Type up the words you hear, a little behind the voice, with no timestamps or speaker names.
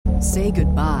Say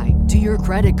goodbye to your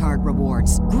credit card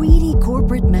rewards. Greedy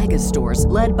corporate mega stores,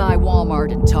 led by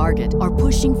Walmart and Target, are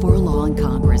pushing for a law in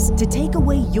Congress to take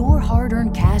away your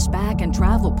hard-earned cash back and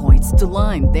travel points to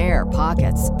line their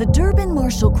pockets. The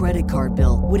Durbin-Marshall credit card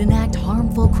bill would enact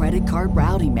harmful credit card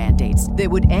routing mandates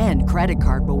that would end credit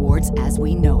card rewards as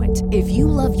we know it. If you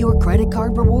love your credit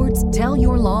card rewards, tell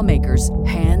your lawmakers,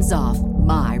 hands off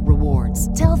my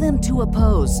rewards. Tell them to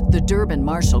oppose the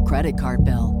Durbin-Marshall credit card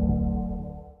bill.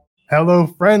 Hello,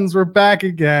 friends. We're back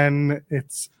again.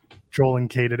 It's Joel and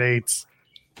Kate at 8. It's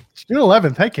June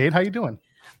 11th. Hey, Kate. How you doing?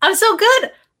 I'm so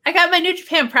good. I got my New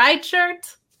Japan Pride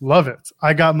shirt. Love it.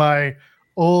 I got my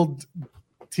old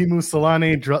Timu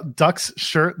Solane Ducks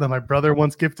shirt that my brother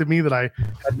once gifted me that I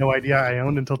had no idea I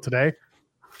owned until today.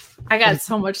 I got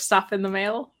so much stuff in the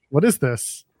mail. What is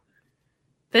this?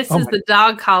 This is the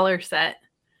dog collar set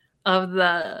of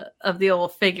the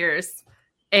old figures.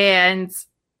 And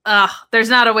there's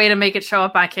not a way to make it show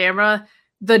up on camera.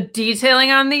 The detailing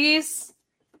on these,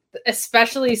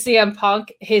 especially CM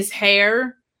Punk, his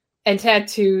hair and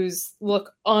tattoos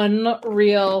look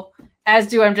unreal, as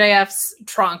do MJF's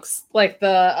trunks, like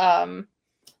the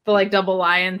like double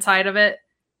lion side of it.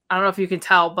 I don't know if you can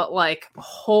tell, but like,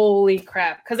 holy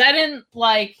crap. Because I'm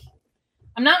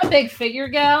not a big figure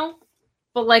gal,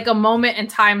 but like a moment in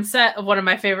time set of one of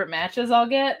my favorite matches I'll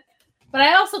get. But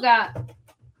I also got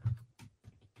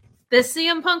this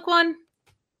CM Punk one,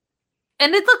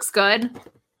 and it looks good,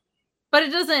 but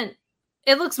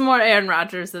it looks more Aaron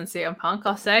Rodgers than CM Punk,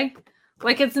 I'll say.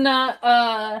 Like, it's not,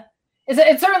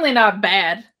 it's certainly not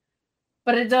bad,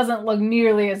 but it doesn't look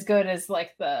nearly as good as,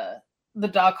 like, the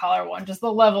dog collar one. Just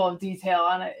the level of detail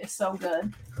on it is so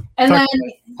good. And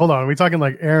hold on, are we talking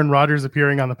like Aaron Rodgers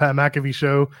appearing on the Pat McAfee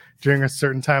show during a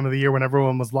certain time of the year when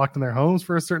everyone was locked in their homes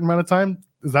for a certain amount of time?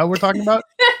 Is that what we're talking about?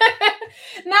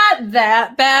 Not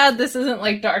that bad. This isn't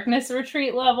like Darkness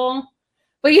Retreat level.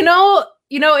 But you know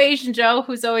Asian Joe,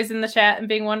 who's always in the chat and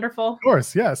being wonderful? Of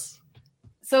course, yes.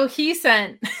 So he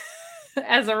sent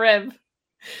as a rib.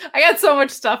 I got so much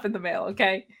stuff in the mail,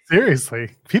 okay?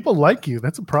 Seriously. People like you.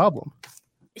 That's a problem.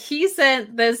 He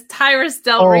sent this Tyrus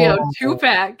Del Rio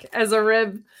 2-pack as a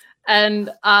rib. And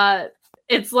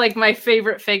it's like my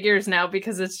favorite figures now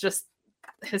because it's just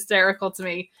hysterical to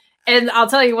me. And I'll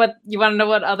tell you what, you want to know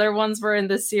what other ones were in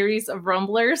this series of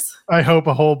Rumblers? I hope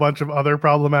a whole bunch of other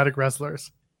problematic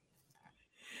wrestlers.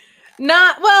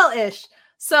 Not, well-ish.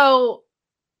 So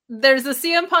there's the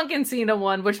CM Punk and Cena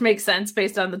one, which makes sense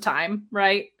based on the time,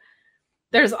 right?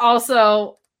 There's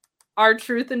also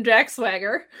R-Truth and Jack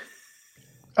Swagger.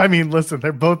 I mean, listen,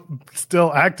 they're both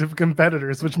still active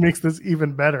competitors, which makes this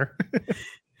even better.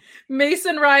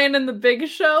 Mason Ryan and The Big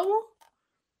Show.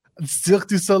 Cirque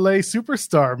du Soleil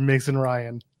superstar Mason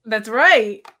Ryan. That's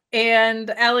right. And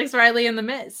Alex Riley and The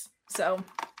Miz. So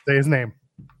say his name.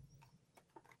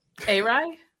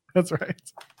 A-Ry? That's right.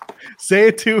 Say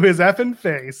it to his effing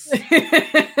face.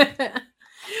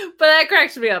 But that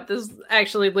cracks me up. This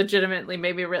actually legitimately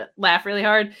made me laugh really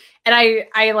hard. And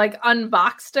I like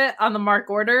unboxed it on the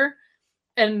Mark order.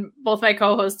 And both my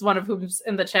co-hosts, one of whom's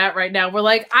in the chat right now, were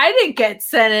like, I didn't get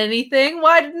sent anything.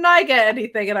 Why didn't I get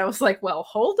anything? And I was like, well,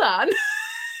 hold on.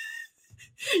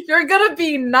 You're going to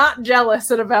be not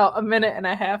jealous in about a minute and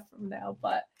a half from now.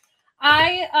 But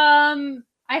I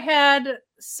had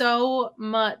so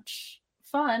much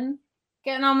fun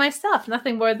getting all my stuff.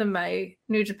 Nothing more than my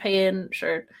New Japan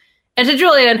shirt. And to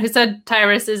Julian, who said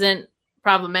Tyrus isn't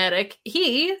problematic,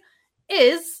 he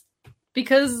is,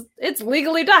 because it's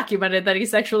legally documented that he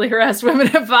sexually harassed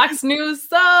women at Fox News.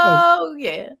 So,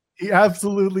 yeah. He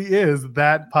absolutely is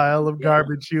that pile of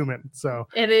garbage human. So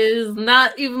it is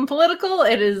not even political.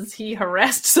 It is he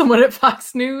harassed someone at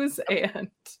Fox News, and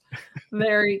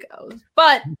there he goes.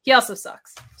 But he also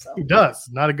sucks. So he does.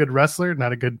 Not a good wrestler,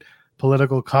 not a good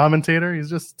political commentator. He's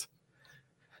just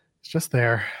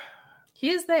there.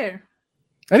 He is there.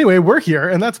 Anyway, we're here,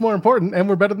 and that's more important, and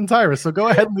we're better than Tyrus. So go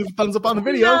ahead and leave a thumbs up on the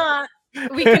video.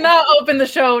 We cannot open the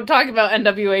show talking about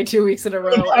NWA 2 weeks in a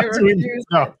row. I refuse.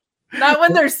 No. Not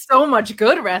when there's so much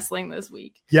good wrestling this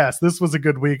week. Yes, this was a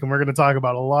good week, and we're going to talk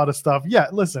about a lot of stuff. Yeah,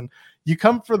 listen, you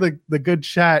come for the good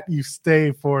chat, you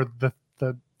stay for the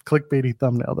clickbaity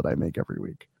thumbnail that I make every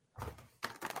week.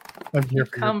 I'm here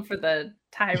for come for the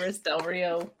Tyrus Del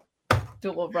Rio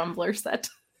dual rumbler set.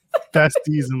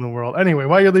 Besties in the world. Anyway,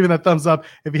 while you're leaving that thumbs up,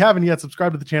 if you haven't yet,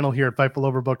 subscribe to the channel here at Fightful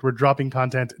Overbooked. We're dropping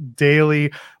content daily.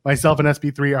 Myself and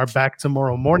SB3 are back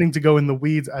tomorrow morning to go in the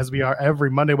weeds, as we are every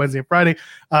Monday, Wednesday, and Friday.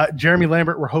 Jeremy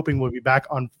Lambert, we're hoping will be back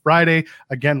on Friday.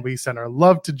 Again, we send our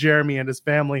love to Jeremy and his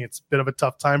family. It's a bit of a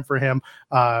tough time for him.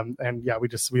 And yeah,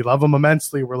 we love him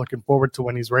immensely. We're looking forward to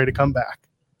when he's ready to come back.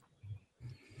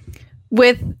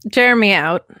 With Jeremy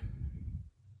out,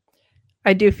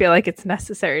 I do feel like it's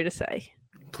necessary to say.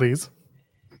 Please.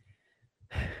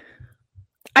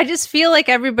 I just feel like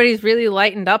everybody's really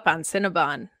lightened up on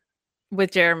Cinnabon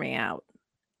with Jeremy out.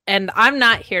 And I'm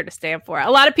not here to stand for it.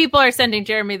 A lot of people are sending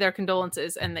Jeremy their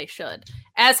condolences, and they should,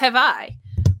 as have I.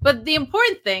 But the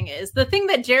important thing is, the thing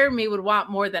that Jeremy would want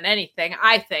more than anything,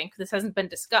 I think, this hasn't been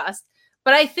discussed,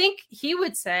 but I think he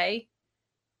would say,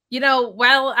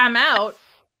 while I'm out,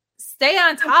 stay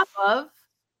on top of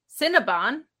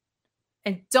Cinnabon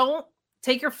and don't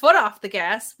take your foot off the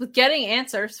gas with getting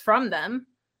answers from them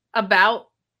about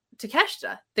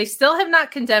Takeshita. They still have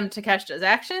not condemned Takeshita's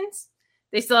actions.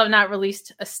 They still have not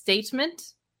released a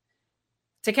statement.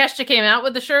 Takeshita came out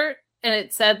with the shirt and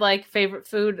it said favorite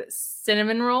food,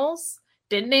 cinnamon rolls.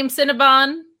 Didn't name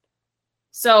Cinnabon.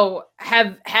 So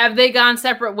have they gone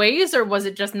separate ways, or was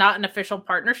it just not an official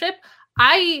partnership?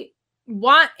 I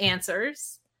want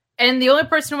answers. And the only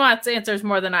person who wants answers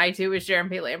more than I do is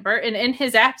Jeremy Lambert. And in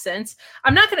his absence,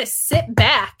 I'm not going to sit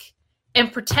back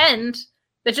and pretend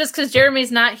that just because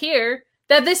Jeremy's not here,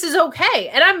 that this is okay.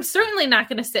 And I'm certainly not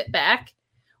going to sit back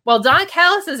while Don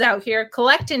Callis is out here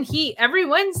collecting heat every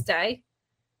Wednesday,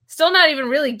 still not even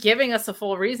really giving us a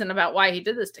full reason about why he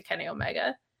did this to Kenny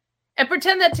Omega, and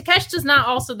pretend that Takeshita's not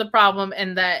also the problem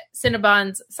and that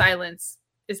Cinnabon's silence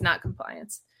is not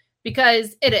compliance.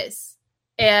 Because it is.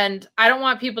 And I don't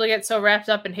want people to get so wrapped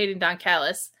up in hating Don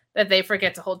Callis that they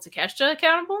forget to hold Takeshita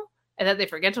accountable and that they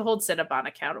forget to hold Cinnabon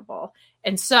accountable.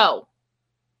 And so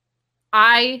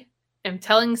I am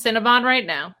telling Cinnabon right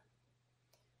now,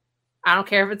 I don't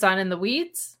care if it's on In the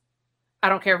Weeds. I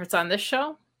don't care if it's on this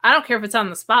show. I don't care if it's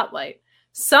on the Spotlight.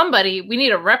 We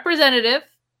need a representative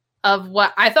of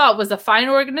what I thought was a fine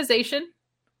organization.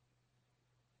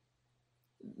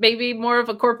 Maybe more of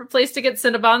a corporate place to get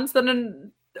Cinnabons than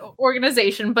an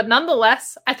organization. But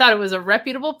nonetheless, I thought it was a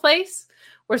reputable place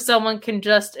where someone can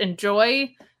just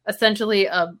enjoy essentially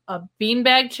a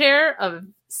beanbag chair of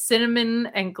cinnamon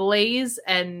and glaze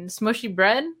and smushy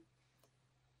bread.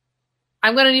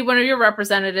 I'm going to need one of your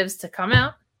representatives to come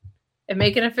out and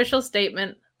make an official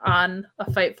statement on a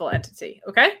Fightful entity,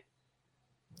 okay?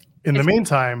 In the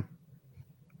meantime,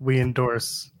 we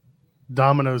endorse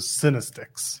Domino's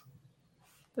Cinesticks.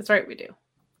 That's right, we do.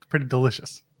 Pretty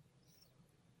delicious.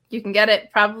 You can get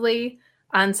it probably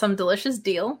on some delicious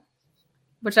deal,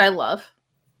 which I love.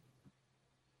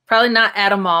 Probably not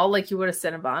at a mall like you would a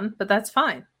Cinnabon, but that's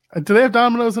fine. Do they have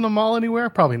Domino's in a mall anywhere?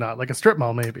 Probably not. Like a strip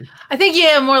mall, maybe. I think,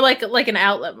 more like an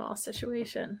outlet mall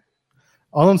situation.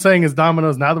 All I'm saying is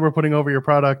Domino's, now that we're putting over your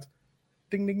product,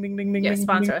 ding, ding, ding, ding, ding, Yeah, ding,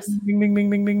 sponsor us. ding, ding, ding,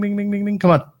 ding, ding, ding, ding, ding, ding.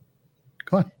 Come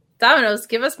on. Domino's,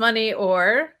 give us money,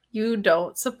 or you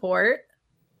don't support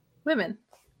women.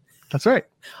 That's right.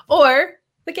 Or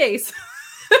the gays.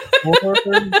 Or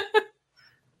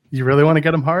you really want to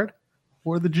get them hard?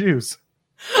 Or the Jews.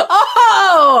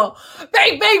 Oh!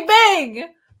 Bang, bang, bang!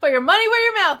 Put your money where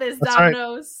your mouth is, That's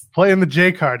Domino's. Right. Playing the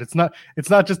J card. It's not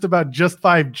just about just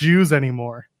 5 Jews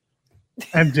anymore.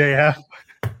 MJF.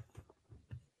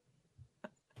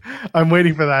 I'm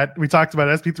waiting for that. We talked about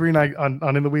SP3 and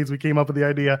on In the Weeds. We came up with the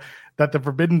idea that the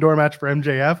Forbidden Door match for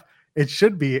MJF, it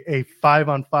should be a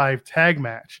 5-on-5 tag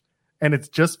match. And it's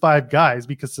just 5 guys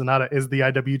because Sonata is the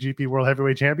IWGP World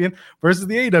Heavyweight Champion versus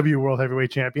the AEW World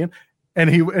Heavyweight Champion. And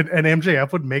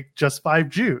MJF would make just 5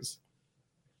 Jews.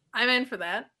 I'm in for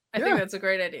that. I think that's a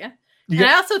great idea. Yeah. And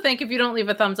I also think if you don't leave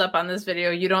a thumbs up on this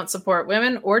video, you don't support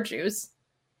women or Jews.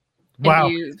 Wow.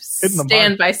 And you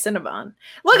stand by Cinnabon.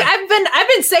 Look, I've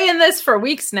been saying this for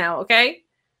weeks now, okay?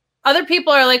 Other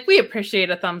people are like, we appreciate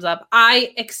a thumbs up.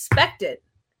 I expect it.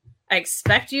 I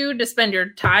expect you to spend your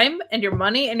time and your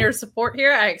money and your support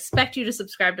here. I expect you to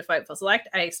subscribe to Fightful Select.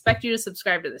 I expect you to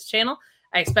subscribe to this channel.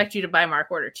 I expect you to buy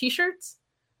Mark Order t-shirts.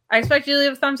 I expect you to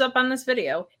leave a thumbs up on this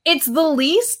video. It's the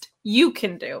least you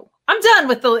can do. I'm done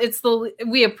with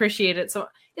we appreciate it. So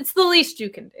it's the least you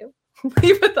can do.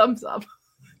 Leave a thumbs up.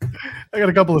 I got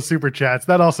a couple of super chats.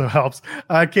 That also helps.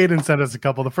 Kaden sent us a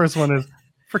couple. The first one is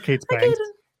for Kate's bangs.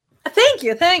 Thank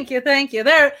you.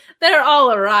 They're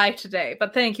all awry today,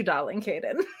 but thank you, darling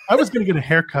Kaden. I was going to get a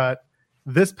haircut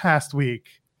this past week,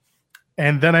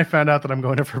 and then I found out that I'm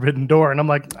going to Forbidden Door, and I'm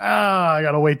like, I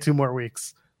got to wait 2 more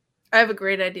weeks. I have a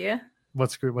great idea.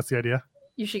 What's the idea?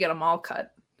 You should get a mall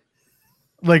cut.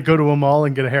 Like go to a mall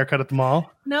and get a haircut at the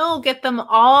mall? No, get them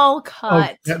all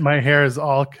cut. Oh, my hair is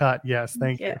all cut. Yes,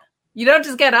 thank you. You don't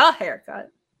just get a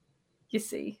haircut. You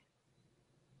see.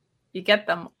 You get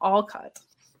them all cut.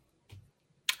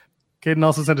 Caden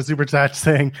also sent a super chat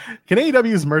saying, can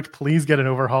AEW's merch please get an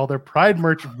overhaul? Their Pride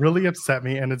merch really upset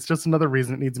me, and it's just another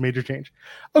reason it needs major change.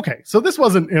 Okay, so this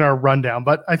wasn't in our rundown,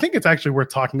 but I think it's actually worth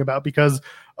talking about because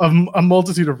of a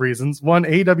multitude of reasons. One,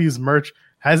 AEW's merch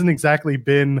hasn't exactly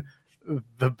been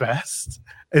the best.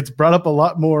 It's brought up a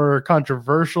lot more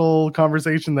controversial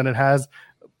conversation than it has,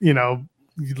 rah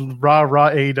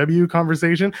AEW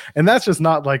conversation. And that's just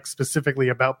not like specifically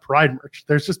about Pride merch.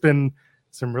 There's just been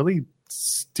some really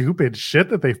stupid shit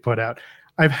that they've put out.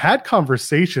 I've had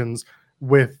conversations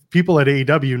with people at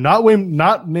AEW,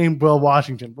 not named Will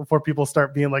Washington, before people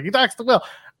start being like, he talks to Will.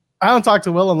 I don't talk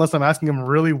to Will unless I'm asking him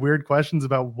really weird questions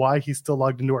about why he's still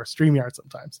logged into our StreamYard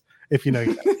sometimes, if you know.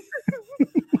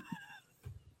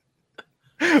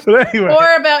 But anyway.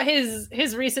 Or about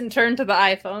his recent turn to the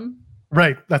iPhone.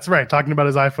 Right, that's right. Talking about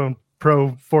his iPhone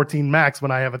Pro 14 Max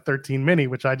when I have a 13 mini,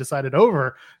 which I decided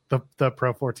over the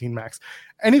Pro 14 Max.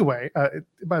 Anyway,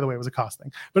 by the way, it was a cost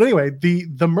thing. But anyway,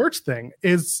 the merch thing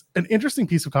is an interesting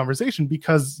piece of conversation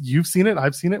because you've seen it,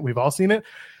 I've seen it, we've all seen it.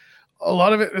 A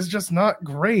lot of it is just not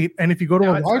great. And if you go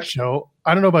to a live show,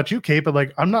 I don't know about you, Kate, but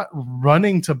like I'm not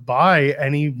running to buy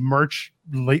any merch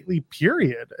lately,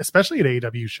 period, especially at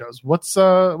AEW shows. What's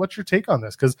your take on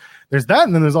this? Because there's that,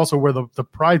 and then there's also where the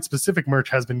Pride specific merch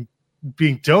has been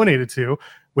being donated to,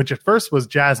 which at first was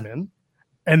Jasmine,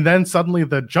 and then suddenly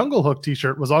the Jungle Hook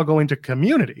t-shirt was all going to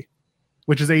Community,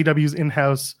 which is AEW's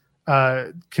in-house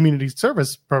community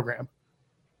service program.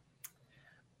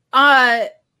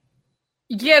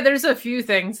 Yeah, there's a few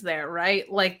things there, right?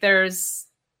 Like there's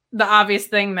the obvious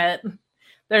thing that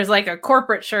there's like a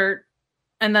corporate shirt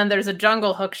and then there's a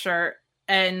Jungle Hook shirt,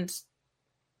 and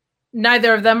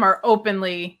neither of them are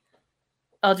openly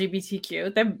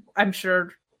LGBTQ. They, I'm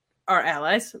sure, are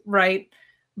allies, right?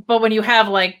 But when you have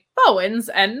like Bowens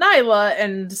and Nyla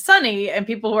and Sunny and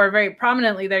people who are very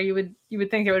prominently there, you would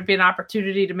think it would be an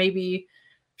opportunity to maybe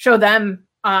show them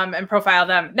and profile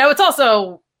them. Now it's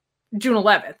also June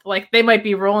 11th. Like they might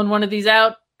be rolling one of these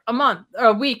out a month or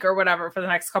a week or whatever for the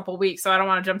next couple of weeks. So I don't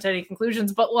want to jump to any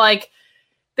conclusions, but like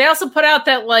they also put out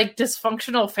that like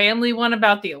dysfunctional family one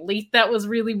about the Elite. That was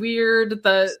really weird.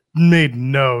 The made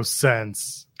no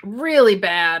sense. Really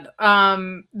bad.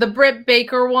 The Britt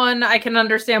Baker one, I can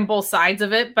understand both sides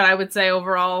of it, but I would say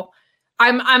overall,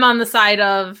 I'm on the side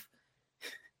of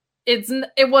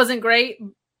it wasn't great.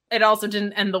 It also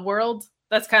didn't end the world.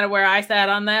 That's kind of where I sat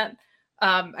on that.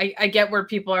 I get where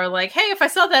people are like, hey, if I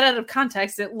saw that out of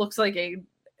context, it looks like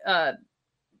an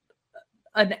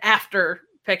after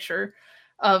picture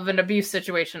of an abuse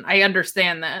situation. I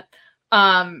understand that.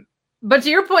 But to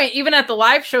your point, even at the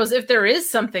live shows, if there is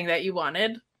something that you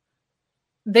wanted,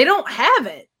 they don't have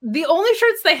it. The only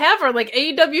shirts they have are like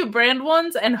AEW brand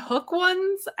ones and Hook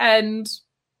ones. And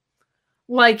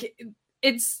like,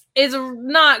 it's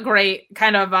not great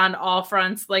kind of on all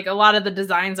fronts. Like a lot of the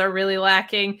designs are really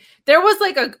lacking. There was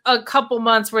like a couple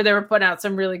months where they were putting out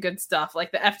some really good stuff.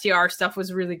 Like the FTR stuff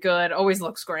was really good. Always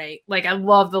looks great. Like I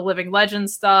love the Living Legend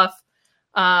stuff.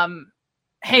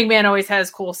 Hangman always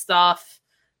has cool stuff.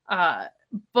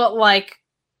 But like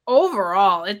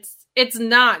overall, it's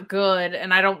not good.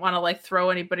 And I don't want to like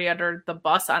throw anybody under the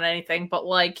bus on anything, but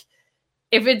like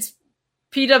if it's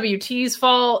PWT's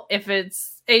fault, if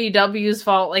it's AEW's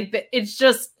fault, like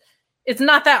it's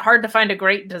not that hard to find a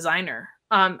great designer.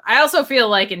 I also feel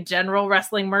like in general,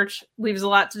 wrestling merch leaves a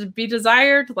lot to be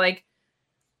desired. Like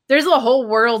there's a whole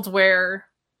world where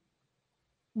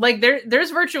like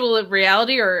there's virtual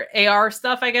reality or AR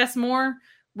stuff, I guess more,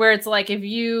 where it's like if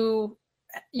you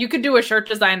could do a shirt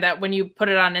design that when you put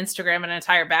it on Instagram, an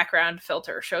entire background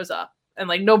filter shows up. And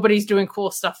like nobody's doing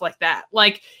cool stuff like that.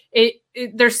 Like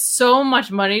there's so much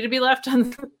money to be left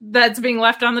on that's being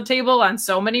left on the table on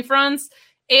so many fronts.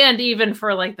 And even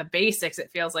for like the basics, it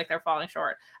feels like they're falling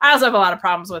short. I also have a lot of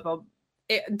problems with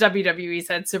WWE's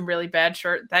had some really bad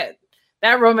shirt that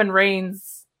Roman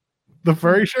Reigns, the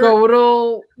furry shirt,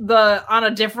 total on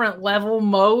a different level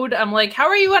mode. I'm like, how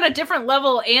are you on a different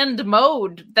level and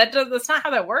mode? That's not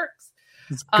how that works.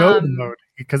 It's goad mode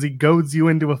because he goads you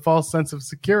into a false sense of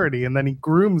security and then he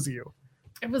grooms you.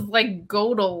 It was like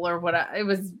Godel or what it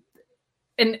was.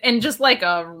 And just like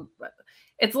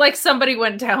it's like somebody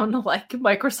went down to like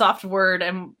Microsoft Word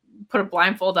and put a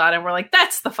blindfold on and we're like,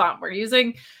 that's the font we're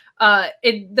using.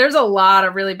 There's a lot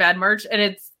of really bad merch and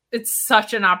it's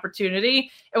such an opportunity.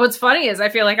 And what's funny is I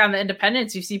feel like on the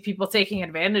independents, you see people taking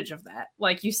advantage of that.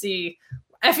 Like you see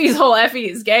Effie's whole Effie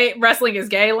is gay, wrestling is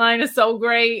gay line is so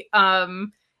great.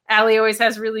 Allie always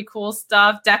has really cool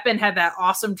stuff. Deppen had that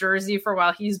awesome jersey for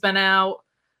while he's been out.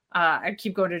 I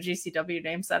keep going to GCW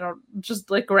names I don't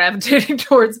just like gravitating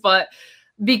towards, but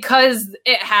because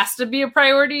it has to be a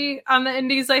priority on the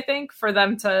indies, I think, for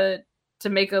them to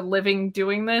make a living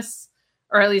doing this,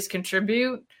 or at least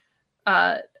contribute.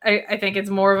 I think it's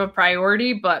more of a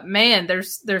priority, but man,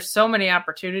 there's so many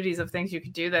opportunities of things you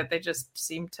could do that they just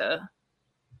seem to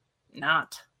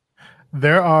not.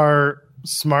 There are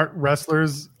smart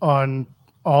wrestlers on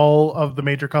all of the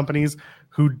major companies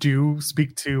who do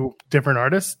speak to different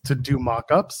artists to do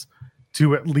mock-ups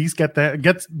to at least get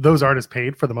those artists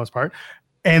paid for the most part,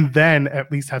 and then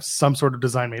at least have some sort of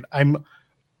design made. I'm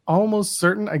almost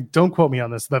certain, don't quote me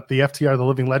on this, that the FTR, the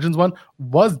Living Legends one,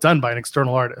 was done by an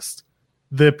external artist.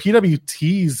 The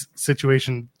PWT's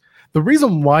situation, the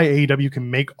reason why AEW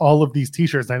can make all of these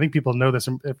t-shirts, and I think people know this,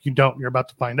 and if you don't, you're about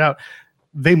to find out,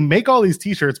 they make all these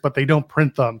t-shirts, but they don't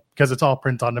print them because it's all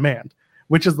print on demand,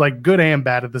 which is like good and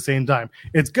bad at the same time.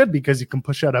 It's good because you can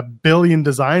push out 1 billion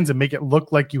designs and make it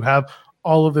look like you have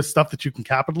all of this stuff that you can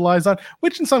capitalize on,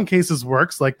 which in some cases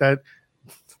works, like that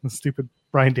stupid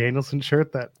Bryan Danielson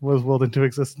shirt that was willed into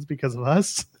existence because of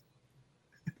us.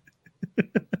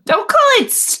 Don't call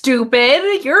it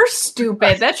stupid. You're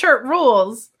stupid. That shirt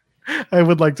rules. I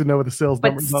would like to know what the sales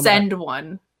numbers But send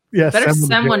one. Yes, better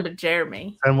send one to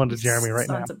Jeremy. Send one to Jeremy right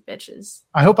now. Sons of bitches.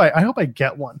 I hope I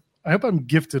get one. I hope I'm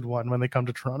gifted one when they come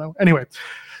to Toronto. Anyway,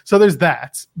 so there's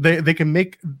that. They can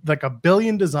make like 1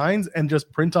 billion designs and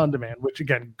just print on demand, which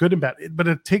again, good and bad. But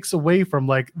it takes away from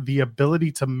like the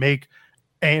ability to make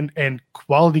and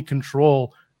quality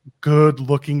control good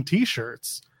looking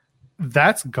t-shirts.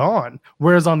 That's gone.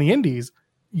 Whereas on the indies,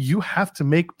 you have to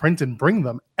make, print, and bring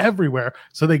them everywhere.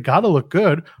 So they got to look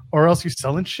good, or else you're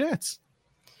selling shit.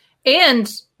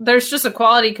 And there's just a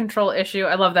quality control issue.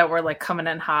 I love that we're like coming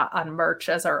in hot on merch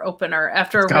as our opener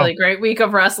after a really great week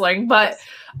of wrestling. But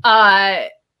the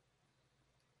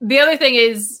other thing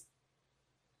is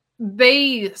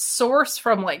they source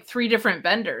from like 3 different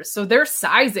vendors. So their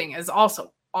sizing is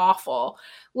also awful.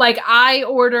 Like I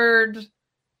ordered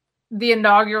the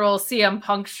inaugural CM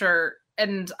Punk shirt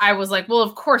and I was like, well,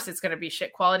 of course it's going to be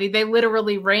shit quality. They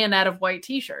literally ran out of white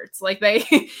t-shirts. Like they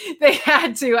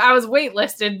had to, I was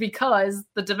waitlisted because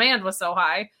the demand was so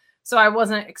high. So I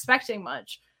wasn't expecting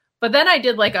much, but then I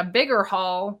did like a bigger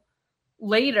haul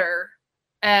later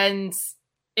and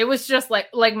it was just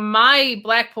like my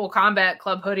Blackpool Combat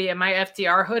Club hoodie and my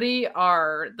FTR hoodie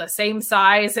are the same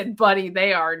size, and buddy,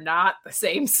 they are not the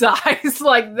same size.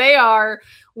 Like they are,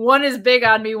 one is big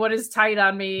on me, one is tight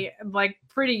on me, like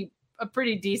a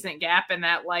pretty decent gap in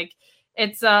that. Like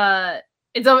it's a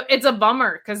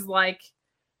bummer because like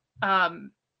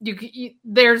you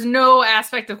there's no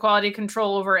aspect of quality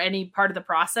control over any part of the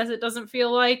process. It doesn't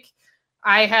feel like.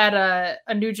 I had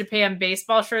a New Japan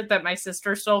baseball shirt that my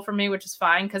sister stole from me, which is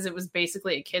fine because it was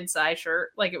basically a kid size shirt.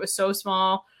 Like it was so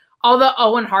small. All the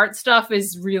Owen Hart stuff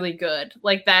is really good.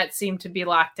 Like that seemed to be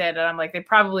locked in, and I'm like, they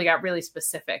probably got really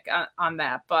specific on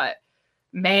that. But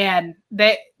man,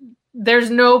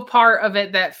 there's no part of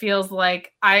it that feels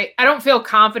like I don't feel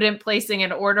confident placing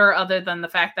an order other than the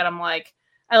fact that I'm like,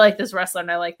 I like this wrestler and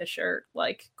I like the shirt.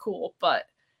 Like cool, but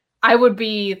I would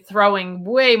be throwing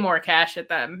way more cash at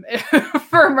them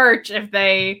for merch if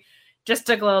they just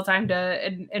took a little time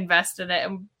to invest in it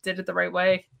and did it the right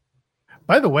way.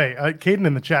 By the way, Caden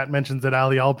in the chat mentions that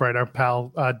Ali Albright, our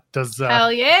pal, does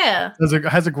hell yeah,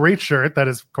 has a great shirt that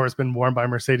has, of course, been worn by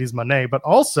Mercedes Moné, but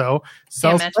also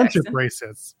sells friendship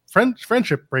bracelets.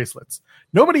 Friendship bracelets.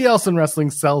 Nobody else in wrestling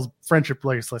sells friendship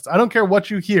bracelets. I don't care what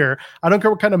you hear. I don't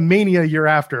care what kind of mania you're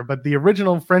after, but the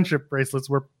original friendship bracelets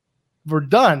were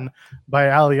done by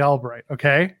Ali Albright,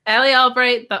 okay? Ali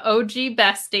Albright, the OG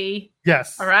bestie.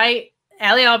 Yes. All right.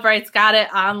 Ali Albright's got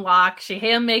it on lock. She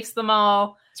hand makes them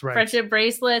all. That's right. Friendship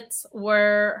bracelets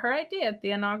were her idea,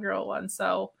 the inaugural one.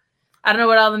 So I don't know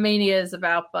what all the mania is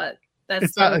about, but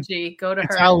that's OG. Go to her.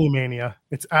 It's Ali Mania.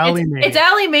 It's Ali Mania. It's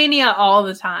Ali Mania all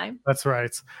the time. That's right.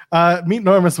 Meet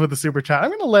Normus with the super chat. I'm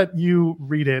going to let you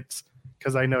read it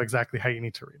because I know exactly how you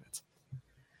need to read it.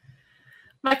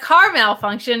 My car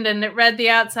malfunctioned and it read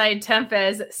the outside temp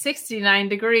as 69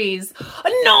 degrees.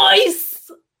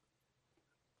 Nice!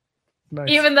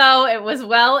 Even though it was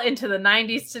well into the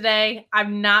 90s today,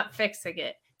 I'm not fixing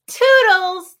it.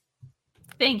 Toodles!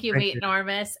 Thank you, Meet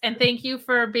Normus. And thank you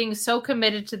for being so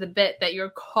committed to the bit that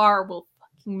your car will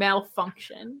fucking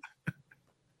malfunction.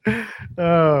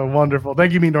 Oh, wonderful.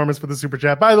 Thank you, Meet Normus, for the super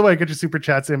chat. By the way, get your super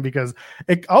chats in because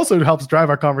it also helps drive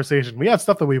our conversation. We have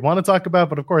stuff that we want to talk about,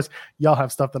 but of course, y'all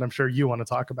have stuff that I'm sure you want to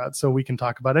talk about. So we can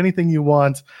talk about anything you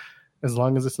want as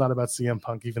long as it's not about CM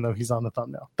Punk, even though he's on the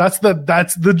thumbnail. That's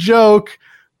the joke.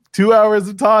 2 hours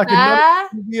of talking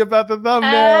be about the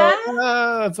thumbnail.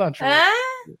 That's not true.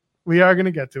 We are going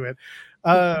to get to it.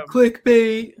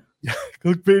 Clickbait.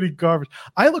 Clickbaity garbage.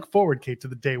 I look forward, Kate, to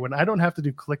the day when I don't have to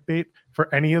do clickbait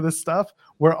for any of this stuff,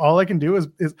 where all I can do is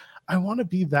I want to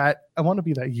be that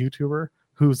YouTuber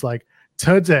who's like,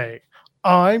 today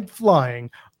I'm flying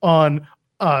on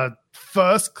a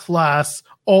first class,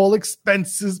 all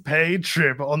expenses paid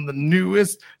trip on the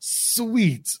newest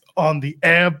suite on the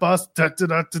Airbus, da da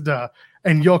da da da.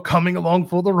 And you're coming along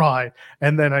for the ride.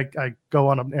 And then I go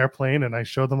on an airplane and I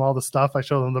show them all the stuff. I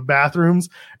show them the bathrooms.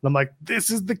 And I'm like,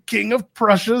 this is the King of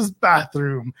Prussia's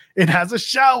bathroom. It has a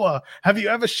shower. Have you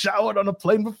ever showered on a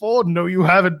plane before? No, you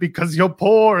haven't, because you're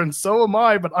poor and so am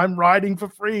I, but I'm riding for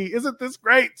free. Isn't this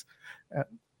great? And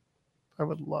I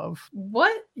would love.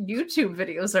 What YouTube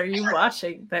videos are you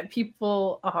watching that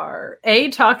people are A,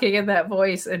 talking in that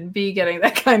voice, and B, getting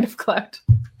that kind of clout?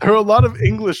 There are a lot of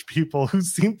English people who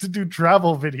seem to do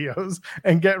travel videos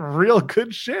and get real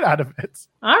good shit out of it.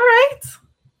 All right.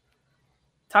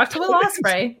 Talk to Will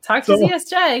Ospreay. Talk to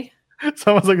ZSJ.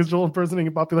 Someone's like, is Joel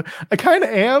impersonating popular? I kind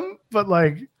of am, but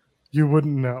like, you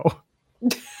wouldn't know.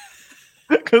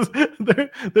 Because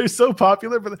they're so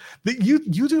popular. But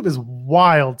YouTube is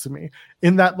wild to me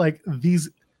in that like these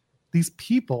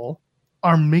people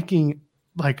are making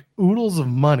like oodles of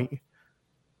money,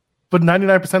 but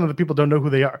 99% of the people don't know who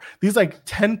they are. These like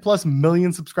 10 plus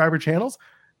million subscriber channels,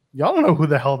 y'all don't know who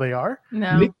the hell they are.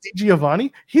 No. Nick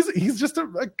DiGiovanni, he's just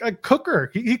a cooker.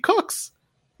 He cooks.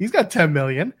 He's got 10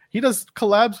 million. He does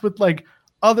collabs with like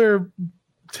other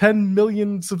 10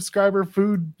 million subscriber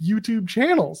food YouTube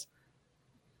channels.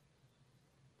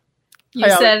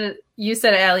 You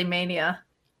said Ali Mania.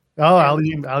 Oh,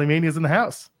 Ali Mania's in the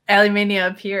house. Ali Mania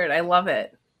appeared. I love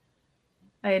it.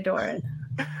 I adore it.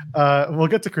 We'll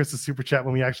get to Chris's super chat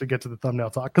when we actually get to the thumbnail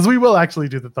talk, because we will actually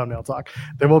do the thumbnail talk.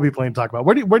 There will be plenty to talk about.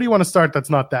 Where do you want to start? That's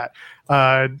not that.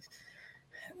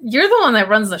 You're the one that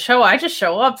runs the show. I just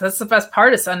show up. That's the best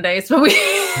part of Sundays. But we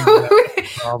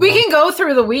can go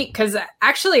through the week, because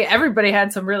actually everybody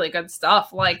had some really good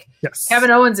stuff. Like yes. Kevin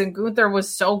Owens and Gunther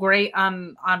was so great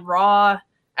on Raw,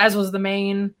 as was the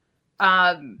main.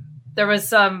 There was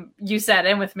some You Sat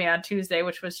In With Me on Tuesday,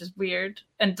 which was just weird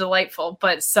and delightful,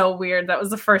 but so weird. That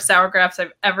was the first Sour Graps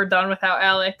I've ever done without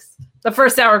Alex. The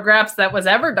first Sour Graps that was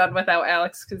ever done without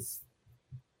Alex, because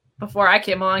before I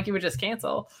came along, he would just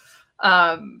cancel.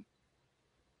 Dynamite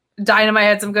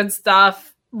had some good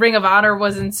stuff. Ring of Honor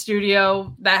was in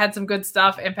studio. That had some good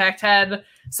stuff. Impact had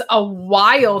a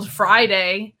wild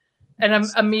Friday and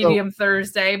a medium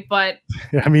Thursday, but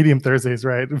yeah, medium Thursdays,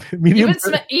 right? Even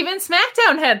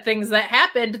SmackDown had things that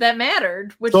happened that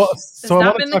mattered, which has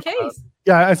not been the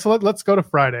case. So let's go to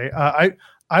Friday.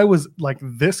 I was like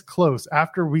this close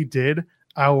after we did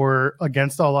our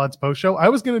Against All Odds post show. I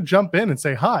was going to jump in and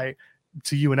say hi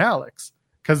to you and Alex,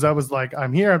 because I was like,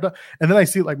 I'm here. And then I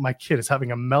see like my kid is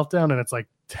having a meltdown and it's like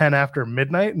 10 after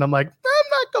midnight. And I'm like, I'm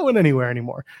not going anywhere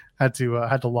anymore. Had to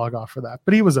log off for that,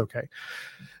 but he was okay.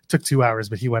 Took 2 hours,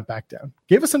 but he went back down.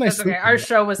 Gave us a nice sleep. Okay. Our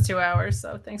show was 2 hours,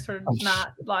 so thanks for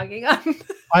not logging on.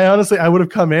 I would have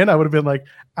come in. I would have been like,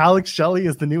 Alex Shelley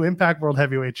is the new Impact World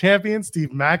Heavyweight Champion.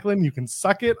 Steve Macklin, you can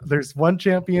suck it. There's one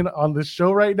champion on this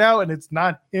show right now, and it's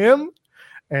not him.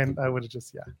 And I would have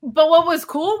just, yeah. But what was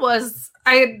cool was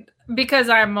because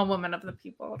I'm a woman of the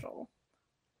people, Joel.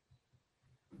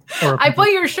 I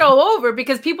put your show over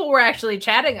because people were actually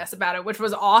chatting us about it, which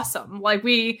was awesome. Like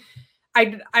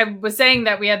I was saying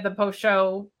that we had the post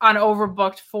show on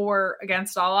Overbooked for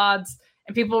Against All Odds,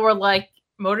 and people were like,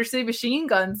 Motor City Machine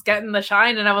Guns getting the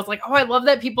shine. And I was like, oh, I love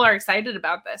that people are excited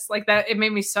about this. Like that, it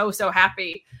made me so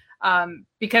happy.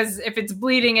 Because if it's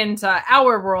bleeding into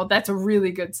our world, that's a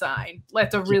really good sign.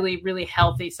 That's a really, really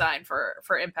healthy sign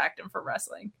for Impact and for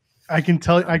wrestling. I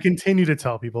continue to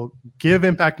tell people, give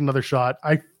Impact another shot.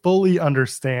 I fully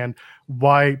understand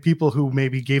why people who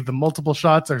maybe gave them multiple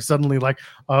shots are suddenly like,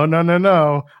 oh,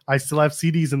 no. I still have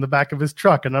CDs in the back of his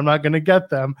truck and I'm not going to get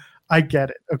them. I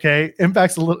get it. Okay.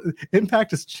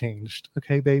 Impact has changed.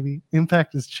 Okay, baby.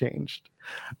 Impact has changed.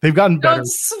 They've gotten better. Don't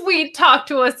sweet talk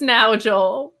to us now,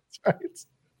 Joel. That's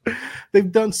right.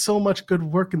 They've done so much good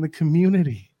work in the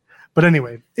community. But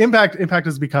anyway, Impact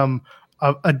has become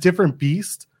a different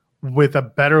beast with a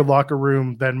better locker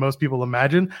room than most people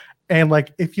imagine. And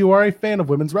like, if you are a fan of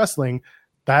women's wrestling,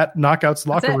 that Knockouts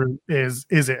locker room is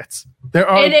it.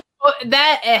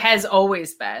 That it has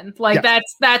always been like,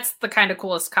 that's the kind of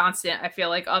coolest constant I feel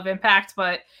like of Impact.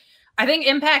 But I think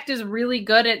Impact is really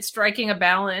good at striking a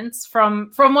balance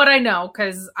from what I know,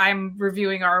 because I'm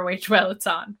reviewing ROH while it's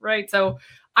on, right? So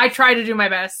I try to do my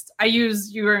best. I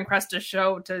use you and Cresta's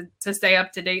show to stay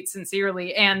up to date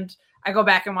sincerely, and I go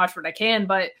back and watch what I can.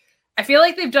 But I feel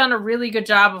like they've done a really good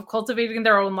job of cultivating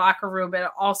their own locker room and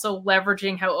also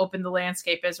leveraging how open the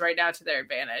landscape is right now to their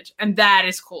advantage. And that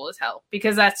is cool as hell,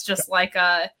 because that's just like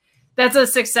that's a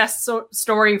success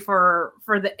story for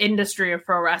the industry of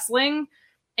pro wrestling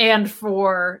and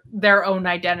for their own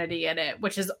identity in it,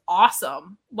 which is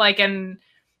awesome. Like, and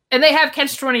they have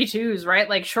catch-22s, right?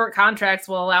 Like, short contracts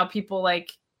will allow people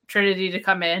like Trinity to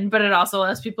come in, but it also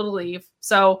allows people to leave.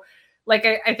 So like,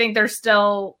 I think they're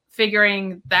still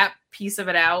figuring that piece of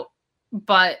it out,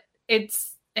 but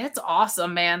it's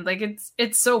awesome, man. Like,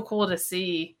 it's so cool to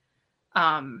see.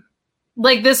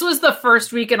 Like, this was the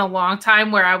first week in a long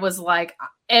time where I was like,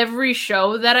 every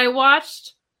show that I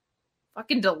watched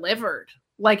fucking delivered.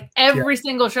 Like, every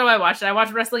single show I watched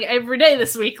wrestling every day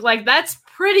this week. Like, that's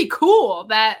pretty cool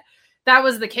that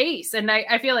was the case. And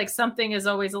I feel like something is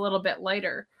always a little bit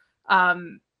lighter.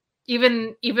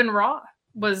 Even Raw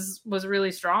was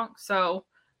really strong. So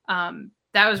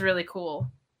that was really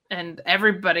cool. And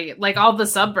everybody, like, all the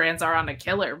sub brands are on a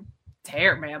killer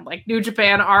tear, man. Like, New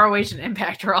Japan, ROH, and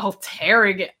Impact are all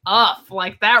tearing it up.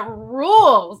 Like, that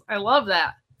rules. I love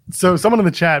that. So someone in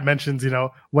the chat mentions,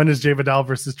 when is Jay Vidal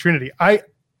versus Trinity?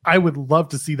 I would love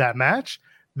to see that match.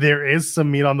 There is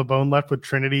some meat on the bone left with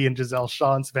Trinity and Giselle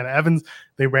Shaw and Savannah Evans.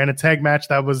 They ran a tag match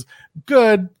that was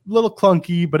good, a little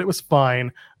clunky, but it was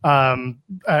fine.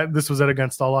 This was at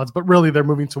Against All Odds, but really they're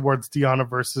moving towards Deonna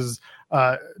versus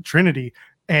Trinity,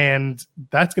 and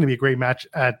that's going to be a great match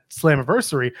at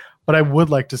Slammiversary. But I would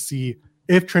like to see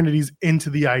if Trinity's into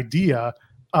the idea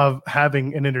of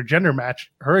having an intergender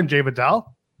match, her and Jay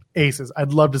Vidal, aces.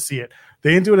 I'd love to see it.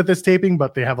 They didn't do it at this taping,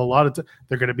 but they have a lot of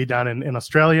they're going to be down in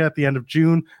Australia at the end of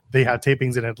June. They have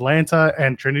tapings in Atlanta,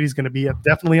 and Trinity's going to be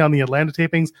definitely on the Atlanta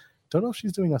tapings. Don't know if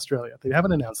she's doing Australia. They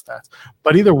haven't announced that.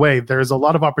 But either way, there's a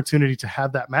lot of opportunity to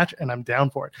have that match, and I'm down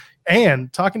for it.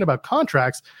 And talking about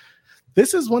contracts,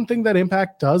 this is one thing that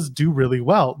Impact does do really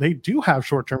well. They do have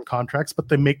short-term contracts, but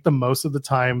they make the most of the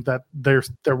time that their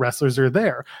wrestlers are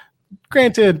there.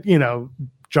 Granted,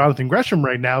 Jonathan Gresham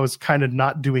right now is kind of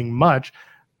not doing much,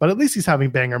 but at least he's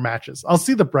having banger matches. I'll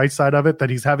see the bright side of it, that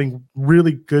he's having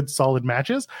really good, solid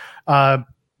matches.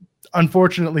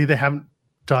 Unfortunately, they haven't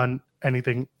done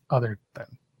anything other than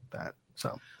that.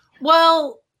 So,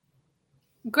 well,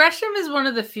 Gresham is one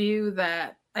of the few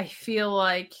that I feel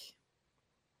like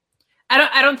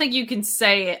I don't think you can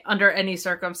say it under any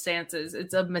circumstances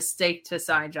it's a mistake to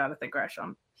sign Jonathan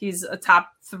Gresham. He's a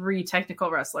top 3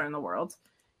 technical wrestler in the world.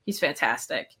 He's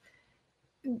fantastic.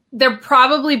 They're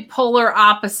probably polar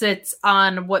opposites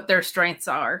on what their strengths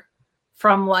are,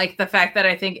 from like the fact that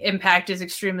I think Impact is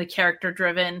extremely character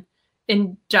driven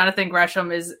and Jonathan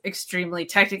Gresham is extremely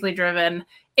technically driven.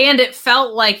 And it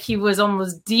felt like he was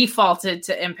almost defaulted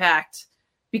to Impact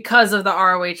because of the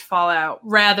ROH fallout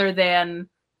rather than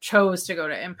chose to go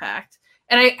to Impact.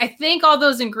 And I think all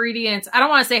those ingredients, I don't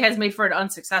want to say has made for an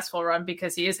unsuccessful run,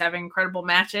 because he is having incredible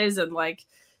matches and like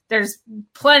there's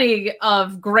plenty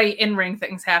of great in-ring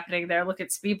things happening there. Look at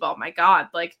Speedball. My God,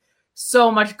 like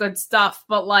so much good stuff.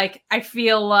 But like, I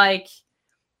feel like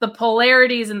the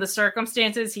polarities and the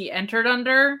circumstances he entered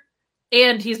under,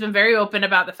 and he's been very open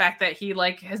about the fact that he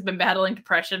like has been battling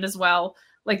depression as well.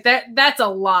 Like that's a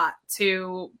lot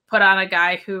to put on a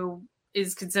guy who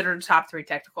is considered a top 3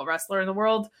 technical wrestler in the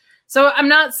world. So I'm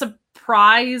not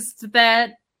surprised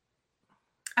that,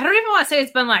 I don't even want to say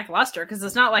it's been lackluster, because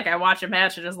it's not like I watch a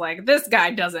match and just like, this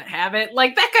guy doesn't have it.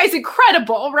 Like, that guy's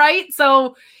incredible, right?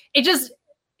 So it just,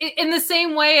 in the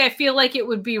same way, I feel like it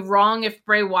would be wrong if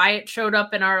Bray Wyatt showed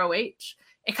up in ROH.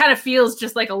 It kind of feels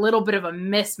just like a little bit of a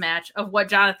mismatch of what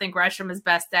Jonathan Gresham is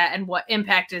best at and what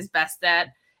Impact is best at.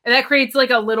 And that creates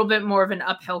like a little bit more of an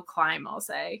uphill climb, I'll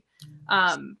say.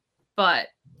 But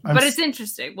it's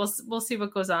interesting. We'll see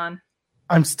what goes on.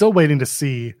 I'm still waiting to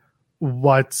see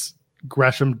what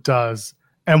Gresham does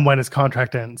and when his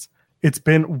contract ends.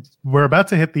 We're about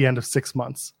to hit the end of 6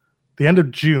 months, the end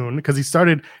of June, because he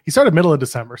started middle of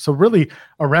December. So really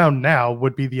around now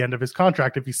would be the end of his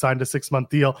contract if he signed a 6-month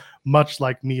deal, much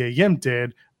like Mia Yim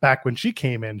did back when she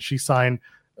came in. She signed,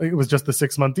 it was just the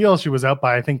 6-month deal. She was out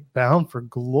by, I think, Bound for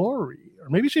Glory, or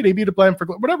maybe she debuted at Bound for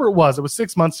Glory, whatever it was.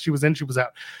 6 months. She was in, she was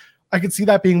out. I could see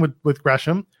that being with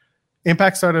Gresham.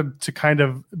 Impact started to kind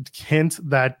of hint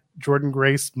that Jordynne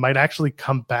Grace might actually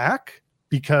come back,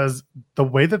 because the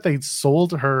way that they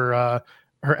sold her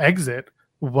exit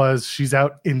was she's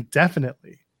out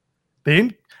indefinitely. They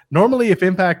didn't normally, if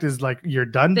Impact is like you're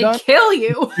done, they kill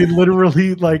you. They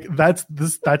literally like that's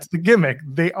the gimmick.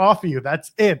 They off you.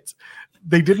 That's it.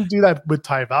 They didn't do that with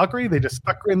Ty Valkyrie. They just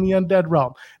stuck her in the undead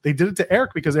realm. They did it to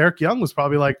Eric because Eric Young was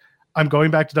probably like, I'm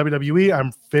going back to WWE.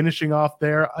 I'm finishing off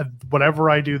there. Whatever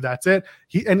I do, that's it.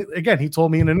 He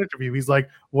told me in an interview, he's like,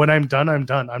 when I'm done, I'm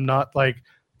done. I'm not like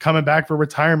coming back for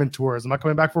retirement tours. I'm not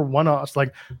coming back for one-offs.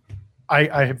 Like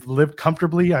I have lived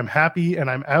comfortably. I'm happy and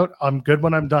I'm out. I'm good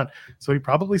when I'm done. So he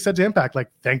probably said to Impact,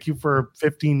 like, thank you for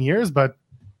 15 years, but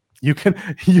you can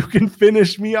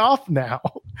finish me off now,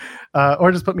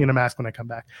 or just put me in a mask when I come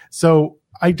back. So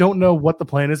I don't know what the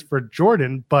plan is for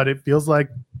Jordan, but it feels like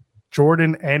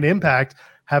Jordan and Impact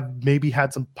have maybe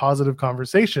had some positive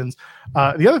conversations.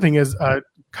 The other thing is,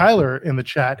 Kyler in the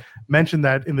chat mentioned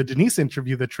that in the Denise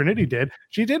interview that Trinity did,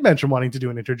 she did mention wanting to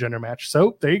do an intergender match.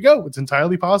 So there you go. It's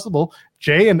entirely possible.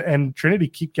 Jay and Trinity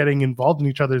keep getting involved in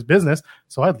each other's business.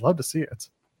 So I'd love to see it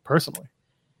personally.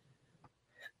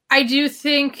 I do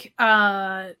think,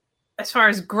 as far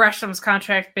as Gresham's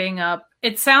contract being up,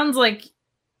 it sounds like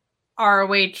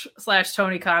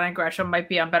ROH/Tony Khan and Gresham might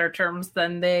be on better terms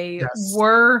than they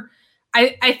were.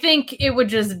 I think it would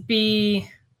just be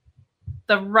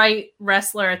the right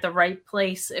wrestler at the right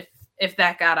place if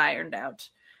that got ironed out.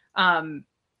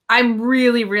 I'm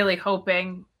really, really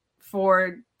hoping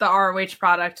for the ROH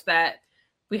product that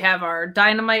we have our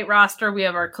Dynamite roster, we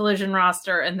have our Collision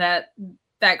roster, and that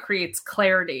creates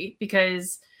clarity,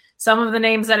 because some of the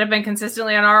names that have been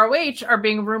consistently on ROH are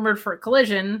being rumored for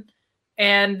Collision,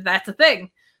 and that's a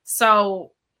thing.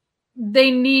 So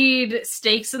they need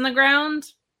stakes in the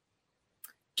ground.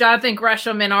 Jonathan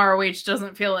Gresham in ROH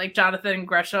doesn't feel like Jonathan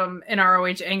Gresham in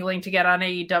ROH angling to get on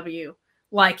AEW.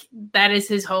 Like, that is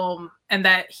his home, and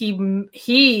that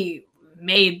he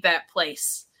made that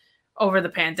place over the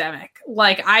pandemic.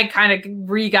 Like, I kind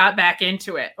of got back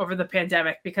into it over the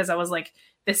pandemic because I was like,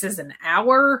 this is an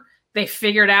hour. They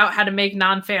figured out how to make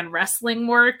non-fan wrestling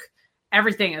work.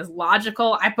 Everything is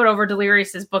logical. I put over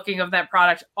Delirious's booking of that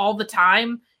product all the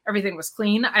time. Everything was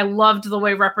clean. I loved the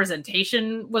way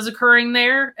representation was occurring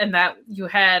there, and that you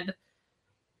had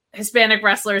Hispanic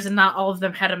wrestlers and not all of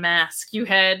them had a mask. You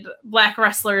had Black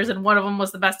wrestlers and one of them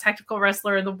was the best technical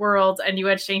wrestler in the world, and you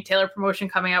had Shane Taylor Promotion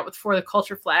coming out with For the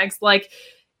Culture flags. Like,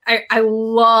 I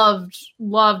loved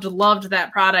that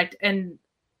product. And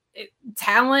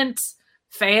talent,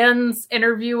 fans,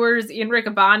 interviewers, Ian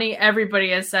Riccaboni,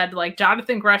 everybody has said, like,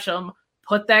 Jonathan Gresham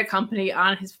put that company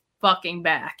on his fucking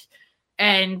back.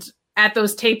 And at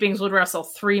those tapings would wrestle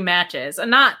 3 matches,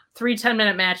 and not 3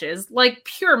 10-minute matches, like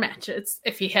pure matches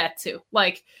if he had to.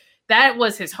 Like, that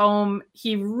was his home.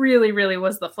 He really, really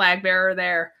was the flag bearer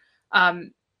there.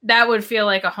 That would feel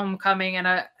like a homecoming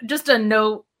and just a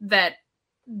note that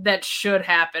should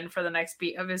happen for the next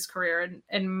beat of his career,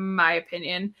 in my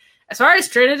opinion. As far as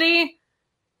Trinity,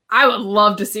 I would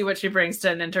love to see what she brings to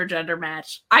an intergender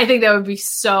match. I think that would be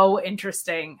so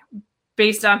interesting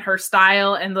based on her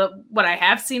style and what I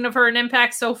have seen of her in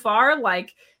Impact so far.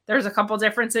 Like, there's a couple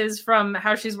differences from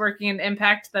how she's working in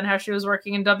Impact than how she was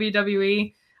working in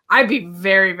WWE. I'd be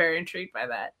very, very intrigued by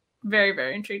that. Very,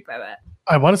 very intrigued by that.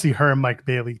 I want to see her and Mike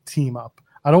Bailey team up.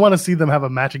 I don't want to see them have a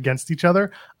match against each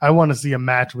other. I want to see a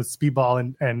match with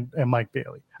Speedball and Mike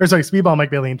Bailey. Or sorry, Speedball,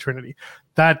 Mike Bailey, and Trinity.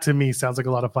 That to me sounds like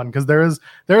a lot of fun because there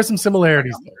are some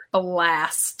similarities there.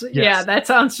 Blast. Yes. Yeah, that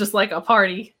sounds just like a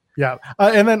party. Yeah.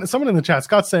 And then someone in the chat,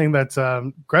 Scott's saying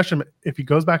that Gresham, if he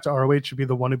goes back to ROH, should be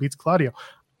the one who beats Claudio.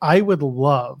 I would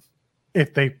love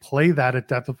if they play that at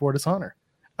Death Before Dishonor.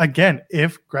 Again,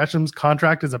 if Gresham's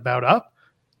contract is about up,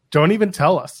 don't even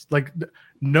tell us. Like,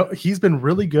 no, he's been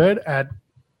really good at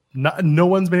no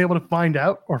one's been able to find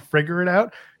out or figure it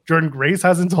out. Jordan Grace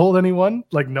hasn't told anyone.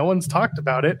 Like, no one's talked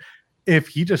about it. If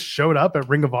he just showed up at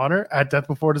Ring of Honor at Death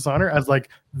Before Dishonor as like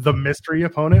the mystery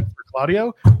opponent for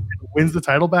Claudio and wins the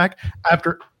title back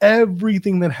after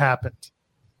everything that happened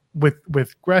with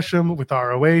Gresham, with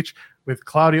ROH, with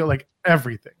Claudio, like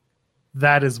everything,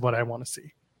 that is what I want to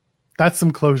see. That's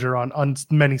some closure on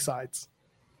many sides.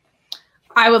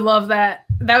 I would love that.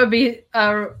 That would be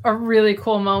a really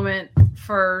cool moment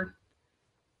for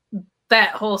that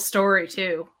whole story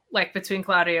too. Like between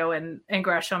Claudio and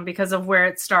Gresham, because of where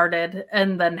it started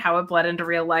and then how it bled into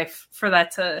real life for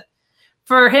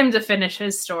him to finish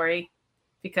his story,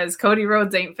 because Cody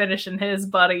Rhodes ain't finishing his,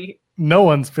 buddy. No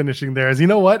one's finishing theirs. You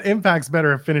know what? Impact's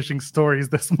better at finishing stories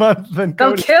this month than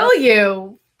Cody. They'll kill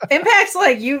you. Impact's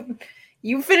like,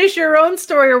 you finish your own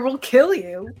story or we'll kill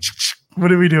you.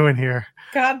 What are we doing here?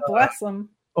 God bless them.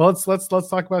 Well, let's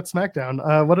talk about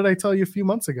SmackDown. What did I tell you a few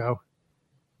months ago?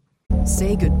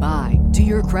 Say goodbye to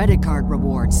your credit card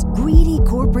rewards. Greedy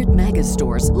corporate mega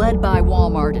stores, led by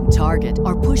Walmart and Target,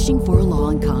 are pushing for a law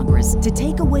in Congress to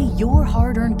take away your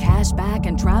hard-earned cash back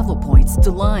and travel points to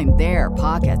line their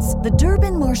pockets. The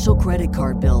Durbin-Marshall credit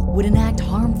card bill would enact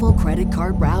harmful credit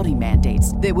card routing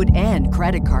mandates that would end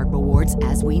credit card rewards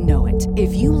as we know it.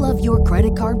 If you love your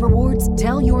credit card rewards,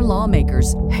 tell your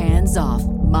lawmakers, hands off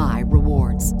my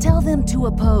rewards. Tell them to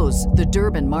oppose the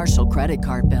Durbin-Marshall credit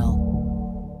card bill.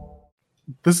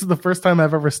 This is the first time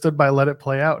I've ever stood by Let It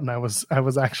Play Out, and I was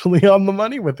actually on the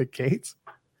money with it, Kate.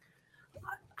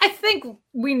 I think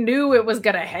we knew it was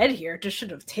going to head here. It just should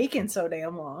have taken so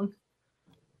damn long.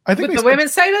 I think with the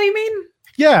women's title, you mean?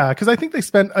 Yeah, because I think they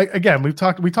spent, again, we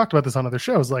talked about this on other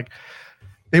shows, like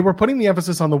they were putting the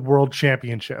emphasis on the world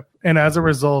championship, and as a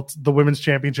result, the women's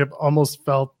championship almost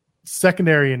felt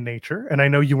secondary in nature. And I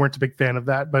know you weren't a big fan of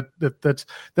that, but that's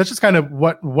just kind of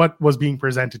what was being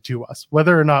presented to us.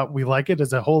 Whether or not we like it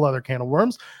is a whole other can of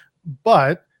worms,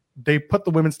 but they put the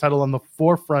women's title on the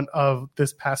forefront of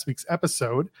this past week's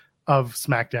episode of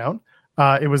SmackDown.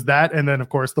 It was that, and then of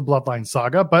course the Bloodline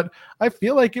saga, but I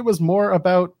feel like it was more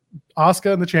about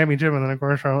Asuka and the championship, and then of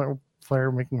course Charlotte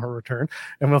Flair making her return,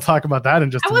 and we'll talk about that in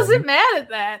just a wasn't moment. Mad at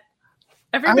that.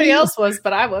 Everybody else was,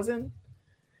 but I wasn't.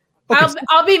 Okay,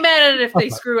 I'll be mad at it if they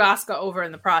screw Asuka over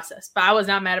in the process, but I was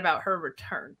not mad about her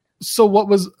return. So what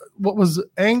was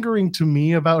angering to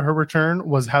me about her return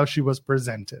was how she was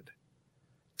presented.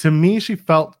 To me, she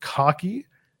felt cocky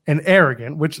and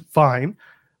arrogant, which fine,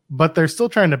 but they're still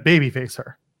trying to babyface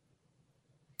her.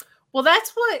 Well,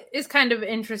 that's what is kind of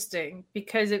interesting,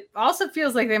 because it also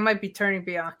feels like they might be turning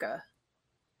Bianca,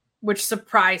 which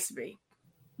surprised me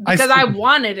because I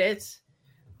wanted it.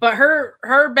 But her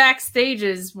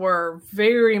backstages were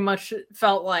very much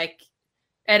felt like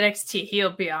NXT heel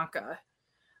Bianca.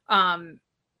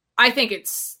 I think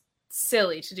it's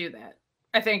silly to do that.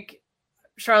 I think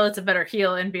Charlotte's a better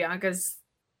heel, and Bianca's.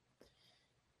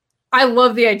 I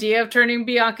love the idea of turning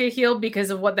Bianca heel because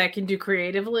of what that can do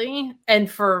creatively and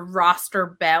for roster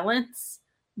balance.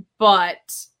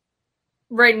 But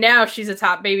right now she's a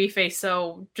top babyface,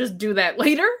 so just do that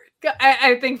later.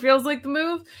 I think feels like the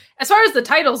move. As far as the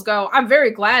titles go, I'm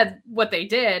very glad what they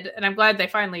did, and I'm glad they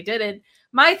finally did it.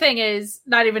 My thing is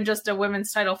not even just a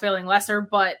women's title feeling lesser,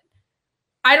 but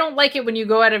I don't like it when you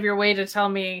go out of your way to tell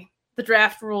me the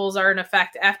draft rules are in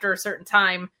effect after a certain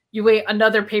time. You wait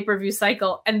another pay-per-view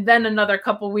cycle and then another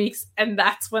couple weeks, and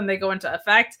that's when they go into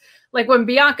effect. Like when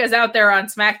Bianca's out there on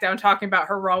SmackDown talking about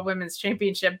her Raw Women's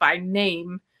Championship by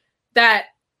name, that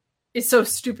is so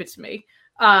stupid to me.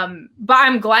 But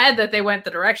I'm glad that they went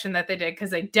the direction that they did because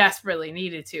they desperately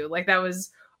needed to. Like that was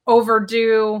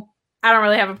overdue. I don't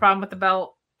really have a problem with the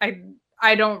belt.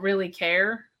 I don't really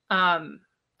care. I've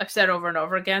said over and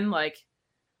over again, like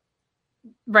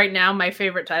right now, my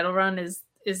favorite title run is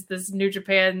this New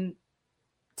Japan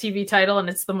TV title, and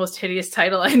it's the most hideous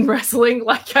title in wrestling.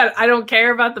 Like I don't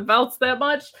care about the belts that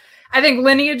much. I think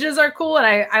lineages are cool, and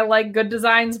I like good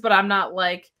designs, but I'm not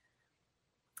like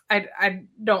I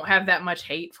don't have that much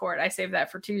hate for it. I save that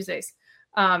for Tuesdays.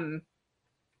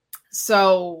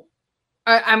 So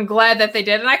I'm glad that they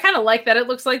did. And I kind of like that it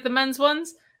looks like the men's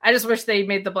ones. I just wish they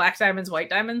made the black diamonds white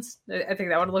diamonds. I think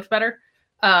that would have looked better.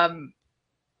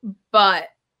 But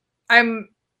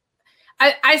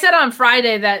I said on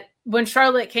Friday that when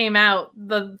Charlotte came out,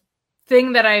 the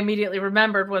thing that I immediately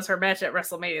remembered was her match at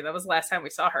WrestleMania. That was the last time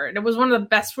we saw her. And it was one of the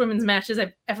best women's matches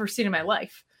I've ever seen in my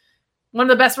life. One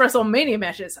of the best WrestleMania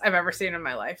matches I've ever seen in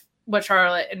my life, what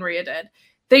Charlotte and Rhea did.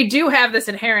 They do have this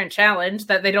inherent challenge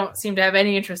that they don't seem to have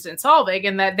any interest in solving,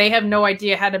 and that they have no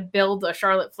idea how to build a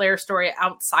Charlotte Flair story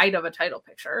outside of a title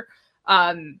picture.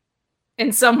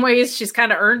 In some ways, she's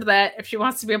kind of earned that. If she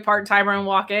wants to be a part-timer and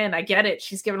walk in, I get it.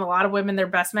 She's given a lot of women their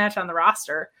best match on the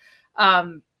roster.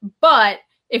 But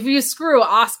if you screw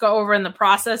Asuka over in the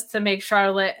process to make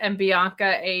Charlotte and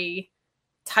Bianca a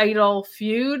title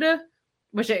feud,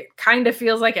 which it kind of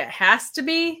feels like it has to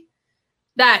be,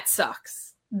 that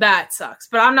sucks. That sucks.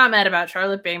 But I'm not mad about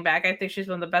Charlotte being back. I think she's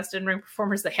one of the best in-ring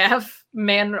performers they have,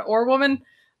 man or woman.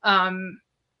 And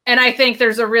I think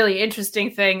there's a really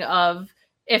interesting thing of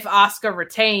if Asuka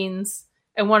retains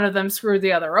and one of them screwed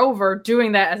the other over,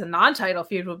 doing that as a non-title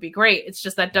feud would be great. It's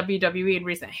just that WWE in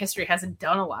recent history hasn't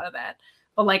done a lot of that.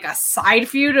 But like a side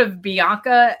feud of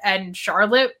Bianca and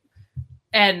Charlotte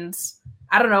and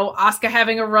I don't know, Asuka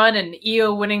having a run and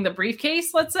Io winning the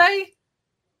briefcase, let's say.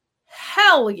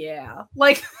 Hell yeah.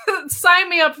 Like, sign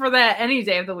me up for that any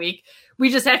day of the week. We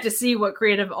just have to see what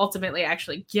creative ultimately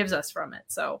actually gives us from it.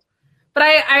 So, but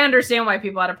I understand why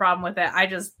people had a problem with it.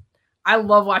 I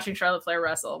love watching Charlotte Flair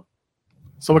wrestle.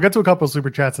 So we'll get to a couple of super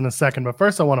chats in a second, but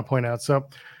first I want to point out. So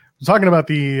I'm talking about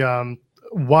the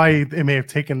why it may have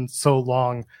taken so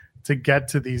long to get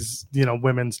to these,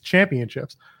 women's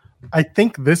championships. I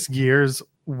think this year's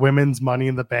women's Money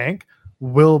in the Bank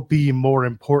will be more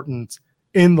important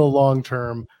in the long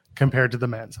term compared to the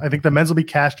men's. I think the men's will be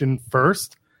cashed in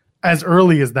first as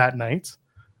early as that night,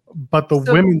 but the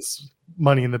women's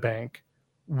Money in the Bank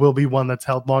will be one that's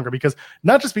held longer, because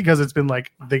not just because it's been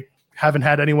like they haven't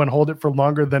had anyone hold it for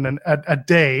longer than a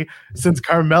day since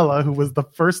Carmella, who was the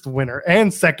first winner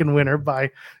and second winner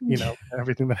by,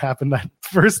 everything that happened that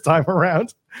first time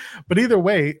around. But either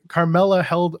way, Carmella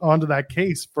held onto that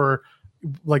case for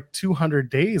like 200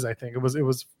 days. I think it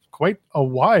was quite a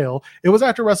while. It was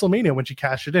after WrestleMania when she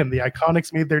cashed it in. The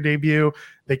Iconics made their debut.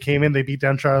 They came in, they beat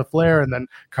down Charlotte Flair, and then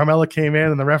Carmella came in,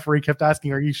 and the referee kept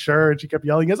asking, "Are you sure?" And she kept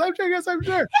yelling, "Yes, I'm sure. Yes, I'm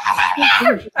sure."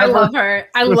 I love her.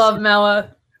 I love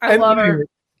Mella. I love her.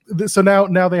 So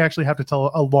now they actually have to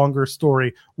tell a longer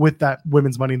story with that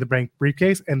women's Money in the Bank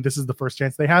briefcase, and this is the first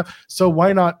chance they have. So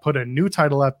why not put a new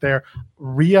title out there?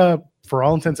 Rhea, for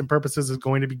all intents and purposes, is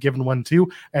going to be given one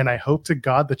too, and I hope to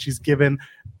God that she's given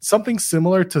something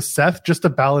similar to Seth, just to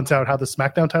balance out how the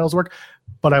SmackDown titles work.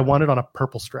 But I want it on a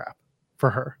purple strap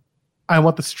for her. I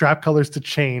want the strap colors to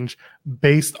change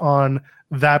based on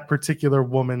that particular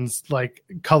woman's like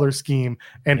color scheme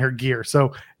and her gear.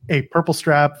 So a purple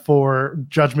strap for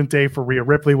Judgment Day for Rhea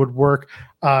Ripley would work.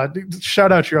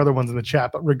 Shout out your other ones in the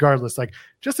chat, but regardless, like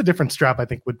just a different strap I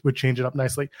think would change it up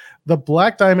nicely. The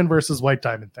black diamond versus white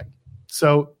diamond thing.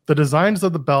 So the designs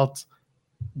of the belt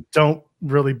don't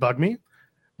really bug me.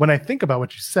 When I think about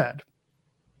what you said,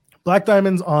 black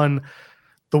diamonds on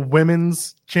the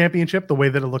women's championship, the way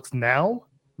that it looks now,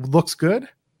 looks good.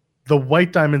 The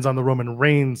white diamonds on the Roman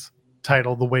Reigns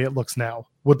title, the way it looks now,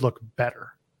 would look better.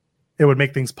 It would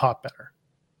make things pop better.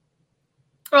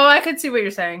 Oh, I could see what you're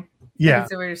saying. Yeah. I can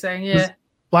see what you're saying. Yeah.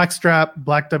 Black strap,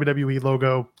 black WWE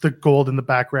logo, the gold in the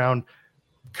background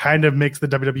kind of makes the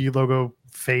WWE logo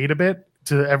fade a bit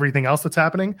to everything else that's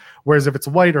happening. Whereas if it's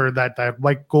white or that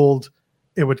white gold,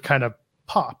 it would kind of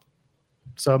pop.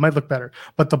 So it might look better.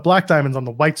 But the black diamonds on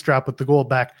the white strap with the gold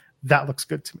back, that looks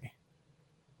good to me.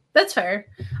 That's fair.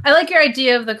 I like your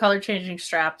idea of the color changing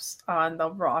straps on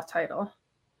the Raw title.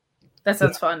 That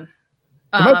sounds fun.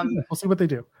 We'll see what they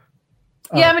do.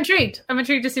 Yeah, I'm intrigued. I'm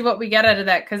intrigued to see what we get out of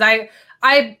that, because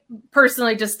I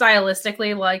personally just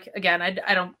stylistically, like, again,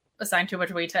 I don't assign too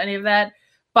much weight to any of that,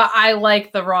 but I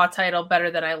like the Raw title better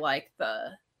than I like the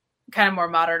kind of more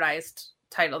modernized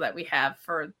title that we have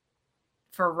for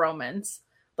Romans.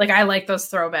 Like, I like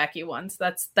those throwbacky ones.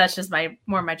 That's just my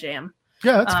jam.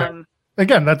 Yeah, that's fair.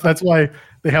 Again, that's why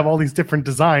they have all these different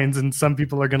designs, and some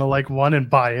people are going to like one and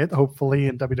buy it, hopefully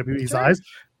in WWE's eyes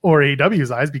or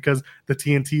AEW's eyes, because the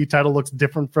TNT title looks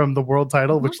different from the world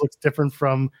title, which looks different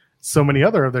from so many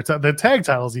other of the tag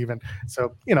titles even.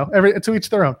 So, to each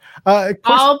their own.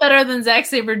 All better than Zack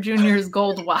Sabre Jr.'s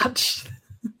gold watch.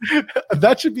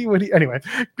 That should be what he... Anyway,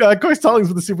 Corey Stallings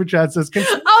with the super chat says... he'd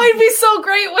be so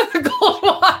great with a gold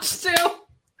watch too.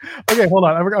 Okay, hold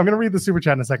on. I'm going to read the super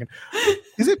chat in a second.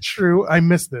 Is it true? I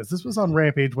missed this. This was on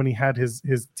Rampage when he had his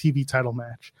TV title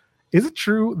match. Is it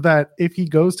true that if he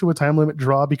goes to a time limit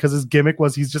draw, because his gimmick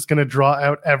was he's just going to draw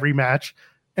out every match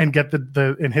and get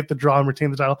and hit the draw and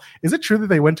retain the title? Is it true that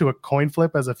they went to a coin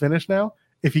flip as a finish now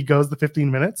if he goes the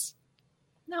 15 minutes?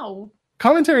 No.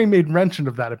 Commentary made mention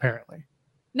of that apparently.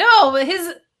 No,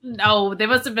 they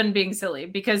must have been being silly,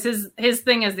 because his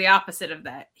thing is the opposite of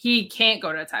that. He can't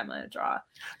go to a time limit draw.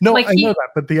 No, I know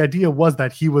that, but the idea was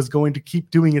that he was going to keep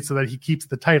doing it so that he keeps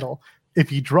the title if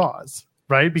he draws,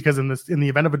 right? Because in the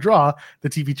event of a draw, the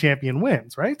TV champion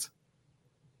wins, right?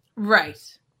 Right.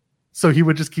 So he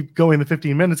would just keep going the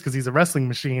 15 minutes because he's a wrestling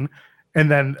machine. And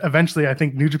then eventually I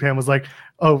think New Japan was like,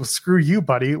 "Oh, screw you,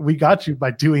 buddy. We got you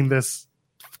by doing this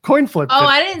coin flip." Oh,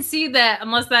 I didn't see that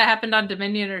unless that happened on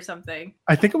Dominion or something.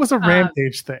 I think it was a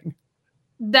Rampage thing.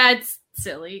 That's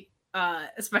silly.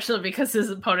 Especially because his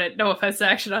opponent, no offense to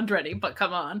Action Andretti, but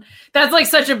come on. That's like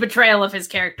such a betrayal of his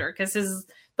character, because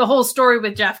the whole story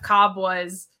with Jeff Cobb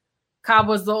was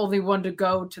the only one to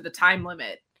go to the time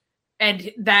limit.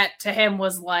 And that to him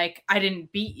was like, I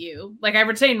didn't beat you. Like, I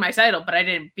retained my title, but I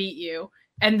didn't beat you.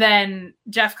 And then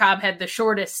Jeff Cobb had the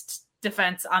shortest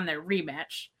defense on their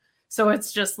rematch. So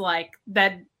it's just like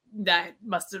that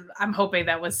must have, I'm hoping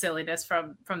that was silliness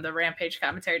from the Rampage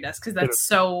commentary desk, because that's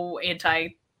so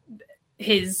anti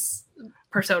his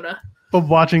persona. But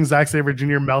watching Zack Sabre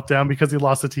Jr. meltdown because he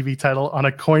lost the TV title on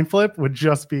a coin flip would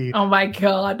just be... Oh my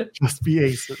God. Just be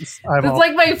aces. It's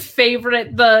like my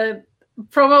favorite, the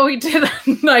promo he did on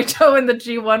Naito in the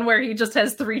G1 where he just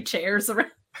has 3 chairs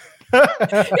around.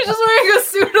 He's just wearing a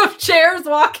suit of chairs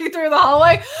walking through the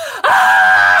hallway.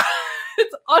 Ah!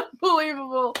 It's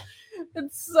unbelievable.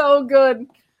 It's so good.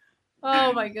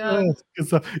 Oh my god.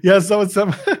 Yeah,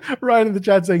 some Ryan in the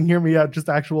chat saying, hear me out, just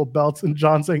actual belts, and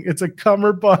John saying it's a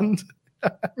cummerbund.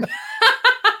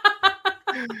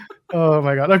 Oh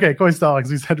my god. Okay, Coy Stallings,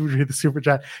 we said we'd read the super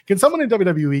chat. Can someone in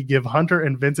WWE give Hunter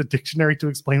and Vince a dictionary to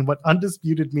explain what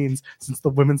undisputed means, since the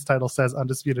women's title says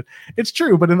undisputed? It's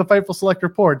true, but in the Fightful Select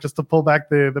report, just to pull back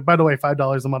the by the way,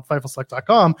 $5 a month,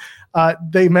 FightfulSelect.com,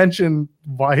 they mention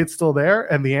why it's still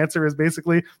there, and the answer is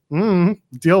basically,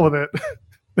 deal with it.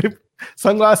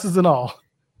 Sunglasses and all.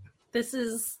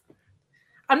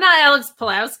 I'm not Alex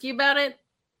Pulowski about it,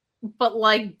 but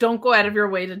like, don't go out of your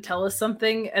way to tell us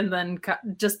something and then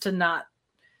just to not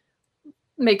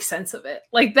make sense of it.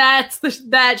 Like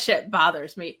that shit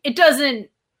bothers me. It doesn't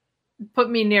put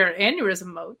me near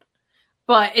aneurysm mode,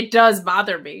 but it does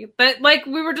bother me. But like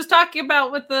we were just talking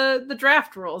about with the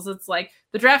draft rules, it's like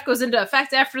the draft goes into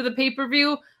effect after the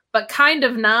pay-per-view, but kind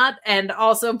of not. And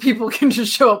also people can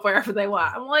just show up wherever they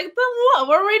want. I'm like, then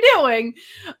what are we doing?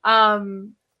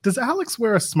 Does Alex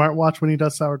wear a smartwatch when he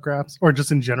does sour graps, or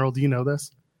just in general? Do you know this?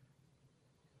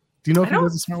 Do you know if he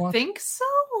wears a smartwatch? I think so.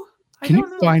 Can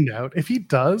you find out if he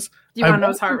does? Do you want to know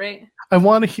his heart rate? I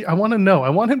want to know. I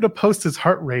want him to post his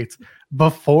heart rate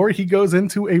before he goes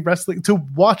into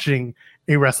watching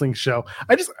a wrestling show.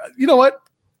 You know what?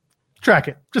 Track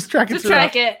it. Just track it. Just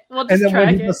track it. We'll just and then track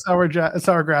when he it. does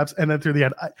sour graps, and then through the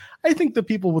end, I think the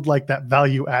people would like that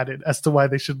value added as to why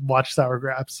they should watch sour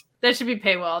graps. That should be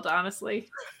paywalled, honestly.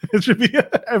 It should be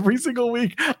every single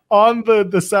week on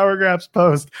the sour graps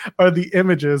post are the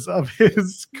images of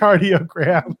his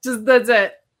cardiogram. That's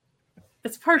it.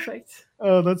 It's perfect.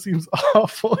 Oh, that seems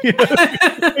awful. Yeah,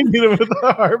 I need it with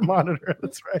a heart monitor.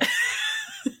 That's right.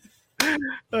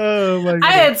 Oh my god!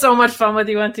 I had so much fun with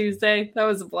you on Tuesday. That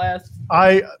was a blast.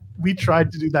 We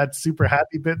tried to do that super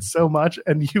happy bit so much,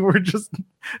 and you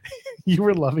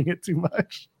were loving it too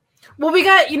much. Well, we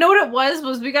got, you know what it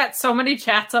was we got so many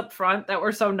chats up front that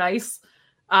were so nice.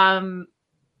 Nice.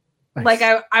 Like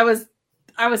I was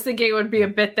thinking it would be a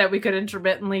bit that we could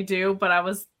intermittently do, but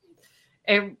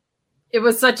it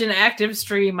was such an active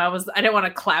stream. I didn't want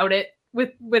to cloud it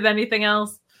with anything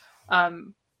else.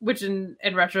 Which in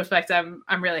retrospect, I'm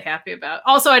really happy about.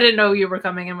 Also, I didn't know you were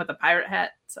coming in with a pirate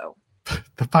hat, so.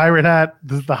 The pirate hat,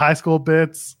 the high school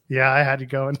bits. Yeah, I had you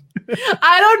going.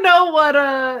 I don't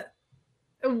know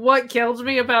what killed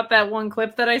me about that one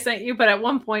clip that I sent you, but at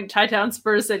one point, Chi-Town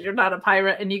Spurs said you're not a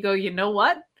pirate, and you go, you know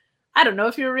what? I don't know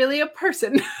if you're really a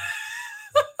person.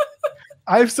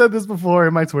 I've said this before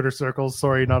in my Twitter circles.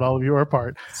 Sorry, not all of you are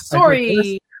part.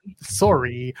 Sorry.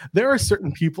 There are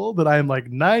certain people that I am like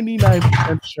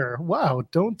 99% sure. Wow,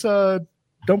 don't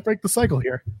break the cycle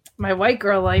here. My white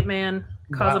girl light, man,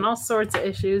 causing all sorts of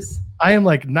issues. I am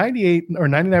like 98 or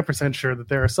 99% sure that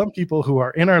there are some people who are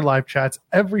in our live chats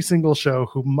every single show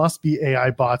who must be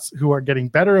AI bots who are getting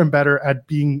better and better at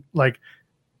being like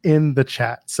in the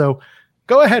chat. So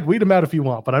go ahead, weed them out if you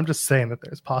want, but I'm just saying that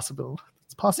there's possible.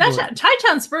 It's possible.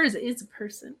 Chi-Town Spurs is a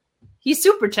person. He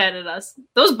super chatted us.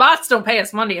 Those bots don't pay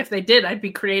us money. If they did, I'd be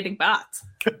creating bots.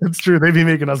 It's true. They'd be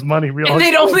making us money. And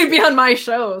they'd only be on my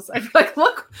shows. I'd be like,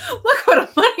 look what a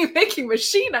money-making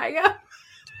machine I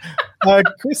am.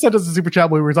 Chris sent us a super chat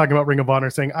when we were talking about Ring of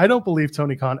Honor saying, I don't believe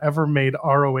Tony Khan ever made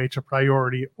ROH a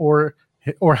priority or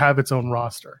have its own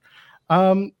roster.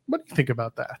 What do you think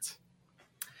about that?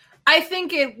 I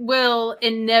think it will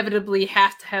inevitably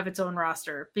have to have its own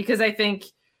roster because I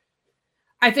think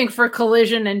for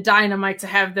Collision and Dynamite to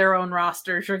have their own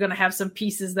rosters, you're going to have some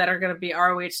pieces that are going to be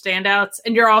ROH standouts.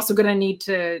 And you're also going to need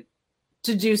to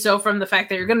do so from the fact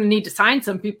that you're going to need to sign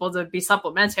some people to be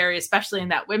supplementary, especially in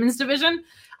that women's division.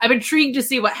 I'm intrigued to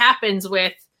see what happens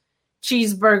with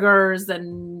Cheeseburgers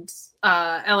and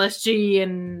LSG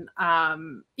and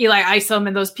Eli Isom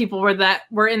and those people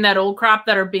were in that old crop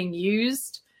that are being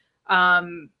used.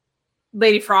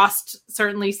 Lady Frost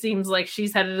certainly seems like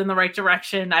she's headed in the right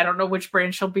direction. I don't know which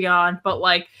brand she'll be on, but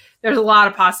like there's a lot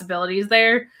of possibilities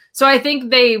there. So I think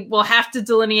they will have to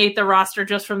delineate the roster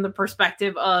just from the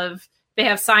perspective of they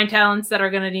have signed talents that are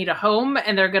going to need a home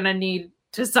and they're going to need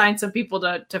to sign some people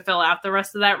to fill out the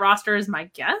rest of that roster is my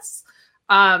guess.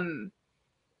 And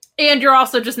you're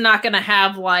also just not going to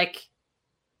have like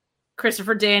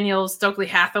Christopher Daniels, Stokely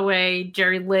Hathaway,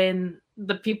 Jerry Lynn,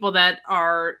 the people that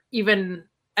are even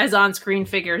as on-screen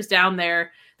figures down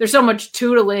there. There's so much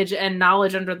tutelage and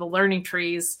knowledge under the learning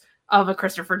trees of a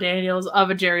Christopher Daniels, of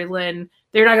a Jerry Lynn.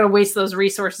 They're not going to waste those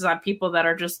resources on people that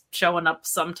are just showing up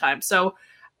sometimes. So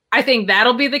I think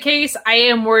that'll be the case. I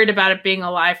am worried about it being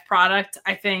a live product.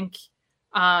 I think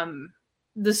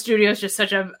The studio is just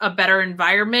such a better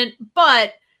environment,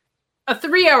 but a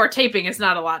 3-hour taping is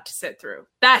not a lot to sit through.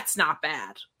 That's not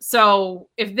bad. So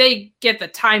if they get the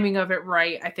timing of it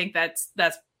right, I think that's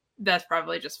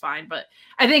probably just fine. But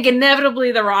I think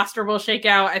inevitably the roster will shake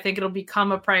out. I think it'll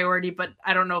become a priority, but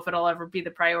I don't know if it'll ever be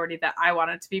the priority that I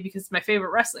want it to be, because it's my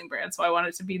favorite wrestling brand. So I want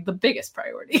it to be the biggest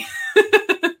priority.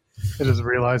 I just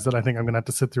realized that I think I'm going to have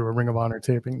to sit through a Ring of Honor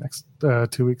taping next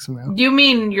 2 weeks from now. You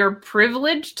mean you're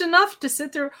privileged enough to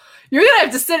sit through? You're going to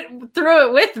have to sit through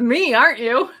it with me, aren't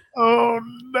you? Oh,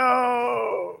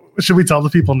 no. Should we tell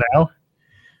the people now?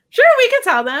 Sure, we can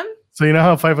tell them. So you know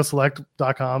how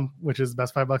FIFAselect.com, which is the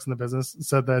best $5 in the business,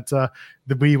 said that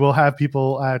we will have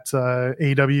people at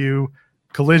AEW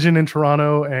Collision in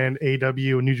Toronto and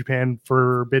AEW New Japan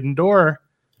Forbidden Door.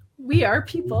 We are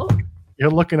people. You're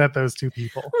looking at those two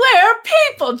people. We're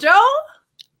people, Joel.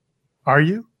 Are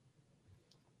you?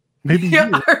 Maybe Yeah,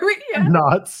 you are we? Yeah.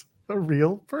 not a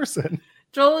real person.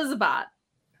 Joel is a bot.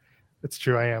 It's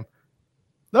true, I am.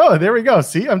 Oh, there we go.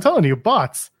 See, I'm telling you,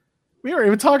 bots. We were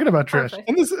even talking about Trish. Perfect.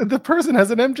 And the person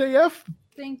has an MJF.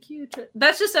 Thank you.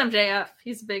 That's just MJF.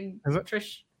 He's a big Is it?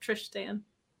 Trish stan.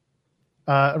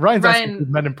 Ryan's asked if Ryan- we've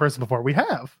met in person before. We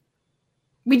have.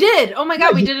 We did. Oh my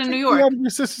God, we did in New York. Out of your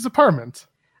sister's apartment.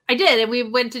 I did. And we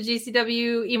went to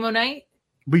GCW Emo Night.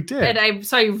 We did. And I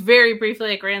saw you very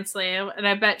briefly at Grand Slam. And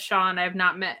I bet Sean, I have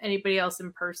not met anybody else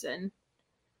in person.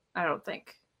 I don't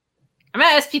think. I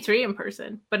met SP3 in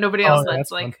person, but nobody else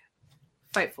that's like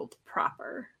Fightful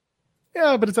proper.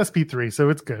 Yeah, but it's SP3, so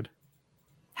it's good.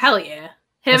 Hell yeah.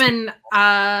 Him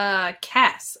and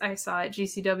Cass I saw at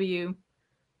GCW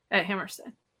at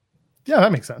Hammerstein. Yeah,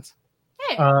 that makes sense.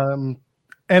 Yeah.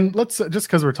 And let's just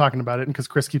because we're talking about it and because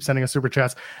Chris keeps sending us super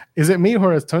chats, is it me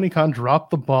or has Tony Khan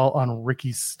dropped the ball on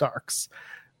Ricky Starks?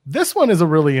 This one is a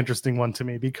really interesting one to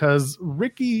me because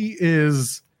Ricky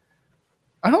is,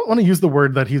 I don't want to use the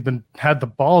word that he's had the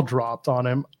ball dropped on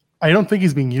him. I don't think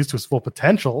he's being used to his full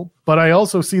potential, but I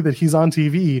also see that he's on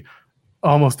TV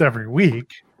almost every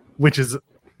week, which is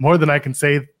more than I can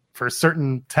say for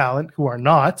certain talent who are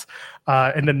not,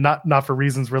 and then not for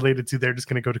reasons related to they're just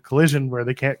going to go to Collision where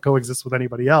they can't coexist with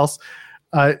anybody else.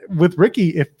 With Ricky,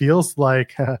 it feels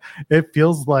like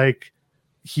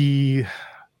he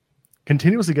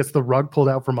continuously gets the rug pulled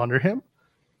out from under him.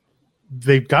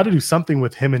 They've got to do something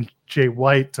with him and Jay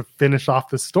White to finish off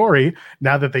the story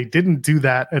now that they didn't do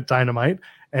that at Dynamite,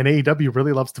 and AEW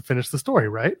really loves to finish the story,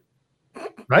 right?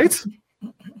 Right?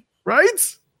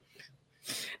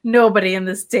 Nobody in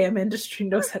this damn industry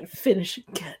knows how to finish a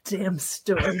goddamn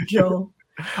story, Joel.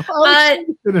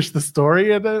 Finish the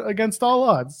story against all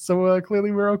odds. So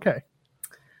clearly we're okay.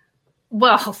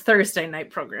 Well, Thursday night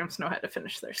programs know how to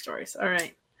finish their stories. All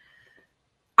right.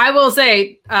 I will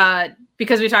say,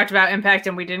 because we talked about Impact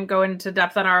and we didn't go into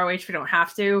depth on ROH, we don't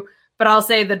have to, but I'll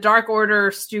say the Dark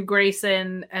Order, Stu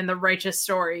Grayson, and the Righteous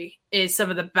Story is some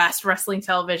of the best wrestling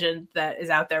television that is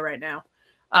out there right now.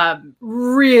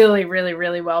 Really, really,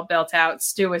 really well built out.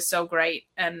 Stu is so great.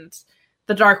 And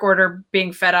the Dark Order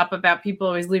being fed up about people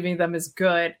always leaving them is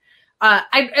good.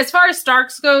 As far as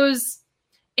Starks goes,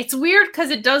 it's weird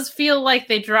because it does feel like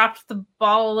they dropped the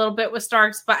ball a little bit with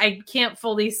Starks, but I can't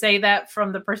fully say that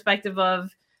from the perspective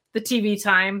of the TV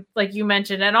time, like you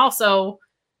mentioned. And also,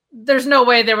 there's no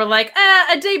way they were like,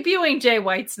 a debuting Jay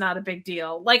White's not a big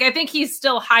deal. Like, I think he's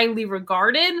still highly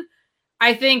regarded.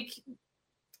 I think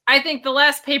the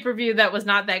last pay-per-view that was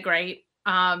not that great.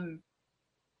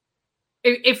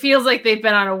 It feels like they've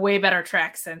been on a way better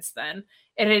track since then.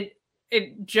 And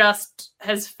it just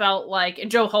has felt like, and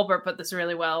Joe Hulbert put this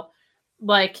really well,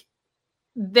 like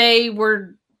they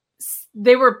were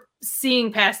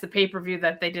seeing past the pay-per-view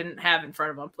that they didn't have in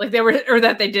front of them. Like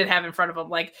that they did have in front of them.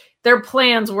 Like their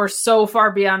plans were so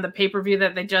far beyond the pay-per-view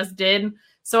that they just did.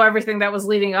 So everything that was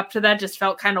leading up to that just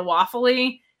felt kind of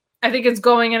waffly. I think it's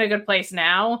going in a good place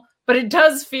now, but it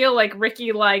does feel like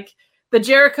Ricky, like the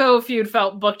Jericho feud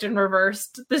felt booked and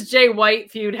reversed. This Jay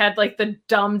White feud had like the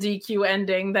dumb DQ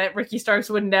ending that Ricky Starks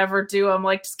would never do. I'm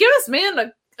like, just give us,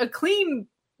 man, a clean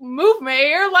movement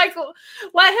here. Like,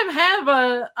 let him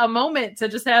have a moment to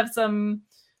just have some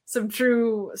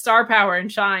true star power and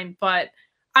shine. But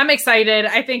I'm excited.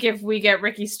 I think if we get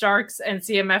Ricky Starks and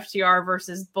CMFTR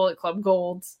versus Bullet Club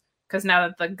Gold, because now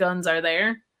that the guns are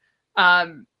there,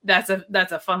 that's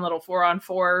a fun little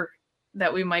 4-on-4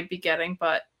 that we might be getting.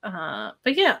 But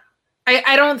yeah,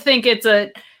 I don't think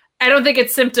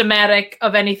it's symptomatic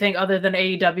of anything other than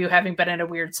AEW having been in a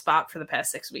weird spot for the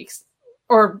past 6 weeks,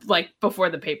 or like before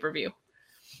the pay-per-view.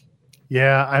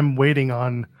 Yeah, I'm waiting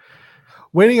on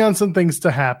some things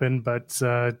to happen, but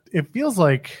it feels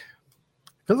like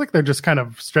feels like they're just kind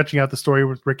of stretching out the story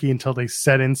with Ricky until they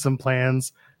set in some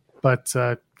plans. But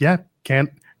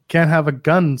can't have a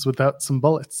guns without some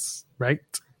bullets, right?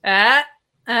 I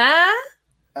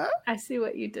see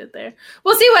what you did there.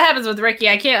 We'll see what happens with Ricky.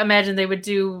 I can't imagine they would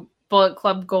do Bullet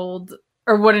Club Gold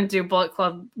or wouldn't do Bullet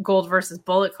Club Gold versus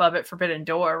Bullet Club at Forbidden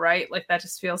Door, right? Like that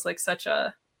just feels like such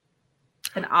an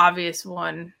obvious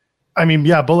one. I mean,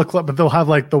 yeah, Bullet Club, but they'll have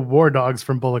like the War Dogs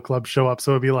from Bullet Club show up.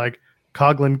 So it'd be like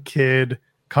Coughlin, Kid,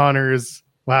 Connors.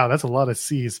 Wow, that's a lot of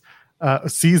C's.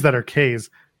 C's that are K's.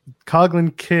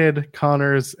 Coughlin, Kid,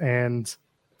 Connors, and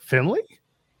Finley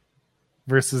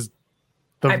versus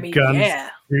the Guns. Yeah,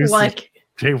 like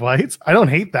Jay White's. I don't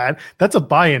hate that. That's a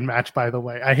buy-in match, by the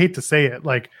way. I hate to say it,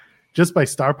 like just by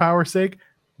star power sake.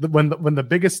 When the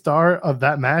biggest star of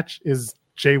that match is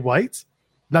Jay White,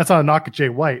 that's not a knock at Jay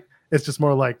White. It's just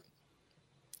more like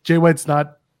Jay White's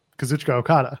not Kazuchika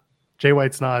Okada. Jay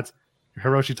White's not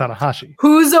Hiroshi Tanahashi.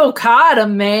 Who's Okada,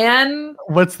 man?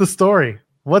 What's the story?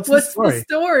 What's the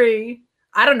story?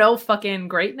 I don't know. Fucking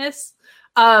greatness.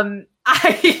 I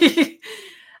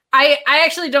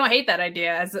actually don't hate that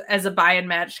idea as a buy-in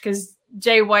match because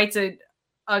Jay White's a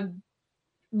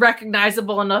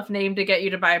recognizable enough name to get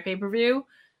you to buy a pay-per-view.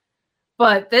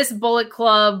 But this Bullet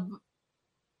Club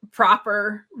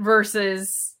proper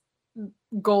versus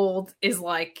Gold is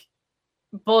like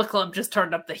Bullet Club just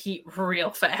turned up the heat real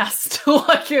fast.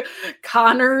 Like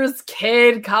Connors,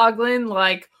 Kid, Coughlin,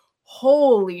 like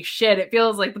holy shit, it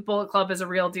feels like the Bullet Club is a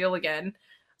real deal again.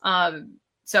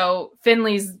 So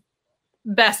Finley's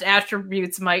best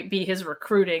attributes might be his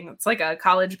recruiting. It's like a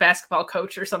college basketball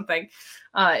coach or something.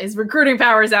 His recruiting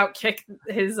powers outkick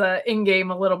his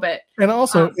in-game a little bit. And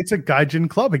also, it's a Gaijin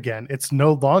club again. It's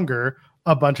no longer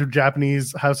a bunch of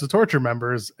Japanese House of Torture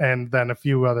members and then a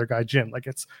few other Gaijin. Like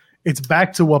it's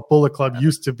back to what Bullet Club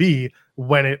used to be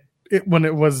when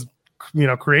it was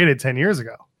created 10 years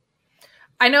ago.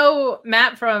 I know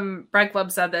Matt from Bread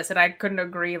Club said this, and I couldn't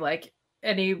agree like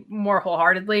any more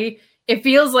wholeheartedly. It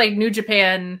feels like New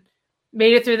Japan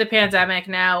made it through the pandemic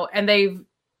now, and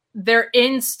they're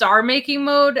in star making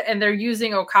mode, and they're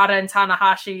using Okada and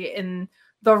Tanahashi in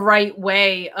the right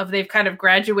way. They've kind of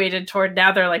graduated toward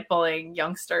now they're like bullying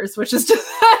youngsters, which is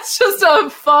that's just a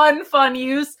fun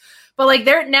use. But like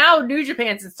they're now New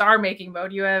Japan's in star making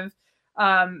mode. You have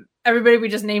everybody we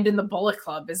just named in the Bullet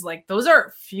Club is like those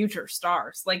are future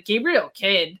stars. Like Gabriel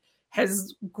Kidd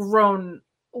has grown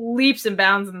leaps and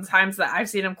bounds in the times that I've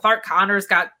seen him. Clark Connors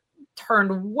got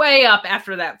turned way up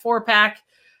after that 4-pack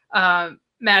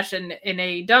match in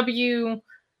AEW.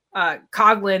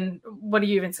 Coughlin, what do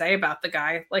you even say about the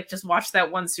guy? Like just watch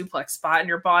that one suplex spot and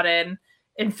you're bought in.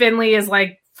 And Finley is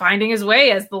like finding his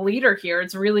way as the leader here.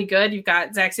 It's really good. You've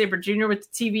got Zack Sabre Jr. with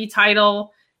the TV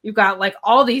title. You've got like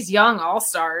all these young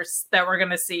all-stars that we're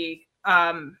going to see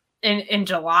in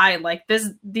July. Like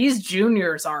these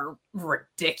juniors are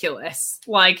ridiculous.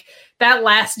 Like that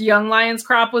last Young Lions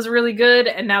crop was really good.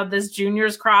 And now this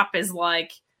juniors crop is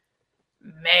like,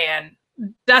 man,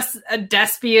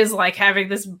 Despy is like having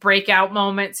this breakout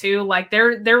moment too. Like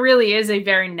there really is a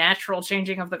very natural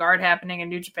changing of the guard happening in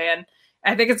New Japan.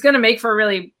 I think it's going to make for a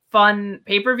really fun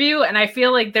pay-per-view. And I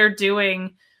feel like they're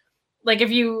doing like, if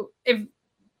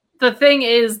the thing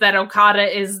is that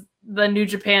Okada is the New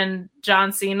Japan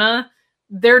John Cena,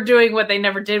 they're doing what they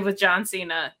never did with John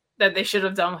Cena that they should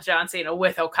have done with John Cena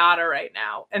with Okada right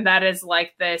now. And that is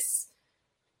like this,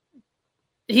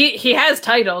 he has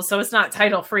titles, so it's not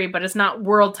title free, but it's not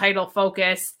world title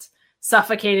focused,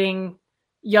 suffocating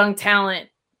young talent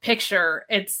picture.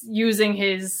 It's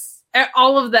using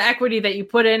all of the equity that you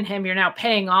put in him, you're now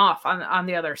paying off on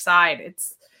the other side.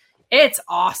 It's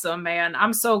awesome, man.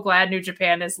 I'm so glad New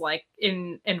Japan is like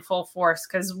in full force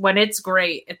because when it's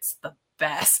great, it's the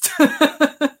best.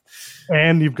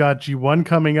 And you've got G1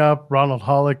 coming up. Ronald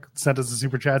Hollick sent us a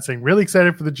super chat saying, really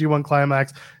excited for the G1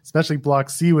 climax, especially Block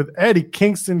C with Eddie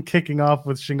Kingston kicking off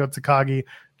with Shingo Takagi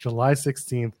July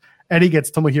 16th. Eddie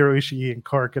gets Tomohiro Ishii and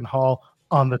Korakuen Hall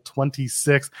on the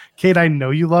 26th. Kate, I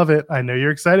know you love it. I know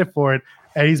you're excited for it.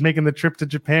 Eddie's making the trip to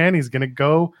Japan. He's going to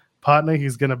go Patna.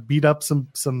 He's going to beat up some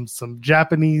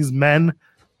Japanese men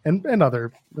and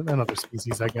other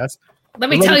species, I guess. Let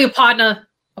me tell you, Patna,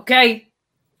 okay?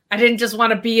 I didn't just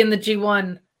want to be in the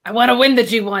G1. I want to win the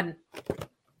G1.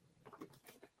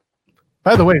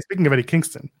 By the way, speaking of Eddie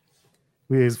Kingston,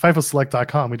 we use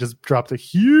FightfulSelect.com. We just dropped a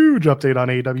huge update on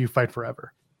AEW Fight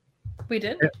Forever. We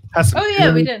did?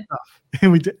 We did.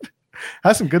 We did.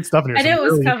 Has some good stuff in here. I knew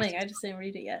it was coming. I just didn't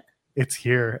read it yet. It's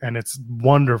here, and it's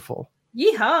wonderful.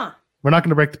 Yeehaw. We're not going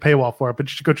to break the paywall for it, but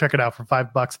you should go check it out for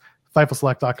 $5.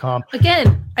 FightfulSelect.com.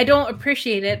 Again, I don't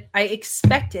appreciate it. I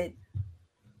expect it.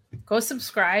 Go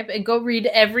subscribe and go read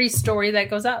every story that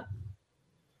goes up.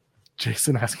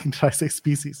 Jason asking, did I say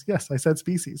species? Yes, I said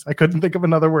species. I couldn't think of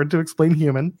another word to explain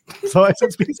human, so I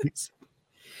said species.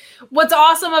 What's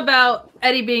awesome about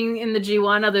Eddie being in the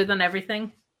G1, other than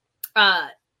everything,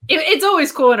 it's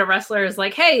always cool when a wrestler is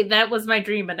like, hey, that was my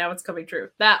dream, and now it's coming true.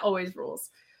 That always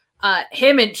rules.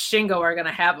 Him and Shingo are going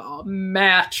to have a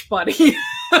match, buddy.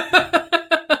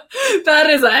 That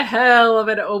is a hell of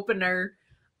an opener.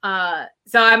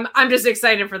 So I'm just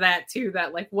excited for that, too.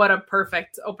 That, like, what a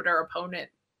perfect opener opponent.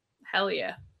 Hell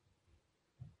yeah.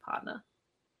 Partner.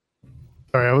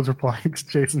 Sorry, I was replying to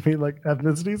Jason being like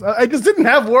ethnicities. I just didn't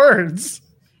have words.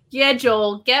 Yeah,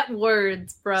 Joel, get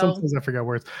words, bro. Sometimes I forget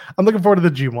words. I'm looking forward to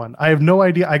the G1. I have no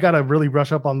idea. I got to really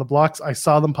brush up on the blocks. I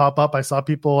saw them pop up. I saw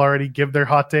people already give their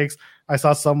hot takes. I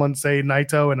saw someone say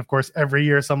Naito. And of course, every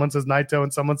year someone says Naito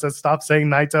and someone says, stop saying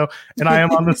Naito. And I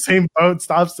am on the same boat.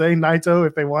 Stop saying Naito.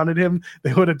 If they wanted him,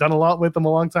 they would have done a lot with him a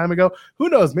long time ago. Who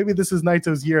knows? Maybe this is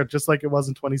Naito's year, just like it was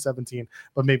in 2017,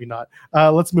 but maybe not.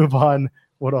 Let's move on.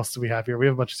 What else do we have here? We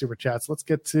have a bunch of super chats. Let's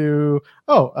get to,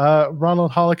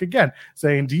 Ronald Hollick again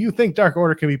saying, do you think Dark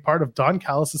Order can be part of Don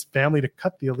Callis' family to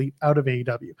cut the Elite out of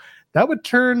AEW? That would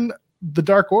turn the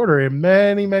Dark Order in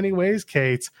many, many ways,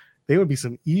 Kate. They would be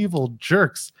some evil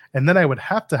jerks. And then I would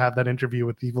have to have that interview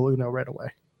with Evil Uno right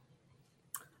away.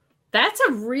 That's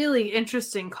a really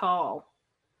interesting call.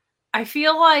 I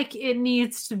feel like it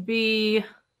needs to be,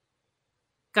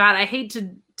 God, I hate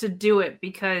to do it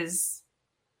because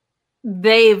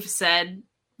they've said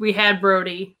we had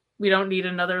Brody, we don't need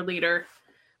another leader,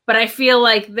 but I feel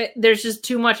like there's just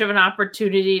too much of an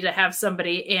opportunity to have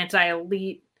somebody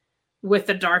anti-elite with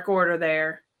the Dark Order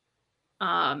there.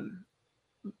 I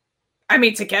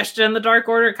mean, Takeshita in the Dark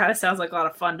Order kind of sounds like a lot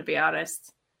of fun, to be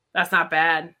honest. That's not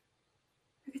bad.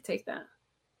 I could take that.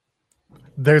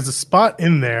 There's a spot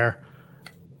in there,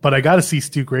 but I got to see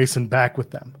Stu Grayson back with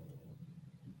them.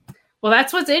 Well,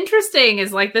 that's what's interesting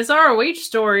is like this ROH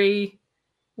story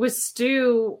with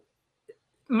Stu.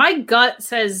 My gut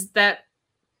says that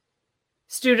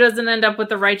Stu doesn't end up with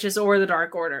the Righteous or the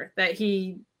Dark Order, that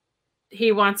he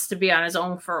wants to be on his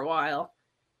own for a while.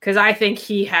 Because I think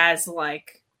he has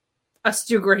like a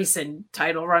Stu Grayson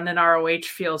title run in ROH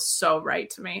feels so right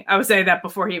to me. I was saying that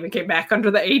before he even came back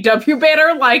under the AEW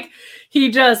banner. Like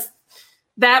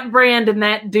that brand and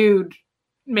that dude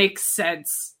makes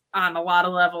sense on a lot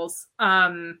of levels.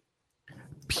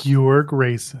 Pure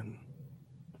Grayson.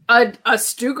 A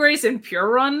Stu Grayson pure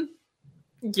run?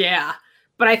 Yeah.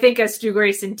 But I think a Stu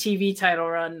Grayson TV title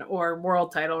run or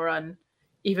world title run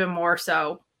even more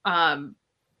so.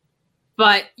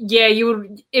 But yeah, you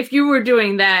would, if you were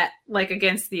doing that like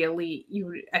against the Elite,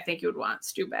 I think you would want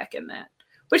Stu back in that.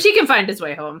 But he can find his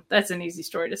way home. That's an easy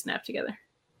story to snap together.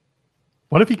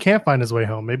 What if he can't find his way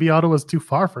home? Maybe Ottawa's too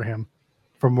far for him.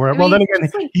 From where? Well, then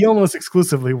again, he almost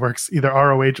exclusively works either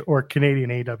ROH or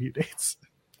Canadian AEW dates.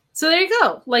 So there you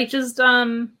go. Like just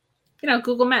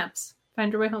Google Maps.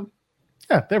 Find your way home.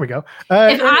 Yeah, there we go.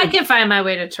 If I can find my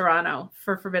way to Toronto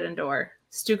for Forbidden Door,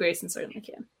 Stu Grayson certainly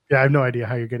can. Yeah, I have no idea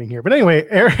how you're getting here. But anyway,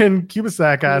 Aaron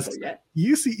Kubisak asks,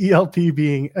 you see ELP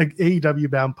being an AEW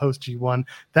bound post G1.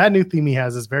 That new theme he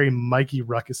has is very Mikey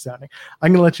Ruckus sounding.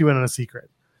 I'm going to let you in on a secret.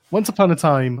 Once upon a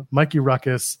time, Mikey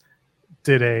Ruckus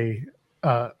did a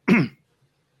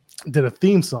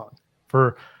theme song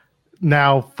for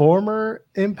now former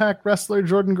Impact wrestler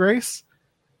Jordan Grace,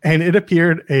 and it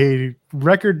appeared a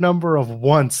record number of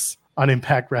once on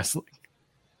Impact Wrestling.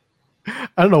 I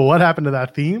don't know what happened to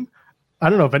that theme. I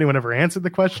don't know if anyone ever answered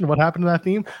the question of what happened to that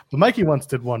theme, but Mikey once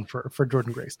did one for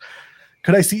Jordan Grace.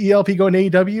 Could I see ELP go in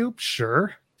AEW?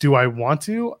 Sure. Do I want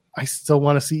to? I still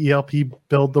want to see ELP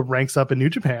build the ranks up in New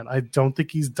Japan. I don't think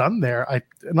he's done there.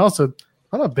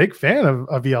 I'm a big fan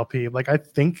of ELP. Like, I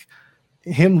think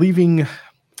him being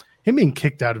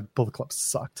kicked out of Bullet Club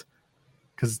sucked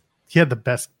because he had the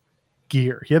best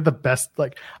gear. He had the best,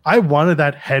 like, I wanted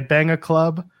that Headbanger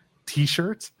Club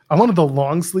t-shirt. I wanted the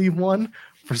long sleeve one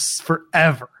for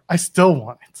forever. I still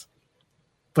want it.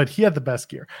 But he had the best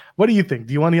gear. What do you think?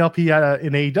 Do you want ELP in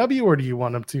AEW or do you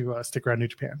want him to stick around New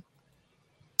Japan?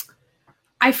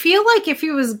 I feel like if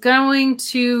he was going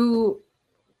to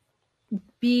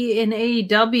be in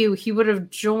AEW, he would have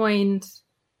joined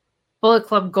Bullet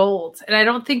Club Gold. And I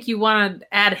don't think you want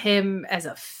to add him as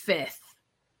a fifth.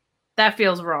 That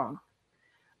feels wrong.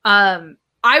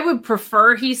 I would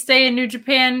prefer he stay in New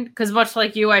Japan because much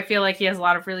like you, I feel like he has a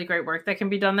lot of really great work that can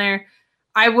be done there.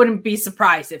 I wouldn't be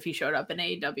surprised if he showed up in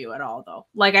AEW at all, though.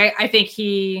 Like, I think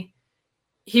he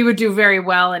would do very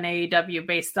well in AEW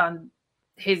based on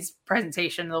his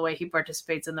presentation and the way he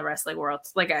participates in the wrestling world.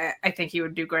 Like, I think he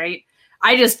would do great.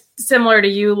 I just, similar to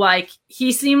you, like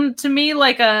he seemed to me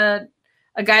like a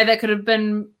guy that could have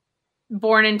been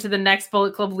born into the next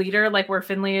Bullet Club leader, like where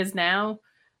Finley is now.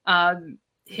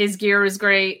 His gear was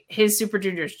great. His Super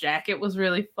Juniors jacket was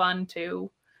really fun too.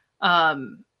 He's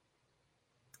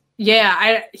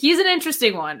an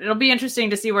interesting one. It'll be interesting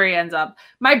to see where he ends up.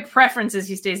 My preference is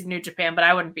he stays in New Japan, but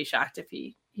I wouldn't be shocked if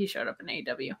he showed up in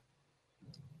AEW.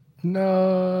 No.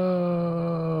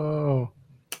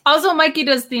 Also, Mikey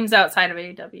does themes outside of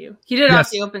AEW. He did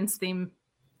Yes. Aussie Opens theme.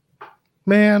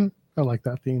 Man, I like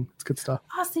that theme. It's good stuff.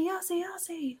 Aussie, Aussie,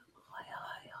 Aussie.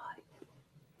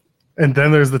 And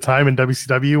then there's the time in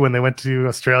WCW when they went to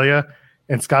Australia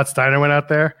and Scott Steiner went out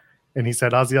there and he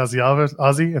said, Aussie, Aussie,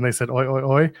 Aussie. And they said, oi, oi,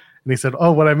 oi. And he said,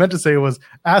 oh, what I meant to say was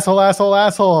asshole, asshole,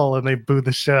 asshole. And they booed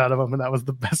the shit out of him. And that was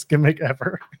the best gimmick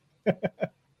ever.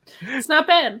 It's not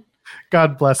bad.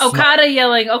 God bless. Okada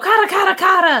yelling, Okada, Okada,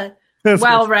 Okada. That's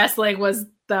While wrestling was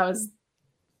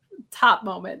top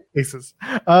moment. Aces.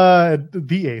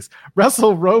 The ace.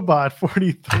 Wrestle Robot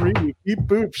 43. Beep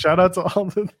boop. Shout out to all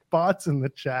the bots in the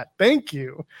chat. Thank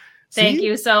you. Thank See?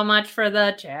 you so much for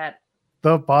the chat.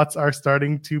 The bots are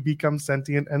starting to become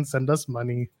sentient and send us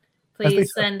money.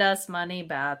 Please send us money,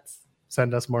 bots.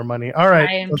 Send us more money. All right.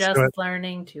 I am let's do it. just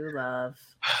learning to love.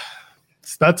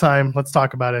 It's that time. Let's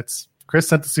talk about it. Chris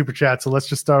sent the super chat, so let's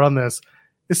just start on this.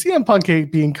 Is CM Punk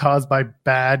hate being caused by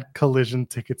bad Collision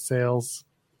ticket sales?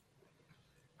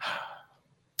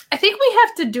 I think we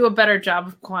have to do a better job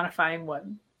of quantifying what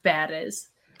bad is.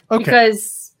 Okay.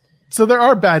 Because So there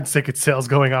are bad ticket sales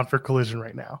going on for Collision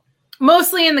right now.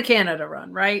 mostly in the Canada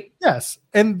run, right? Yes.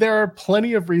 And there are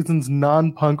plenty of reasons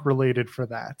non-Punk related for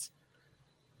that.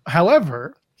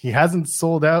 However, he hasn't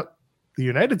sold out the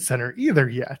United Center either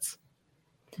yet.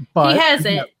 But He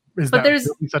hasn't. Is But that there's-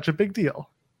 really such a big deal?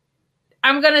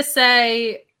 I'm going to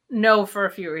say no for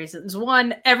a few reasons.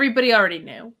 One, everybody already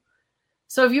knew.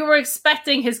 So if you were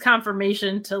expecting his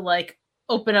confirmation to like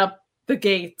open up the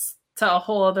gates to a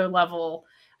whole other level,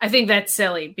 I think that's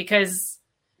silly because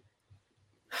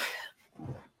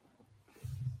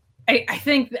I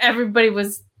think everybody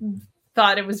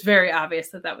thought it was very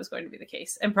obvious that was going to be the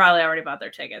case and probably already bought their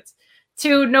tickets.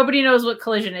 Two, nobody knows what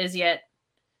Collision is yet.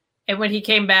 And when he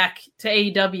came back to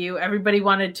AEW, everybody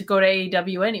wanted to go to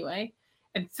AEW anyway.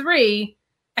 And three,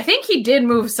 I think he did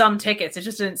move some tickets. It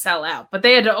just didn't sell out. But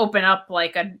they had to open up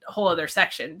like a whole other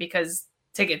section because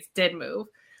tickets did move.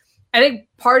 I think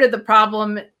part of the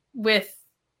problem with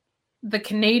the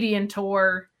Canadian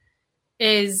tour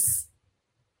is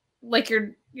like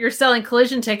you're selling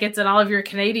Collision tickets and all of your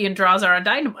Canadian draws are on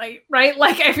Dynamite, right?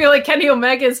 Like I feel like Kenny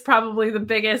Omega is probably the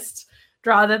biggest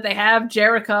draw that they have.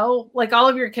 Jericho, like all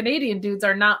of your Canadian dudes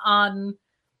are not on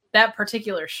that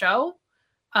particular show.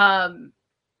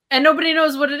 And nobody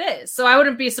knows what it is. So I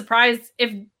wouldn't be surprised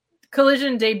if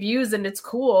Collision debuts and it's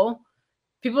cool.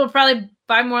 People will probably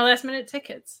buy more last minute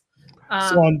tickets.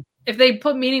 If they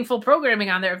put meaningful programming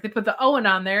on there, if they put the Owen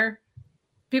on there,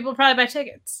 people will probably buy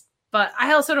tickets. But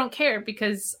I also don't care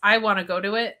because I want to go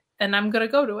to it and I'm going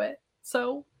to go to it.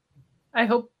 So I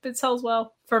hope it sells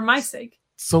well for my sake.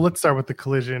 So let's start with the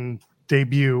Collision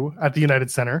debut at the United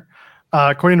Center.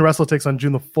 According to WrestleTix on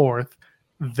June the 4th,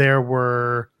 there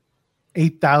were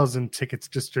 8,000 tickets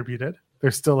distributed.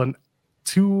 There's still about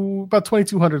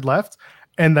 2,200 left.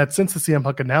 And that since the CM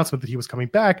Punk announcement that he was coming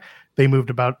back, they moved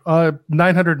about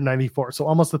 994. So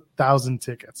almost 1,000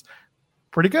 tickets.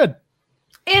 Pretty good.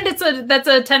 And that's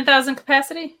a 10,000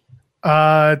 capacity?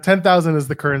 10,000 is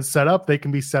the current setup. They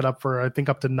can be set up for, I think,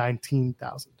 up to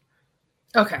 19,000.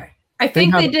 Okay. I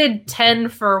think they did 10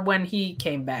 for when he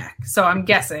came back. So I'm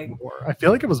guessing. I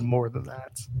feel like it was more than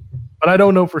that. But I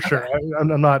don't know for sure. Okay.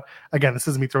 I'm not, again, this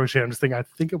isn't me throwing shade. I'm just thinking, I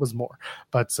think it was more.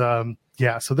 But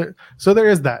yeah, so there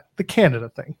is that. The Canada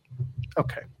thing.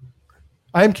 Okay.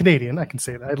 I am Canadian. I can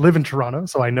say that. I live in Toronto,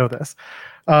 so I know this.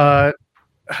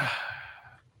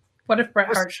 What if Bret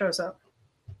Hart shows up?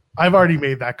 I've already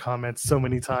made that comment so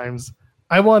many times.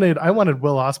 I wanted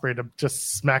Will Ospreay to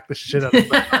just smack the shit out of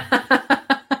Bret Hart.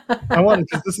 I wanted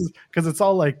because it's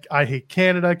all like I hate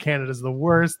Canada. Canada's the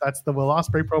worst. That's the Will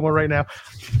Ospreay promo right now.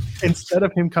 Instead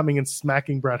of him coming and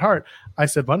smacking Bret Hart, I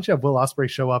said, why don't you have Will Ospreay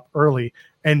show up early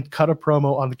and cut a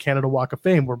promo on the Canada Walk of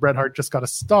Fame where Bret Hart just got a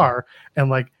star and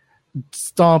like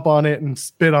stomp on it and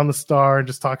spit on the star and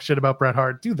just talk shit about Bret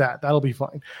Hart. Do that. That'll be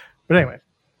fine. But anyway,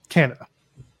 Canada.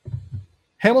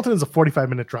 Hamilton is a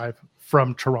 45-minute drive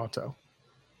from Toronto.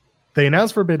 They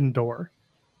announced Forbidden Door.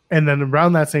 And then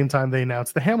around that same time, they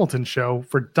announced the Hamilton show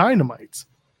for Dynamite.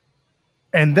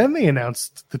 And then they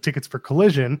announced the tickets for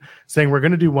Collision, saying we're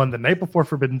going to do one the night before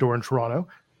Forbidden Door in Toronto,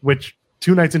 which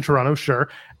 2 nights in Toronto, sure.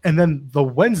 And then the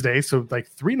Wednesday, so like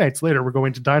 3 nights later, we're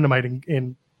going to Dynamite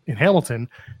in Hamilton.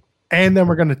 And then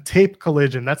we're going to tape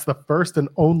Collision. That's the first and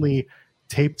only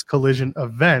taped Collision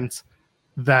event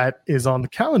that is on the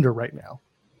calendar right now.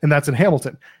 And that's in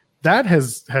Hamilton. That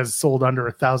has sold under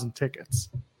 1,000 tickets.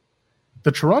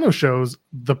 The Toronto shows,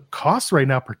 the cost right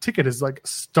now per ticket is like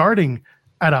starting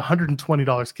at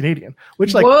 $120 Canadian,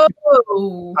 which like,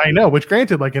 whoa. I know, which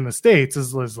granted, like in the States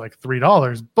is like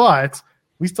 $3, but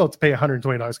we still have to pay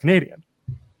 $120 Canadian.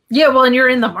 Yeah, well, and you're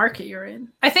in the market you're in.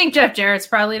 I think Jeff Jarrett's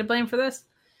probably to blame for this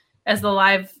as the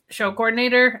live show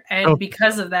coordinator. And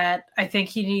because of that, I think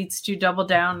he needs to double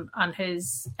down on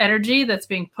his energy that's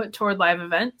being put toward live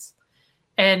events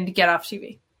and get off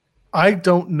TV. I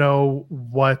don't know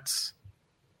what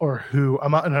or who. I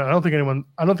don't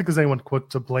think there's anyone quote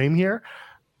to blame here.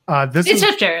 It's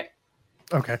Jeff Jarrett.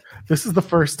 Okay. This is the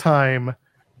first time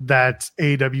that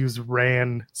AEW's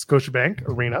ran Scotiabank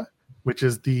Arena, which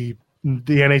is the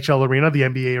NHL arena, the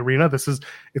NBA arena.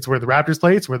 It's where the Raptors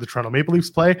play. It's where the Toronto Maple Leafs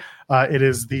play. It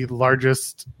is the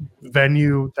largest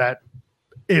venue that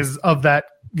is of that,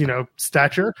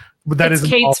 stature. That is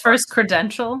Kate's first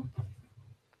credential.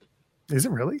 Is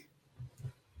it really?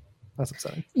 That's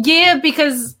upsetting. Yeah,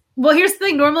 because, well, here's the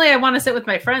thing. Normally I want to sit with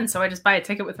my friends, so I just buy a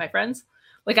ticket with my friends.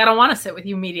 Like, I don't want to sit with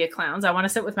you media clowns. I want to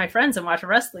sit with my friends and watch a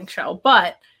wrestling show,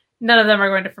 but none of them are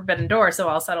going to Forbidden Door, so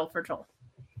I'll settle for Joel.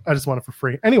 I just want it for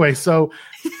free. Anyway, so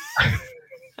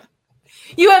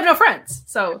you have no friends,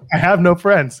 so I have no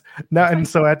friends now, and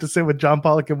so I had to sit with John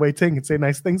Pollock and Wei Ting and say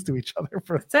nice things to each other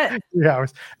for 3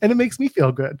 hours, and it makes me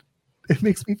feel good. It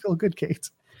makes me feel good, Kate.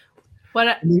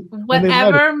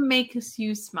 Whatever makes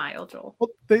you smile, Joel. Well,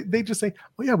 they just say,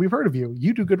 "Oh yeah, we've heard of you.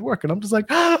 You do good work," and I'm just like,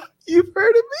 "Oh, you've heard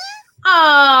of me."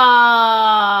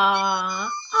 Aww.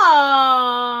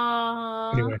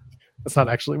 Anyway, that's not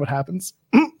actually what happens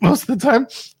most of the time.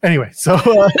 Anyway, so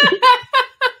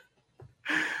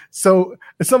so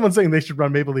is someone saying they should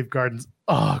run Maple Leaf Gardens?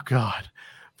 Oh God,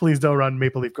 please don't run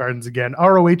Maple Leaf Gardens again.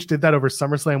 ROH did that over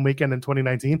SummerSlam weekend in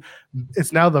 2019.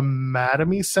 It's now the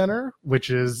Mattamy Center, which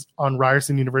is on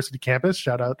Ryerson University campus.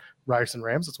 Shout out Ryerson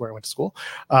Rams. That's where I went to school.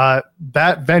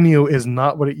 That venue is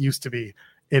not what it used to be.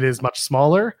 It is much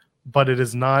smaller, but it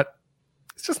is not.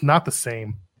 It's just not the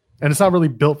same. And it's not really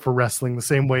built for wrestling the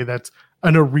same way that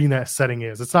an arena setting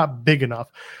is. It's not big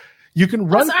enough. You can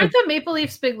run. Aren't the Maple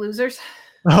Leafs big losers?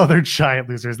 Oh, they're giant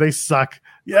losers. They suck.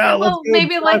 Yeah. Well,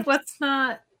 let's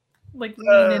not lean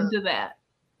into that.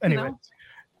 Anyway,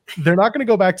 they're not going to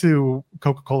go back to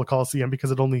Coca-Cola Coliseum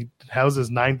because it only houses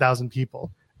 9,000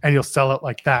 people, and you'll sell out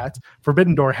like that.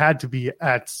 Forbidden Door had to be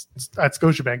at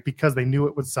Scotiabank because they knew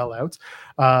it would sell out.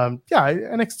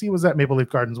 NXT was at Maple Leaf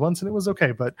Gardens once, and it was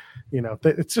okay, but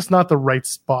it's just not the right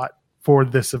spot for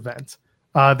this event.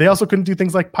 They also couldn't do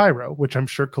things like Pyro, which I'm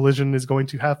sure Collision is going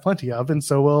to have plenty of, and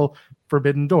so will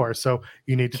Forbidden Door. So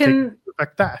you need to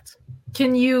affect that.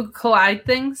 Can you collide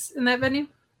things in that venue?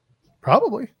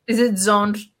 Probably. Is it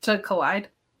zoned to collide?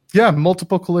 Yeah,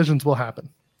 multiple collisions will happen.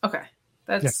 Okay.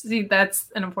 That's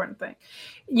an important thing.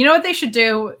 You know what they should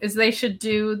do is they should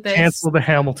do this. Cancel the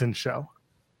Hamilton show.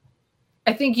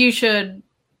 I think you should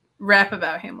rap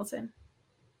about Hamilton.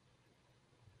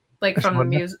 Like from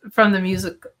the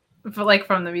musical.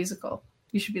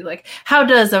 You should be like, how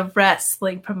does a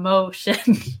wrestling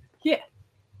promotion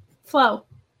flow?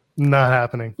 Not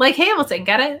happening. Like Hamilton,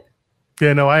 get it?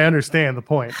 Yeah, no, I understand the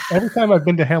point. Every time I've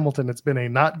been to Hamilton, it's been a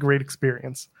not great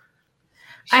experience.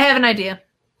 I have an idea.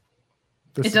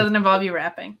 It doesn't involve you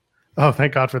rapping. Oh,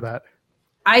 thank God for that.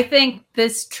 I think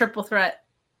this triple threat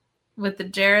with the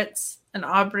Jarretts and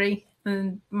Aubrey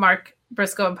and Mark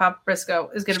Briscoe and Papa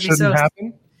Briscoe is going to be so.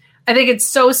 Happen. I think it's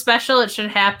so special. It should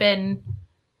happen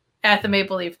at the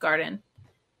Maple Leaf Garden,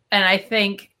 and I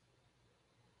think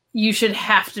you should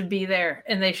have to be there,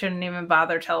 and they shouldn't even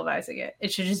bother televising it.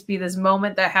 It should just be this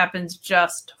moment that happens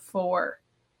just for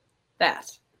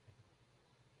that.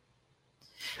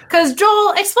 Because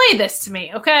Joel, explain this to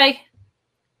me, okay?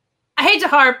 I hate to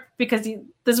harp because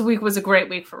this week was a great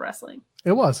week for wrestling.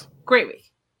 It was. Great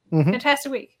week. Mm-hmm.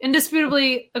 Fantastic week.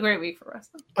 Indisputably a great week for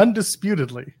wrestling.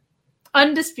 Undisputedly.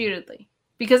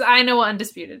 Because I know what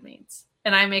undisputed means.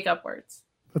 And I make up words.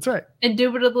 That's right.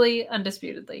 Indubitably,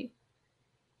 undisputedly.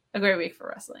 A great week for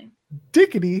wrestling.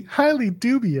 Dickety, highly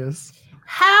dubious.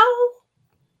 How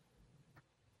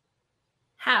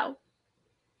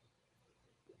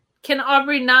can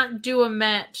Aubrey not do a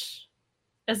match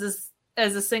as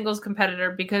a singles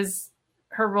competitor because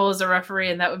her role as a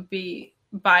referee and that would be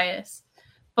bias?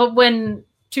 But when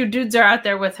two dudes are out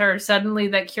there with her, suddenly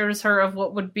that cures her of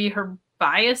what would be her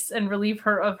bias and relieve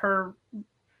her of her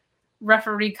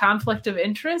referee conflict of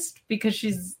interest because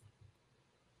she's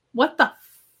what the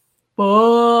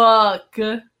fuck?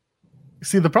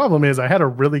 See, the problem is I had a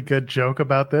really good joke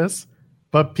about this,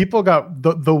 but people got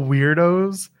the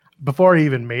weirdos before I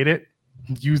even made it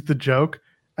used the joke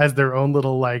as their own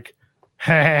little like,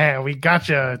 hey, we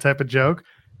gotcha type of joke.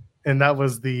 And that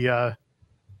was you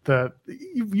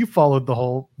followed the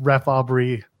whole Ref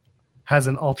Aubrey has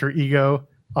an alter ego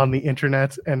on the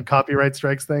internet and copyright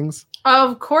strikes things.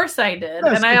 Of course I did.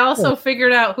 Yes, and I also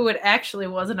figured out who it actually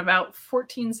was in about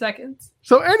 14 seconds.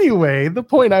 So anyway, the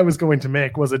point I was going to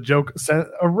make was a joke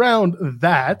around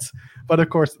that. But of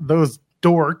course, those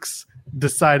dorks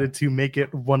decided to make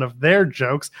it one of their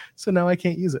jokes. So now I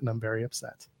can't use it and I'm very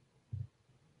upset.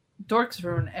 Dorks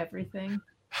ruin everything.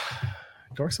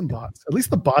 Dorks and bots. At least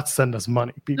the bots send us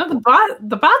money. People. No,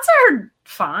 the bots are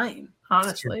fine,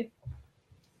 honestly.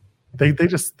 They're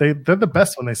the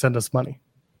best when they send us money.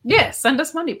 Yeah, send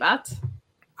us money, bots.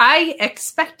 I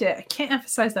expect it. I can't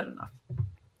emphasize that enough.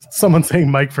 Someone saying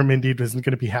Mike from Indeed isn't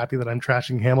going to be happy that I'm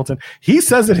trashing Hamilton. He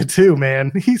says it too,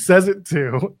 man. He says it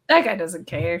too. That guy doesn't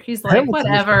care. He's like, Hamilton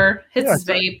whatever. Hits yeah, his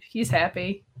vape. He's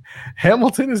happy.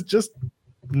 Hamilton is just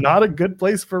not a good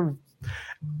place for...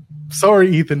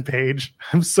 Sorry, Ethan Page.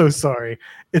 I'm so sorry.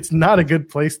 It's not a good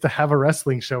place to have a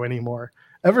wrestling show anymore.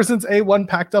 Ever since A1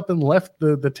 packed up and left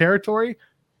the territory,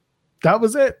 that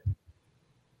was it.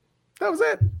 That was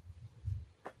it.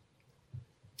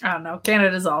 I don't know.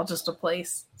 Canada's all just a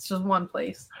place. It's just one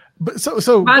place. But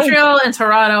so Montreal and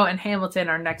Toronto and Hamilton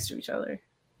are next to each other.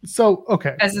 So,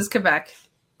 okay. As is Quebec.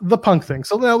 The Punk thing.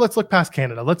 So now let's look past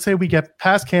Canada. Let's say we get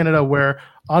past Canada where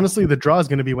honestly the draw is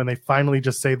going to be when they finally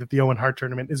just say that the Owen Hart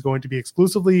tournament is going to be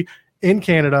exclusively in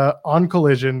Canada on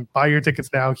Collision. Buy your tickets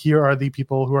now. Here are the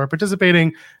people who are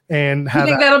participating and have.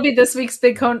 You think that'll be this week's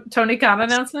big Tony Khan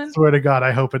announcement? Swear to God,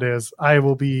 I hope it is. I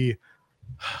will be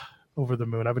over the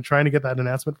moon. I've been trying to get that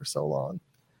announcement for so long.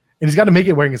 And he's got to make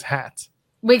it wearing his hat.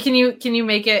 Wait, can you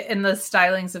make it in the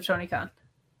stylings of Tony Khan?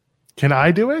 Can I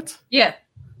do it? Yeah.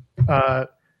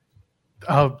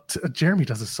 Jeremy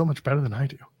does this so much better than I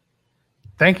do.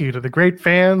 Thank you to the great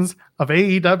fans of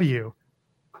AEW.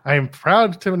 I am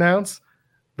proud to announce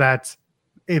that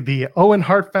the Owen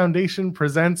Hart Foundation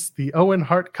presents the Owen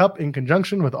Hart Cup in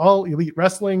conjunction with All Elite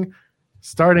Wrestling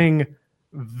starting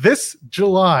this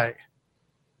July,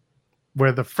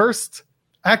 where the first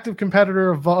active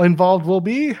competitor involved will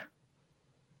be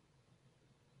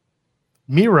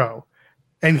Miro,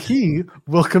 and he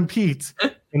will compete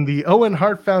in the Owen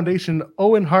Hart Foundation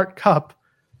Owen Hart Cup,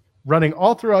 running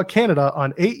all throughout Canada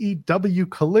on AEW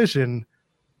Collision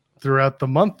throughout the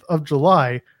month of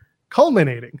July,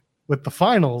 culminating with the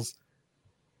finals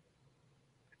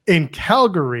in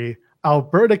Calgary,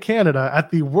 Alberta, Canada, at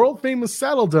the world-famous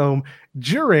Saddle Dome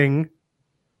during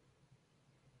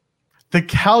the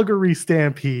Calgary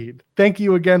Stampede. Thank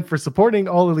you again for supporting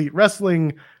All Elite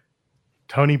Wrestling.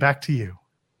 Tony, back to you.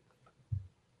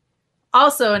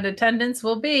 Also in attendance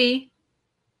will be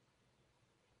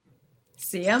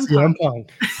CM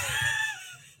Punk.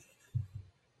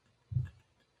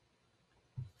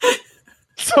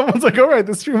 Someone's like, all right,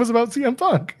 the stream was about CM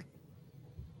Punk.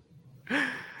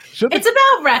 It's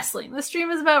about wrestling. The stream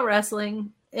is about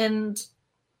wrestling. And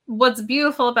what's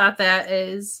beautiful about that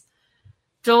is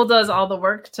Joel does all the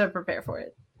work to prepare for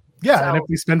it. Yeah, So, and if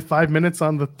we spend 5 minutes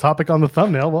on the topic on the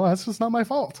thumbnail, well, that's just not my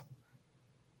fault.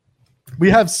 We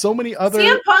have so many other...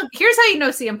 CM Punk, here's how you know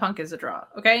CM Punk is a draw,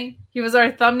 okay? He was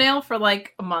our thumbnail for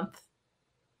like a month,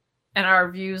 and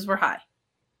our views were high.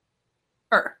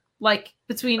 Like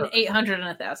between 800 and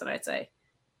 1,000, I'd say.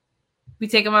 We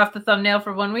take him off the thumbnail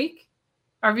for 1 week,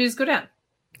 our views go down.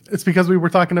 It's because we were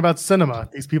talking about cinema.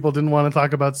 These people didn't want to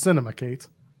talk about cinema, Kate.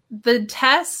 The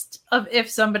test of if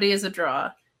somebody is a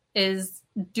draw is,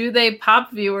 do they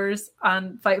pop viewers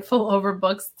on Fightful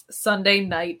Overbook's Sunday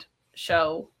night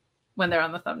show when they're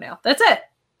on the thumbnail? That's it.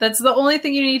 That's the only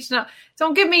thing you need to know.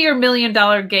 Don't give me your $1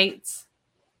 million gates.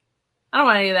 I don't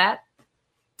want any of that.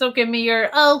 Don't give me your,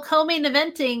 co-main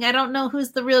eventing. I don't know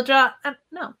who's the real draw.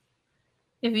 No.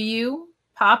 If you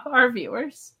pop our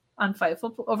viewers on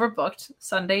Fightful Overbooked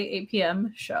Sunday 8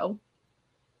 p.m. show,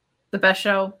 the best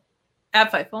show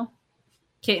at Fightful,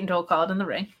 Kate and Joel call it in the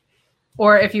ring.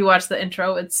 Or if you watch the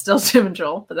intro, it's still Tim and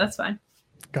Joel, but that's fine.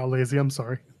 Got lazy, I'm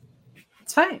sorry.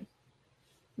 It's fine.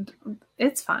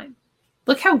 It's fine.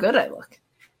 Look how good I look.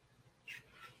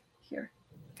 Here.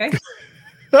 Okay?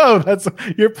 Oh, that's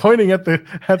you're pointing at the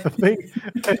thing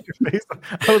at your face.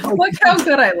 I was like, Look how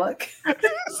good I look.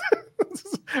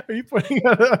 Are you pointing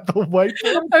at the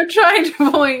whiteboard? I'm trying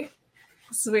to point.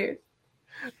 It's weird.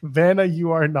 Vanna,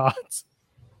 you are not.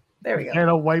 There we go. And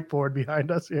a whiteboard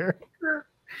behind us here.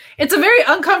 It's a very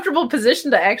uncomfortable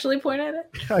position to actually point at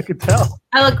it. I could tell.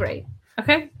 I look great.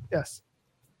 Okay. Yes.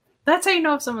 That's how you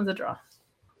know if someone's a draw.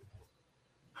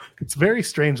 It's very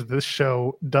strange that this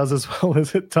show does as well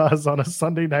as it does on a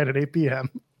Sunday night at 8 p.m.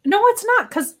 No, it's not,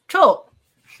 because Joel,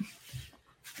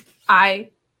 I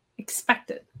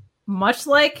expect it. Much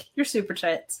like your super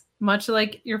chats, much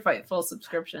like your Fightful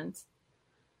subscriptions,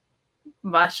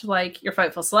 much like your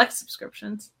Fightful Select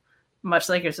subscriptions, much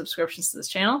like your subscriptions to this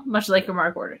channel, much like your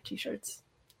Mark Order t-shirts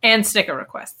and sticker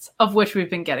requests, of which we've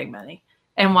been getting many.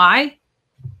 And why?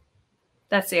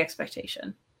 That's the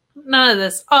expectation. None of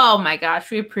this, oh my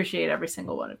gosh, we appreciate every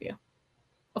single one of you.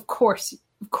 Of course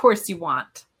you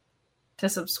want to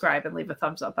subscribe and leave a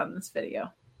thumbs up on this video.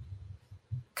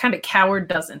 What kind of coward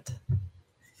doesn't?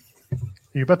 Are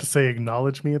you about to say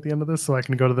acknowledge me at the end of this so I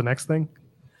can go to the next thing?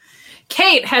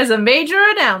 Kate has a major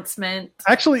announcement.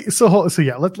 Actually, so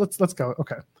yeah, let's go.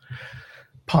 Okay.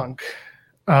 Punk.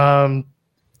 I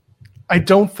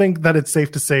don't think that it's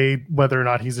safe to say whether or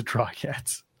not he's a draw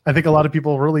yet. I think a lot of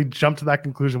people really jump to that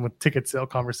conclusion with ticket sale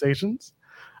conversations.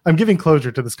 I'm giving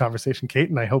closure to this conversation, Kate,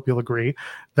 and I hope you'll agree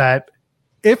that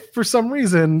if for some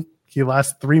reason he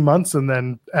lasts 3 months and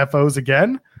then FOs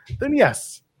again, then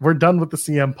yes, we're done with the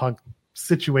CM Punk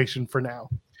situation for now.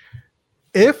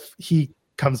 If he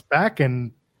comes back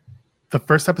and the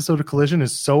first episode of Collision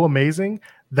is so amazing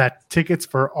that tickets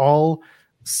for all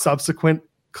subsequent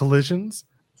collisions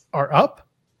are up,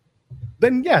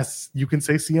 then yes, you can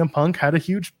say CM Punk had a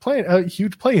huge play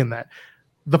in that.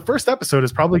 The first episode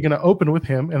is probably going to open with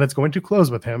him and it's going to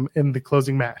close with him in the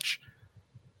closing match.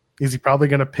 Is he probably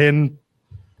going to pin,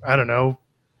 I don't know,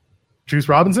 Juice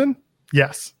Robinson?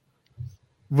 Yes.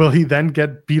 Will he then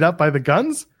get beat up by the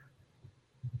Guns?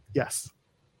 Yes.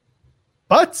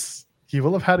 But he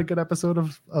will have had a good episode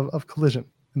of Collision,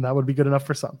 and that would be good enough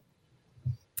for some.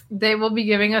 They will be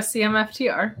giving us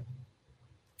CMFTR.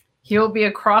 He will be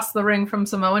across the ring from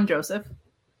Samoan Joseph,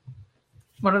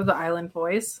 one of the Island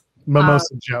Boys.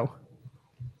 Mimosa Joe.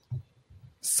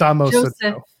 Samosa Joseph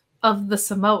Joe. Of the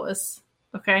Samoas.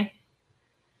 Okay.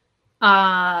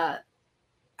 And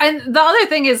the other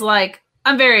thing is, like,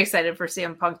 I'm very excited for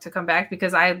CM Punk to come back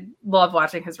because I love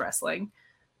watching his wrestling.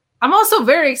 I'm also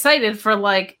very excited for,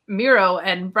 like, Miro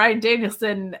and Bryan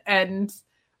Danielson and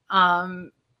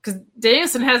because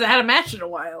Danielson hasn't had a match in a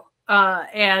while.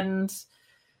 And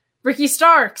Ricky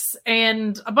Starks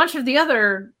and a bunch of the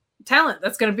other talent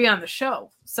that's going to be on the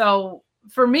show. So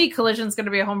for me, Collision's going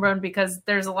to be a home run because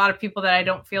there's a lot of people that I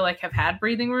don't feel like have had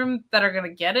breathing room that are going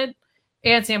to get it.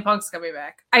 And CM Punk's going to be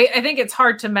back. I think it's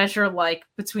hard to measure, like,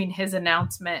 between his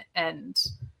announcement and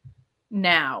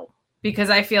now, because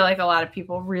I feel like a lot of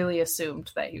people really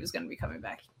assumed that he was going to be coming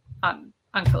back on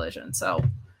Collision. So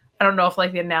I don't know if,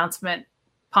 like, the announcement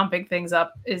pumping things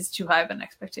up is too high of an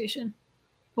expectation,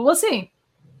 but we'll see.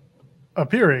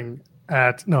 Appearing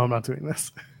at, no, I'm not doing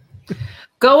this.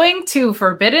 Going to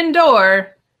Forbidden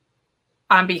Door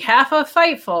on behalf of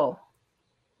Fightful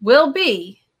will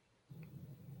be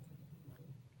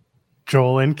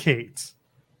Joel and Kate.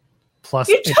 Plus,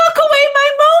 you took away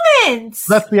my moments.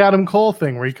 That's the Adam Cole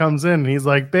thing where he comes in and he's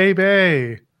like,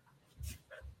 baby.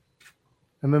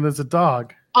 And then there's a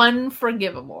dog.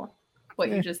 Unforgivable what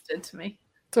you just did to me.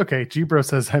 It's okay. G-Bro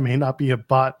says, I may not be a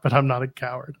bot, but I'm not a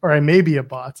coward. Or I may be a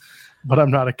bot, but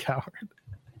I'm not a coward.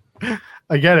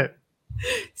 I get it.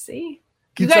 See?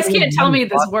 You guys can't tell me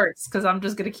this works because I'm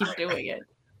just going to keep doing it.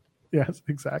 Yes,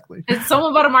 exactly. It's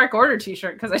someone bought a Mark Order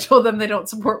t-shirt because I told them they don't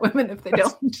support women if they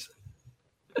don't.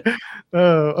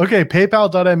 Okay.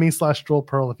 PayPal.me/Joel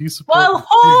Pearl. If you support. Well,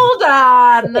 hold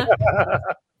on.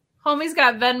 Homie's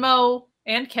got Venmo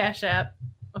and Cash App.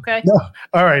 Okay. No.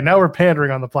 All right. Now we're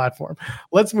pandering on the platform.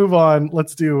 Let's move on.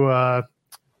 Let's do. You want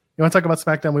to talk about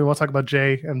SmackDown? We want to talk about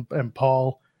Jay and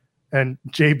Paul and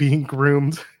Jay being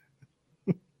groomed.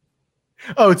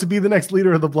 Oh, to be the next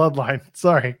leader of the bloodline.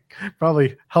 Sorry.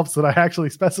 Probably helps that I actually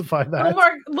specified that.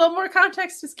 A little more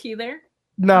context is key there.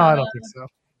 No, I don't think so.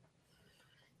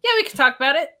 Yeah, we can talk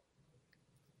about it.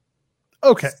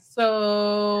 Okay.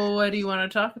 So what do you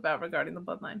want to talk about regarding the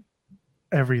bloodline?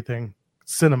 Everything.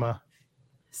 Cinema.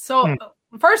 So,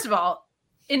 first of all,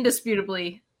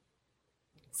 indisputably.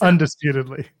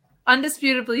 Undisputedly.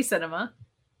 Undisputably cinema.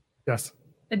 Yes.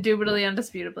 Indubitably,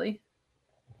 undisputably.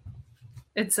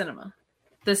 It's cinema.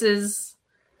 This is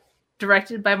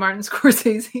directed by Martin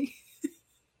Scorsese.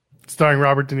 Starring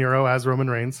Robert De Niro as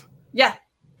Roman Reigns. Yeah.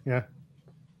 Yeah.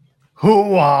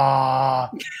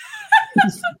 Hoo-wah!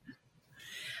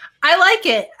 I like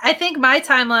it. I think my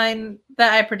timeline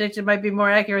that I predicted might be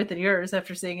more accurate than yours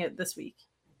after seeing it this week.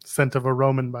 Scent of a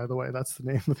Roman, by the way. That's the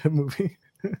name of the movie.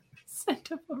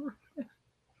 Scent of a Roman.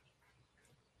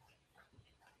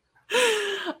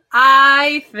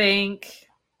 I think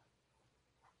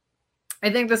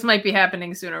this might be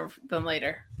happening sooner than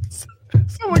later.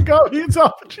 Someone go, he's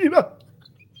Al Pacino.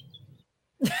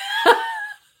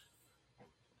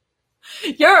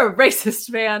 You're a racist,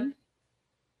 man.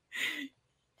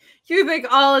 You think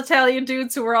all Italian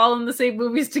dudes who were all in the same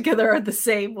movies together are the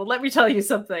same? Well, let me tell you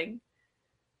something.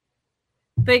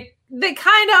 They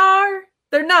kind of are.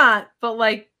 They're not, but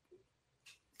like,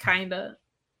 kind of.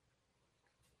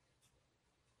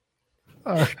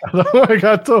 I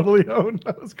got totally owned.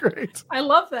 That was great. I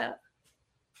love that.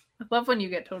 I love when you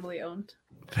get totally owned.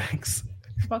 Thanks.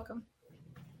 You're welcome.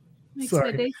 Makes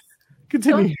Sorry. my day.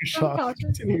 Continue Don't your shot. apologize.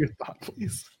 Continue your thought,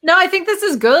 please. No, I think this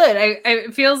is good.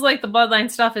 It feels like the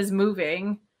Bloodline stuff is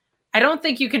moving. I don't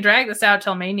think you can drag this out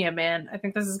till Mania, man. I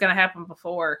think this is going to happen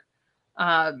before.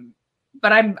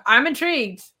 But I'm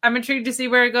intrigued. I'm intrigued to see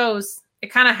where it goes.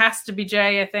 It kind of has to be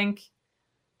Jay, I think.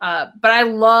 But I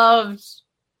loved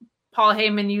Paul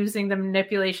Heyman using the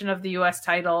manipulation of the U.S.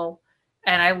 title,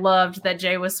 and I loved that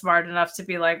Jay was smart enough to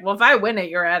be like, "Well, if I win it,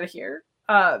 you're out of here."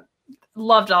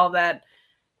 Loved all that.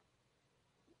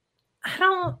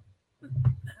 I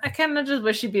kind of just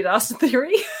wish he beat Austin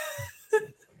Theory.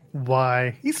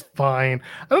 Why? He's fine.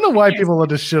 I don't know why people love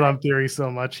to shit on Theory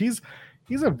so much. He's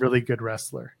a really good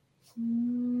wrestler.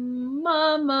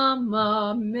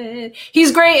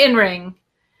 He's great in ring.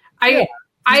 I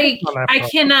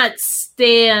cannot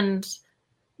stand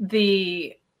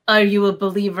the "are you a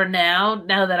believer now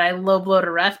that I low blowed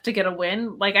a ref to get a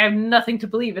win?" Like, I have nothing to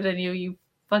believe in you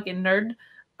fucking nerd.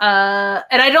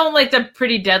 And I don't like the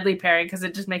Pretty Deadly pairing because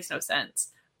it just makes no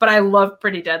sense. But I love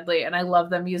Pretty Deadly, and I love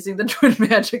them using the Twin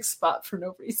Magic spot for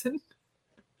no reason.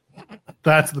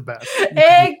 That's the best.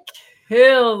 It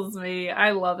kills me.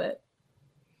 I love it.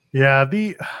 Yeah,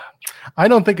 I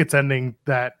don't think it's ending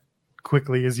that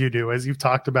quickly as you do, as you've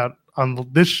talked about on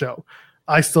this show.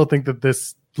 I still think that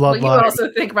this Bloodline... Well, you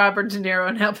also think Robert De Niro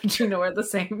and Al Pacino are the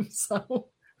same, so...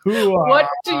 What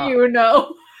do you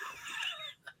know?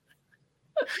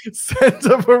 Scent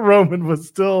of a Roman was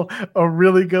still a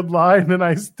really good line, and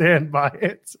I stand by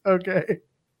it. Okay.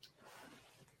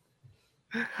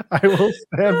 I will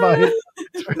stand by it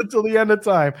until the end of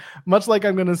time. Much like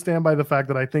I'm going to stand by the fact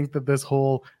that I think that this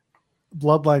whole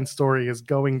Bloodline story is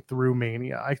going through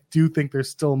Mania. I do think there's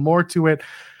still more to it.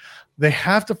 They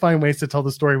have to find ways to tell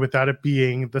the story without it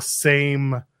being the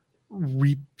same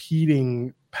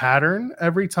repeating pattern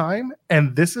every time.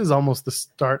 And this is almost the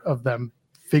start of them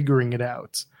figuring it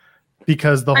out,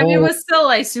 because it was still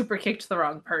like super kicked the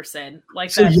wrong person.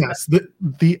 Like, so yes,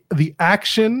 the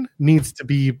action needs to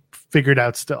be figured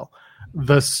out still.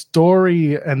 The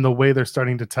story and the way they're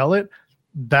starting to tell it,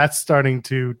 that's starting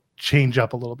to change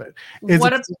up a little bit.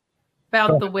 What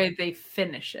about the way they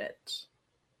finish it?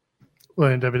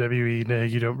 Well, in WWE,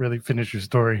 you don't really finish your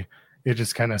story. It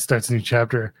just kind of starts a new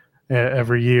chapter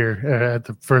every year. At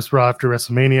the first Raw after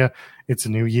WrestleMania, it's a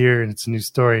new year and it's a new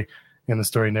story, and the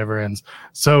story never ends.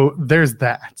 So there's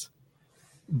that.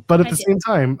 But at the same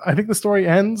time, I think the story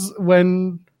ends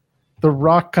when The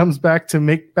Rock comes back to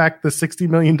make back the $60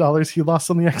 million he lost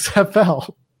on the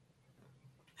XFL.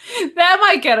 That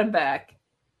might get him back.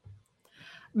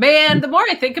 Man, the more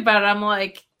I think about it, I'm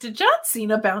like, did John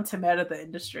Cena bounce him out of the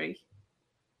industry?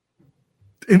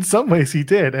 In some ways he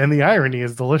did, and the irony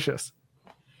is delicious.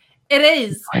 It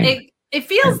is. It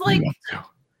feels like...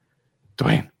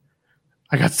 Dwayne,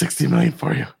 I got $60 million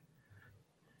for you.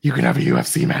 You can have a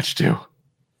UFC match too.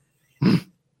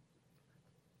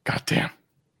 God damn.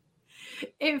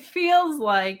 It feels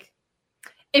like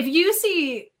if you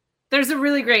see, there's a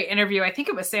really great interview. I think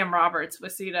it was Sam Roberts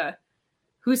with Cena,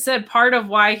 who said part of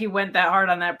why he went that hard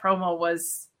on that promo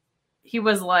was he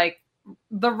was like,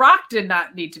 The Rock did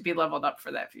not need to be leveled up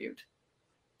for that feud.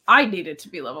 I needed to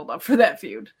be leveled up for that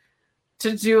feud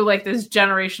to do like this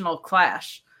generational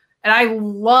clash. And I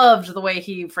loved the way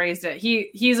he phrased it.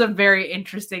 He's a very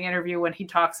interesting interview when he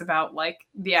talks about like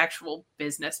the actual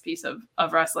business piece of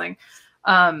wrestling.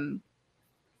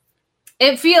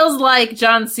 It feels like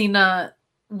John Cena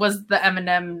was the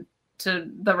Eminem to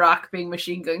The Rock being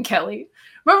Machine Gun Kelly.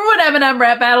 Remember when Eminem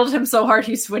rap battled him so hard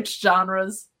he switched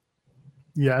genres?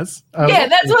 Yes. Yeah,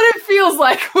 that's what it feels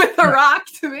like with The Rock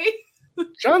to me.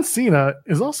 John Cena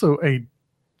is also a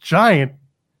giant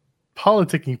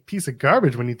politicking piece of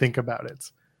garbage when you think about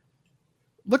it.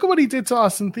 Look at what he did to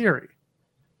Austin Theory.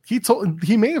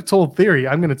 He may have told Theory,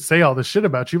 I'm going to say all this shit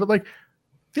about you, but like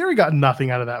Theory got nothing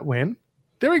out of that win.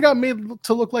 Theory got made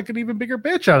to look like an even bigger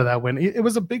bitch out of that win. It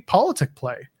was a big politic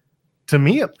play, to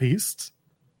me at least.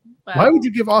 Wow. Why would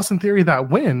you give Austin Theory that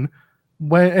win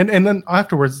when and then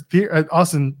afterwards,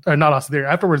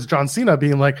 afterwards John Cena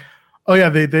being like, Oh yeah,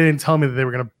 they didn't tell me that they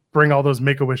were gonna bring all those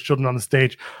Make-A-Wish children on the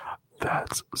stage.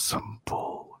 That's some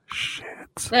bullshit.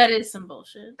 That is some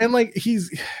bullshit. And like I'm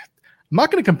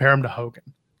not gonna compare him to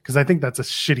Hogan because I think that's a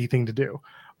shitty thing to do.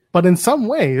 But in some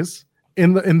ways,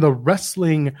 in the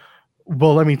wrestling,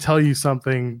 well, let me tell you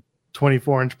something,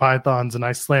 24-inch pythons and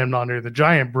I slammed Andre the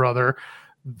Giant, brother.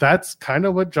 That's kind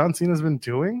of what John Cena's been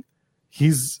doing.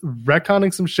 He's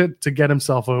retconning some shit to get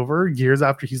himself over years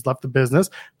after he's left the business,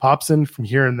 pops in from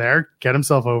here and there, get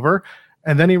himself over,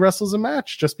 and then he wrestles a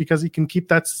match just because he can keep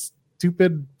that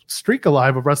stupid streak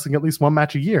alive of wrestling at least one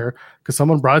match a year because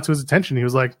someone brought it to his attention. He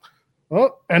was like,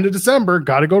 oh, end of December,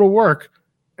 got to go to work.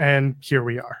 And here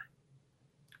we are.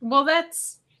 Well,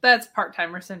 that's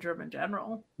part-timer syndrome in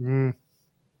general.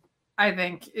 I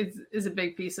think is a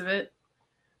big piece of it.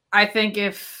 I think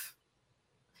if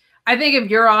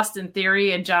you're Austin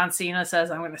Theory and John Cena says,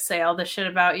 I'm going to say all this shit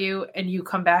about you, and you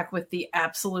come back with the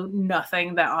absolute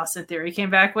nothing that Austin Theory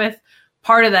came back with,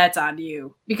 part of that's on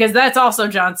you. Because that's also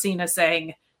John Cena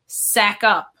saying, sack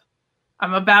up.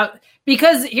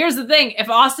 Because here's the thing, if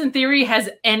Austin Theory has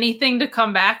anything to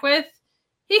come back with,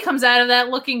 he comes out of that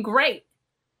looking great.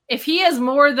 If he has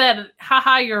more than,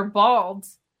 haha, you're bald,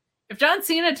 if John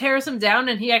Cena tears him down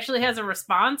and he actually has a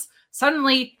response,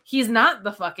 suddenly he's not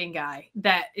the fucking guy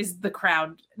that is the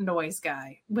crowd noise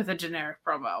guy with a generic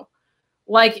promo.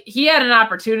 Like, he had an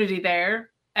opportunity there,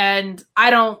 and I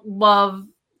don't love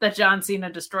that John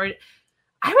Cena destroyed it.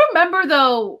 I remember,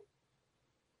 though,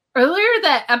 earlier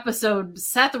that episode,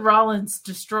 Seth Rollins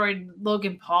destroyed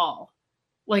Logan Paul,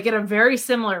 like in a very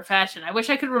similar fashion. I wish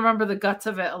I could remember the guts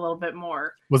of it a little bit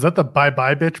more. Was that the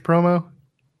bye-bye bitch promo?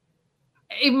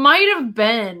 It might have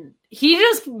been. He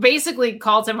just basically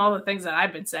called him all the things that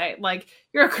I've been saying. Like,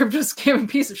 you're a crypto scamming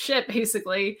piece of shit,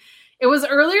 basically. It was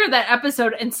earlier that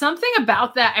episode, and something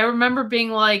about that, I remember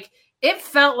being like, it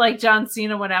felt like John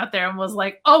Cena went out there and was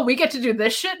like, oh, we get to do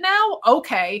this shit now?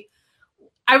 Okay.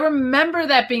 I remember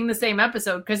that being the same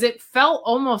episode, because it felt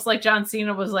almost like John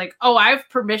Cena was like, oh, I have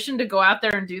permission to go out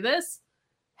there and do this?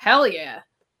 Hell yeah.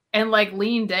 And like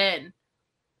leaned in.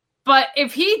 But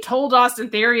if he told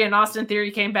Austin Theory and Austin Theory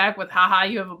came back with, haha,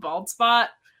 you have a bald spot,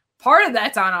 part of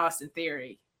that's on Austin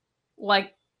Theory.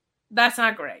 Like, that's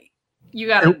not great. You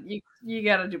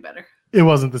gotta do better. It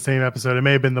wasn't the same episode. It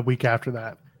may have been the week after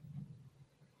that.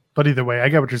 But either way, I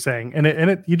get what you're saying.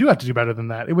 And you do have to do better than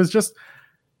that. It was just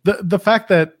the fact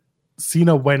that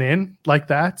Cena went in like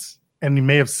that, and he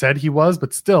may have said he was,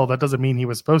 but still, that doesn't mean he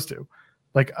was supposed to.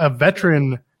 Like, a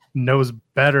veteran knows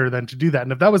better than to do that.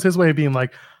 And if that was his way of being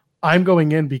like, I'm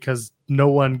going in because no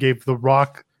one gave The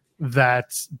Rock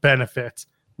that benefit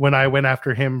when I went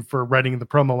after him for writing the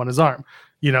promo on his arm.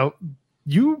 You know,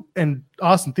 you and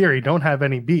Austin Theory don't have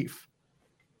any beef.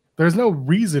 There's no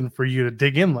reason for you to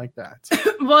dig in like that.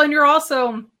 Well, and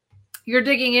you're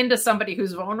digging into somebody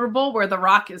who's vulnerable, where The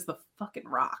Rock is the fucking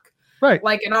Rock. Right.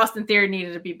 Like, an Austin Theory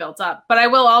needed to be built up. But I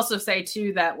will also say,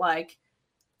 too, that, like,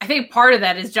 I think part of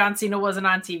that is John Cena wasn't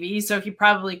on TV, so he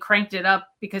probably cranked it up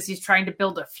because he's trying to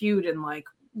build a feud in, like,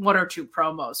 one or two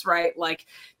promos, right? Like,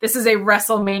 this is a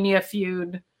WrestleMania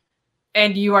feud,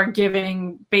 and you are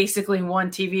giving basically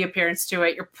one TV appearance to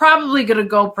it. You're probably going to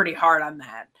go pretty hard on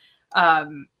that.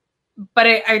 But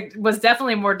it was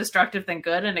definitely more destructive than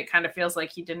good, and it kind of feels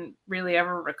like he didn't really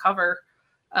ever recover.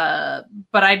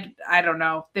 But I don't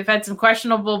know. They've had some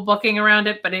questionable booking around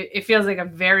it, but it feels like a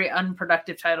very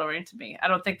unproductive title reign to me. I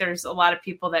don't think there's a lot of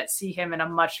people that see him in a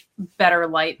much better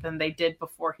light than they did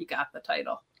before he got the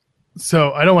title.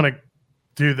 So I don't want to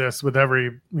do this with every,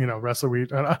 wrestler. I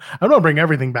don't want to bring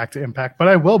everything back to Impact, but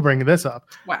I will bring this up.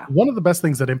 Wow. One of the best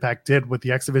things that Impact did with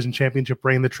the X Division Championship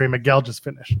reign that Trey Miguel just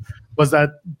finished was that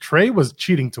Trey was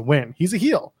cheating to win. He's a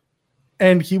heel,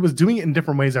 and he was doing it in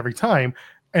different ways every time.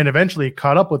 And eventually it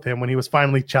caught up with him when he was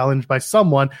finally challenged by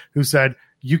someone who said,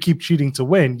 you keep cheating to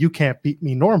win. You can't beat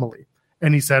me normally.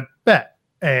 And he said, bet.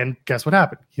 And guess what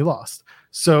happened? He lost.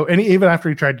 So, and even after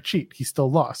he tried to cheat, he still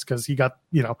lost because he got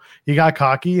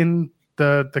cocky, and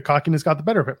the cockiness got the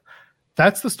better of him.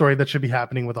 That's the story that should be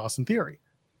happening with Austin Theory,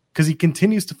 because he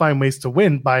continues to find ways to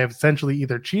win by essentially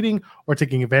either cheating or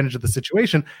taking advantage of the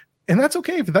situation. And that's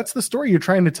okay if that's the story you're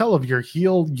trying to tell of your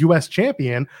heel U.S.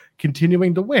 champion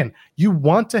continuing to win. You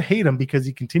want to hate him because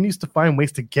he continues to find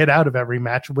ways to get out of every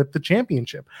match with the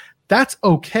championship. That's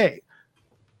okay.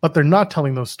 But they're not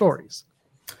telling those stories.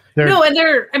 Look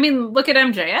at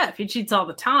MJF. He cheats all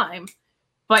the time,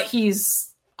 but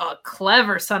he's a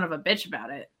clever son of a bitch about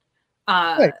it.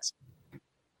 Right.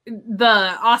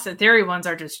 The Austin Theory ones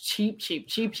are just cheap.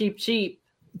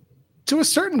 To a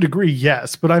certain degree,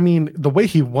 yes. But I mean, the way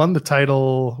he won the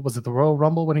title, was it the Royal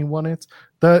Rumble when he won it?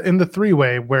 In the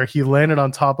 3-way where he landed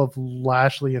on top of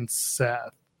Lashley and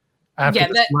Seth. Yeah,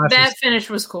 that finish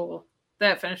was cool.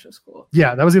 That finish was cool.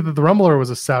 Yeah, that was either the Rumble or it was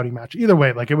a Saudi match. Either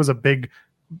way, like it was a big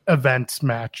event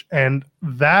match. And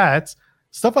that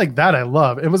stuff like that, I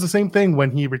love. It was the same thing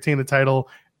when he retained the title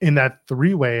in that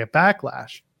 3-way at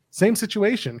Backlash. Same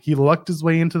situation. He lucked his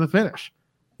way into the finish.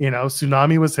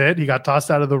 Tsunami was hit. He got tossed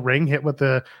out of the ring, hit with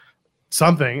the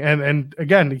something. And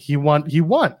again, he won.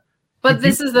 But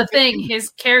this is the thing. His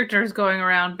character is going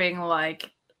around being like,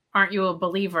 aren't you a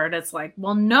believer? And it's like,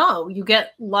 well, no, you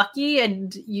get lucky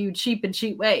and you cheap in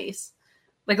cheap ways.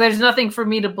 Like, there's nothing for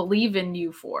me to believe in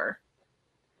you for.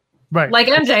 Right. Like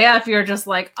MJF, you're just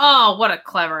like, oh, what a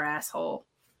clever asshole.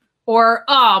 Or,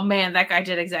 oh, man, that guy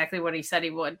did exactly what he said he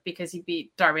would because he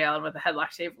beat Darby Allin with a headlock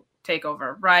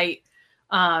takeover, right?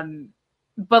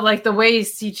 But, like, the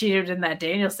ways he cheated in that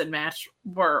Danielson match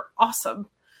were awesome.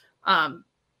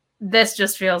 This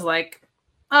just feels like,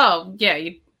 oh,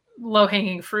 yeah,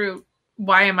 low-hanging fruit.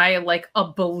 Why am I, like,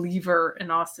 a believer in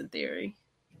Austin Theory?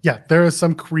 Yeah, there is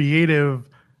some creative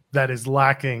that is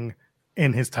lacking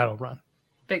in his title run.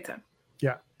 Big time.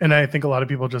 Yeah. And I think a lot of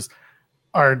people just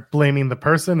are blaming the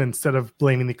person instead of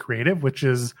blaming the creative, which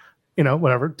is,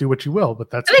 whatever, do what you will. But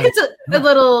that's I think it's a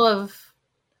little of both.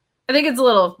 I think it's a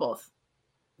little of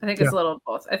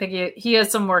both. I think he has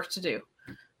some work to do.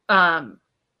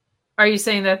 Are you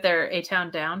saying that they're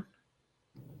A-Town down?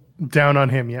 Down on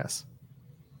him, yes.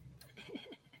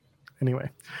 Anyway.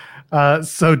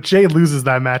 So Jay loses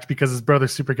that match because his brother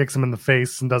super kicks him in the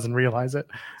face and doesn't realize it.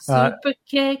 Super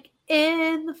kick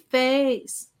in the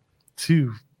face.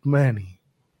 Too many.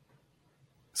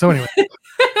 So anyway,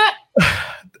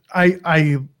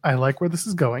 I like where this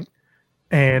is going,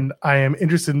 and I am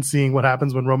interested in seeing what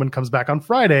happens when Roman comes back on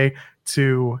Friday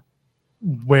to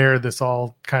where this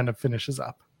all kind of finishes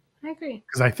up. I agree.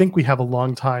 Because I think we have a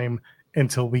long time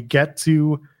until we get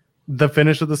to the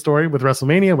finish of the story with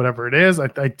WrestleMania, whatever it is.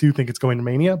 I do think it's going to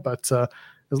Mania, but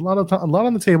there's a lot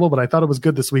on the table. But I thought it was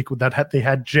good this week that they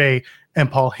had Jay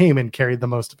and Paul Heyman carried the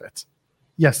most of it.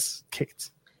 Yes, Kate.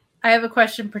 I have a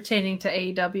question pertaining to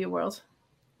AEW World.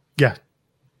 Yeah.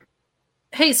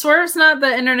 Hey, Swerve's not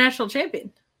the international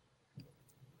champion.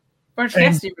 Orange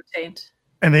Cassidy retained.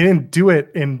 And they didn't do it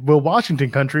in Will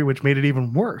Washington country, which made it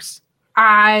even worse.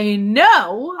 I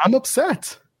know. I'm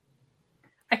upset.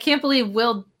 I can't believe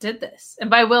Will did this. And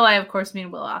by Will, I of course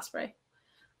mean Will Ospreay.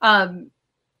 That's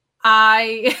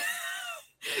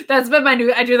been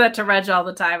my I do that to Reg all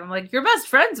the time. I'm like, you're best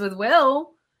friends with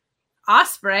Will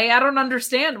Ospreay. I don't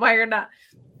understand why you're not.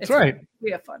 That's right. Fun. We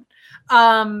have fun.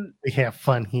 We have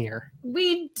fun here.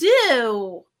 We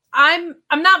do. I'm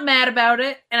not mad about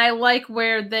it, and I like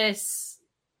where this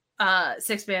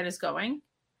 6-man is going.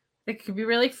 It could be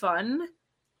really fun.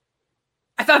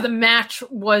 I thought the match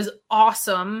was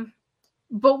awesome,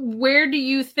 but where do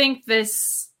you think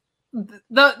this?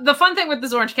 The fun thing with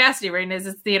this Orange Cassidy reign is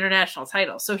it's the international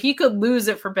title, so he could lose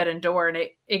at Forbidden Door and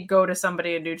it go to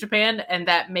somebody in New Japan, and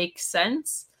that makes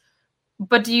sense.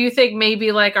 But do you think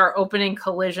maybe like our opening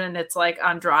collision, it's like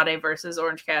Andrade versus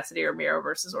Orange Cassidy or Miro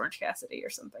versus Orange Cassidy or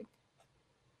something?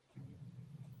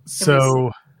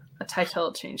 So a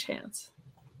title change hands.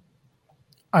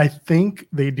 I think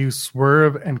they do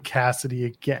Swerve and Cassidy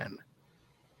again.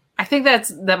 I think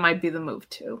that might be the move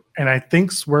too. And I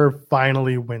think Swerve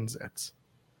finally wins it.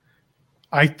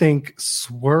 I think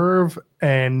Swerve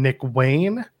and Nick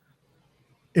Wayne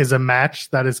is a match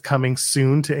that is coming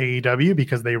soon to AEW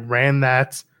because they ran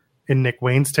that in Nick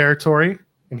Wayne's territory,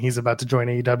 and he's about to join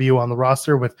AEW on the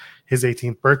roster with his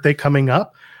 18th birthday coming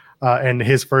up. And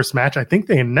his first match, I think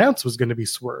they announced was going to be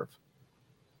Swerve.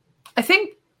 I feel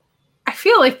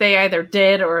like they either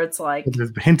did or it's like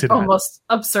hinted almost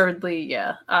absurdly,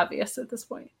 obvious at this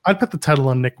point. I'd put the title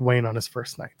on Nick Wayne on his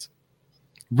first night.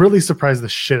 Really surprise the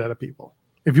shit out of people.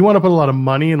 If you want to put a lot of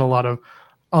money and a lot of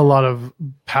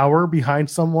power behind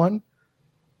someone,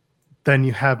 then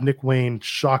you have Nick Wayne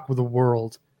shock with the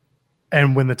world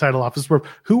and win the title off of Swerve,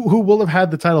 who will have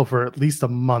had the title for at least a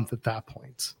month at that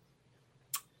point.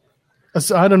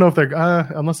 So I don't know if they're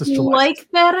unless it's July. Like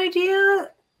that idea.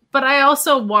 But I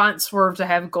also want Swerve to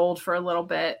have gold for a little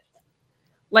bit.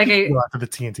 Like for the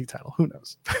TNT title. Who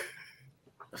knows?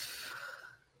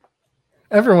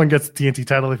 Everyone gets the TNT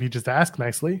title if you just ask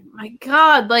nicely. My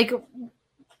God,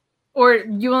 or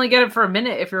you only get it for a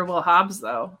minute if you're Will Hobbs,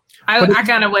 though. I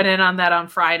kind of went in on that on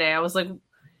Friday. I was like,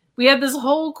 we had this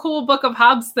whole cool Book of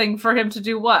Hobbs thing for him to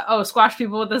do what? Oh, squash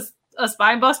people with a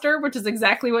spine buster, which is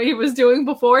exactly what he was doing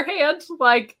beforehand.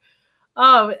 Like,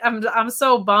 oh, I'm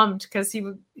so bummed because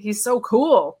he's so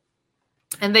cool.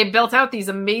 And they built out these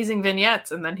amazing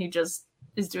vignettes, and then he just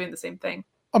is doing the same thing.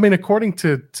 I mean, according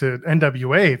to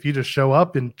NWA, if you just show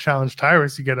up and challenge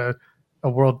Tyrus, you get a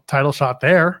world title shot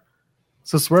there.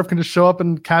 So Swerve can just show up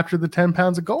and capture the 10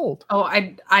 pounds of gold. Oh,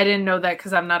 I didn't know that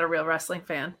because I'm not a real wrestling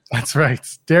fan. That's right.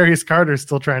 Darius Carter is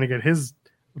still trying to get his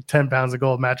 10 pounds of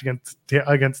gold match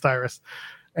against Tyrus.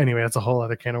 Anyway, that's a whole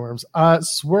other can of worms.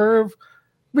 Swerve.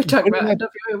 We talk about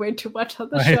NWA way too much on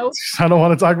the show. I don't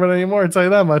want to talk about it anymore. I'll tell you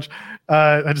that much.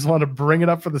 I just want to bring it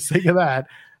up for the sake of that.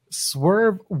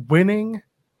 Swerve winning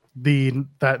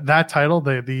that title,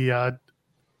 the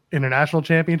international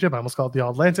championship, I almost call it the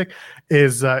All Atlantic,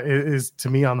 is to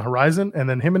me on the horizon. And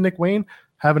then him and Nick Wayne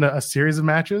having a series of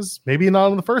matches, maybe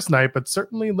not on the first night, but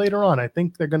certainly later on. I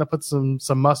think they're going to put some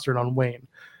mustard on Wayne.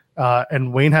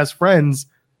 And Wayne has friends,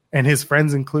 and his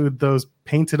friends include those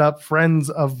painted up friends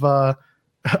of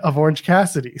Orange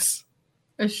Cassidy's.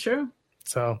 It's true.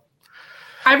 So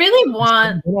I really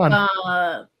want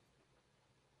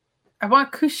I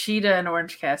want Kushida and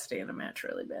Orange Cassidy in a match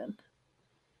really bad.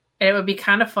 And it would be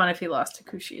kind of fun if he lost to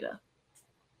Kushida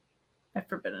at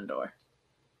Forbidden Door.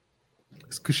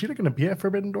 Is Kushida going to be at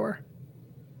Forbidden Door?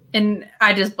 And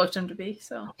I just booked him to be,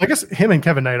 so. I guess him and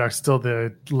Kevin Knight are still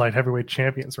the light heavyweight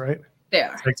champions, right? They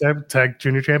are. Tag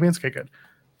junior champions? Okay, good.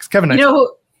 Because Kevin Knight.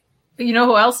 You know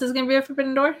who else is going to be at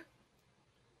Forbidden Door?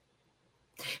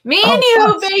 Me and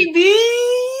you, baby!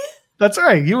 That's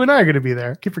right. You and I are going to be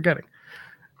there. Keep forgetting.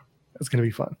 It's going to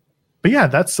be fun. But yeah,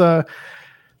 that's where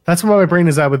my brain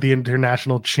is at with the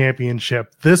International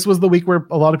Championship. This was the week where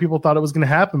a lot of people thought it was going to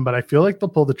happen, but I feel like they'll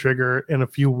pull the trigger in a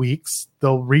few weeks.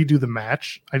 They'll redo the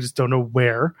match. I just don't know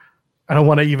where. I don't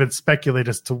want to even speculate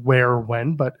as to where or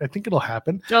when, but I think it'll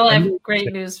happen. Joel, I have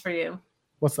great news for you.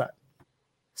 What's that?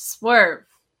 Swerve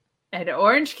and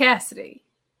Orange Cassidy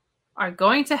are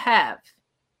going to have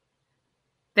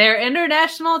their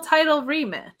international title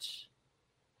rematch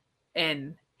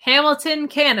in Hamilton,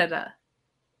 Canada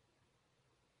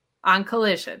on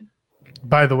Collision.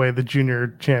 By the way, the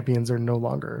junior champions are no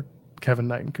longer Kevin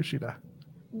Knight and Kushida.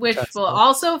 Which will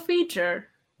also feature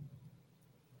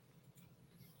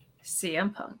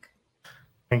CM Punk.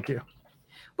 Thank you.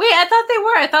 Wait, I thought they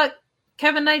were. I thought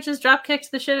Kevin Knight just drop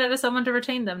kicked the shit out of someone to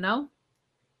retain them, no?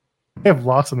 They have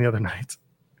lost on the other night.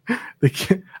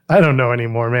 I don't know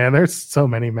anymore, man. There's so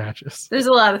many matches. There's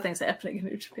a lot of things happening in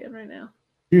New Japan right now.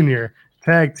 Junior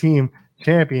Tag Team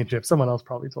Championship. Someone else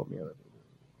probably told me that.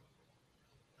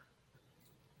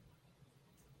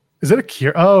 Is it a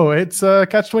cure? Oh, it's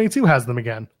Catch-22 has them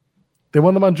again. They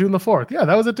won them on June the 4th. Yeah,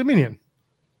 that was at Dominion.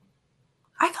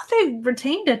 I thought they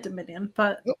retained at Dominion,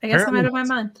 but I guess I'm out of my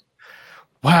mind.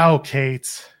 Wow,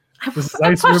 Kate. I've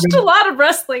watched a lot of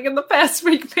wrestling in the past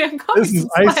week, man. This is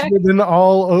Ice Ribbon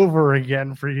all over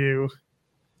again for you.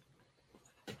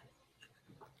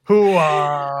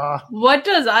 Hooah! What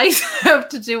does ice have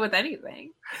to do with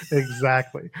anything?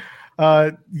 Exactly.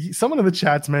 Someone in the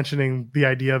chat's mentioning the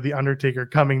idea of The Undertaker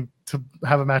coming to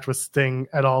have a match with Sting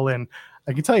at All In.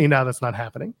 I can tell you now that's not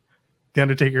happening. The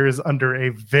Undertaker is under a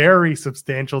very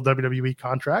substantial WWE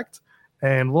contract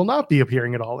and will not be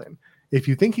appearing at All In. If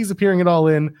you think he's appearing at All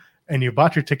In and you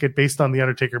bought your ticket based on The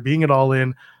Undertaker being at All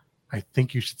In, I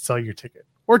think you should sell your ticket.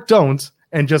 Or don't,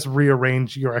 and just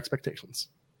rearrange your expectations.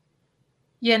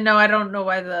 Yeah, no, I don't know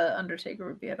why The Undertaker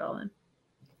would be at All In.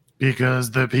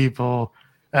 Because the people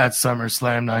at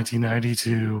SummerSlam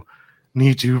 1992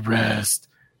 need to rest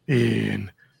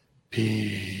in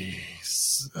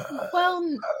peace. Well,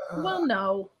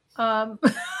 no. No,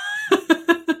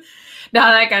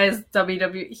 that guy's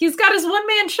WWE. He's got his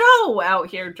one-man show out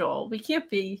here, Joel. We can't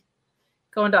be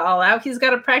going to All Out. He's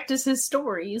got to practice his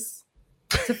stories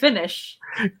to finish.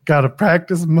 Got to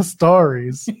practice my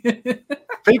stories.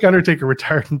 Fake Undertaker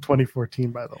retired in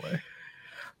 2014, by the way.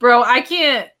 Bro, I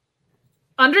can't.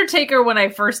 Undertaker, when I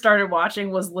first started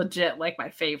watching, was legit like my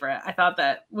favorite. I thought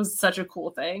that was such a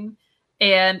cool thing.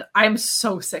 And I'm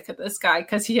so sick of this guy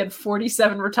because he had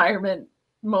 47 retirement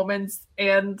moments.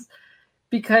 And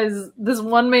because this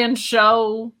one-man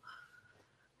show,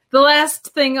 the last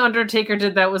thing Undertaker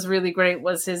did that was really great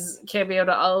was his cameo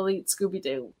to All Elite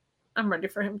Scooby-Doo. I'm ready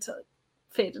for him to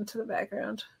fade into the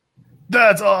background.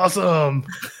 That's awesome.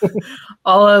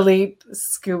 All Elite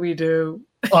Scooby-Doo.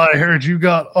 I heard you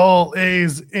got all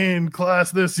A's in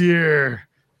class this year.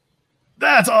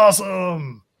 That's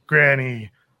awesome,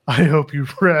 Granny. I hope you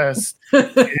rest.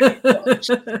 Oh,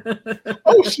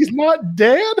 she's not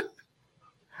dead?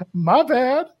 My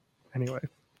bad. Anyway.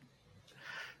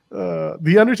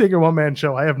 The Undertaker one-man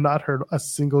show, I have not heard a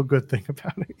single good thing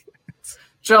about it.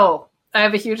 Joel, I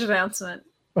have a huge announcement.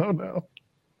 Oh, no.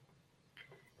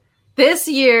 This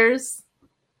year's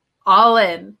All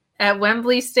In at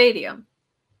Wembley Stadium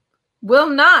will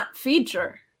not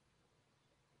feature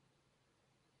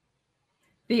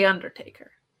The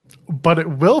Undertaker. But it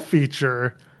will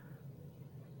feature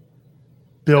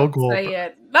Bill Don't Goldberg. say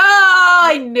it. No,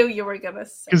 I knew you were going to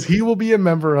say Because he will be a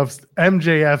member of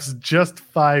MJF's Just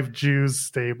 5 Jews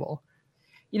stable.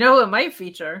 You know who it might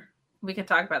feature? We can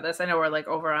talk about this. I know we're like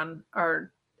over on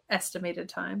our estimated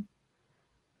time.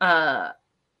 A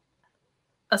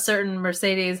certain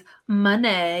Mercedes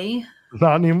Moné.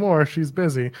 Not anymore. She's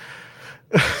busy.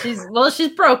 She's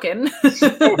broken.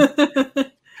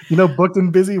 You know, booked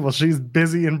and busy? Well, she's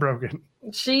busy and broken.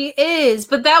 She is,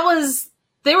 but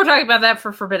they were talking about that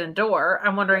for Forbidden Door.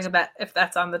 I'm wondering about if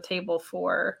that's on the table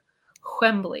for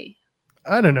Wembley.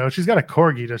 I don't know. She's got a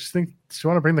corgi. Does she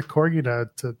want to bring the corgi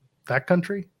to that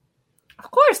country? Of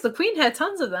course, the Queen had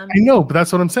tons of them. I know, but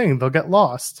that's what I'm saying. They'll get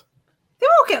lost. They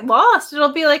won't get lost.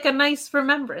 It'll be like a nice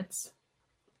remembrance.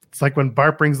 It's like when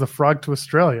Bart brings the frog to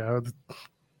Australia.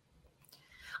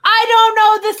 I don't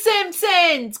know The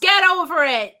Simpsons. Get over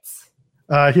it.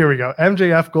 Here we go.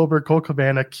 MJF, Goldberg, Colt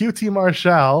Cabana, QT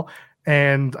Marshall,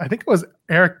 and I think it was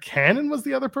Eric Cannon was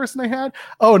the other person I had.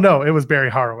 Oh, no, it was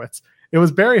Barry Horowitz. It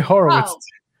was Barry Horowitz. Oh.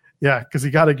 Yeah, because you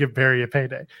got to give Barry a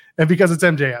payday. And because it's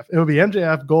MJF, it will be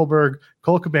MJF, Goldberg,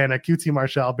 Colt Cabana, QT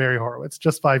Marshall, Barry Horowitz.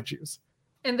 Just 5 Jews.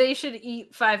 And they should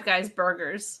eat Five Guys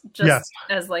burgers just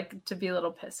as like to be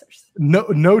little pissers.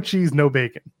 No cheese, no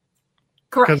bacon.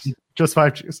 Correct. Just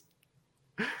 5 Jews.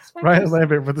 Ryan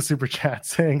Lambert with the super chat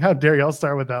saying, "How dare y'all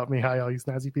start without me? Hi, all you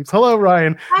snazzy peeps." Hello,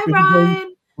 Ryan. Hi,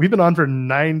 Ryan. We've been on for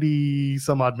 90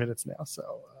 some odd minutes now.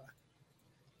 So,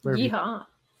 Yeehaw.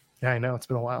 Yeah, I know. It's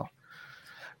been a while.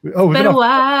 It's been a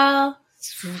while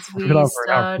since we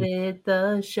started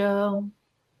the show.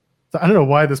 So I don't know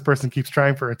why this person keeps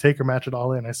trying for a Taker match at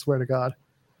All In. I swear to God.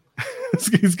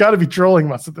 He's got to be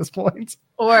trolling us at this point.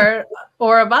 Or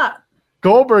a bot.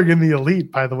 Goldberg in the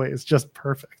Elite, by the way, is just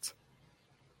perfect.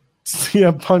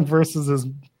 CM Punk versus his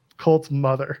cult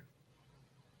mother.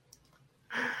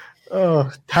 Oh,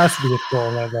 it has to be a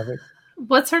troll. I love it.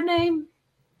 What's her name?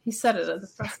 He said it at the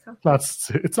press conference. Not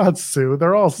Sue. It's not Sue.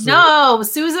 They're all Sue. No,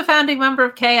 Sue's a founding member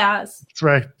of Chaos. That's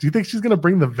right. Do you think she's going to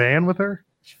bring the van with her?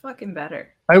 She fucking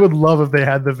better. I would love if they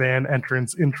had the van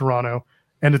entrance in Toronto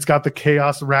and it's got the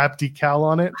Chaos rap decal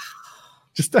on it.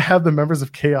 Just to have the members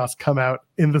of Chaos come out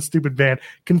in the stupid van,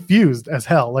 confused as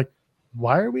hell. Like,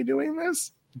 why are we doing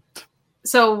this?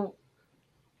 So,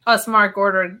 us Mark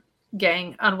Order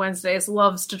gang on Wednesdays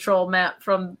loves to troll Matt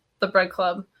from the Bread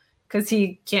Club because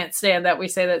he can't stand that we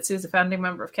say that Sue's a founding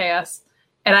member of Chaos.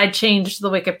 And I changed the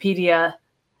Wikipedia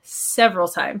several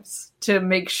times to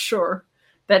make sure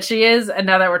that she is. And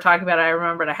now that we're talking about it, I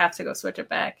remembered I have to go switch it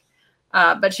back.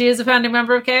 But she is a founding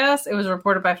member of Chaos. It was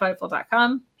reported by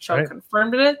Fightful.com. Sean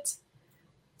confirmed it.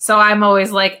 So I'm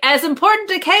always like, as important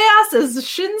to Chaos as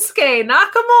Shinsuke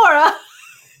Nakamura.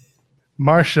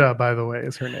 Marsha, by the way,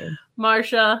 is her name.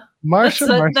 Marsha.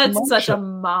 Marsha. That's such a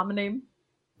mom name.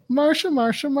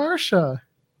 Marsha.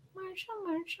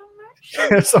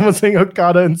 Someone saying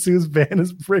Okada and Sue's van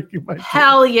is breaking my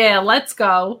Hell yeah, let's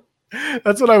go.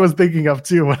 That's what I was thinking of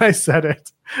too when I said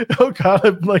it.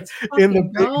 Okada, like in the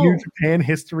big New Japan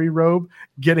history robe,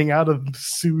 getting out of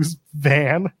Sue's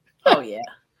van. Oh yeah.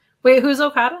 Wait, who's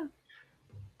Okada?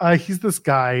 He's this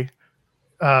guy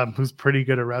who's pretty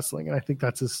good at wrestling, and I think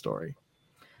that's his story.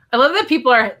 I love that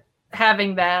people are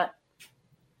having that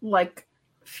like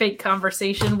fake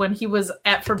conversation when he was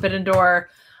at Forbidden Door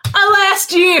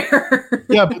last year.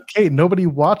 Yeah, but Kate, nobody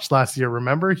watched last year.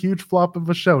 Remember, huge flop of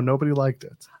a show. Nobody liked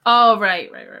it. Oh,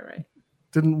 right.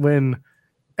 Didn't win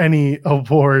any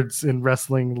awards in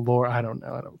wrestling lore. I don't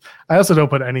know. I also don't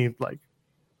put any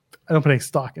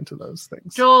stock into those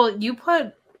things. Joel, you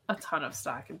put a ton of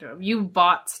stock into them. You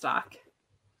bought stock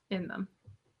in them.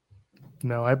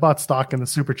 No, I bought stock in the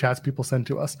super chats people send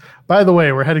to us. By the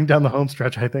way, we're heading down the home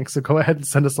stretch, I think. So go ahead and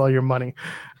send us all your money.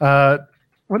 Where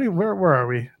are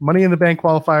we? Money in the Bank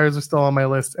qualifiers are still on my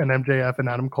list, and MJF and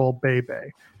Adam Cole, Bay.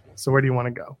 So where do you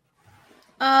want to go?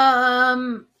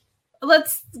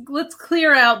 Let's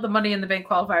clear out the Money in the Bank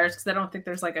qualifiers because I don't think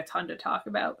there's like a ton to talk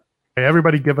about. Hey,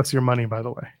 everybody, give us your money. By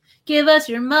the way, give us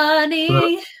your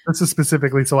money. This is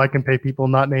specifically so I can pay people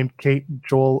not named Kate,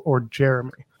 Joel, or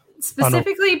Jeremy.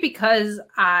 Specifically because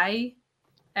I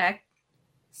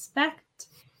expect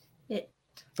it.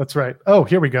 That's right. Oh,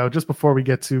 here we go. Just before we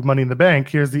get to Money in the Bank,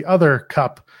 here's the other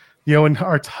cup, the Owen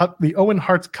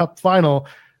Hart's Cup final.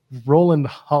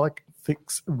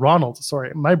 Ronald.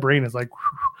 Sorry, my brain is like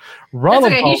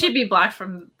Ronald. That's okay. He should be blocked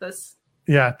from this.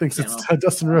 Yeah, thinks it's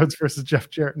Dustin Rhodes versus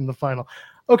Jeff Jarrett in the final.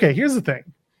 Okay, here's the thing.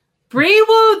 Bree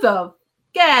Woo,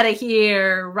 get out of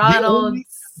here, Ronald.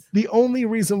 The only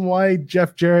reason why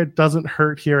Jeff Jarrett doesn't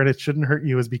hurt here, and it shouldn't hurt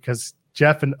you, is because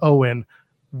Jeff and Owen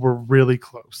were really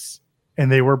close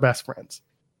and they were best friends.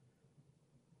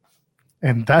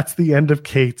 And that's the end of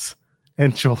Kate's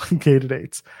and Joel and Kate at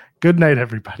 8. Good night,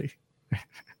 everybody.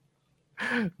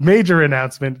 Major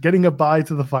announcement, getting a bye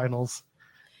to the finals.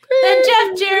 Then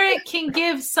Jeff Jarrett can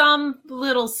give some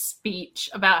little speech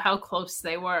about how close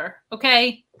they were.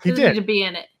 Okay? He Doesn't did. need to be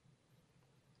in it.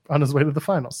 On his way to the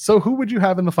finals. So who would you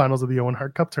have in the finals of the Owen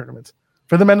Hart Cup tournament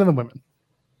for the men and the women?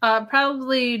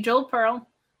 Probably Joel Pearl.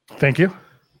 Thank you.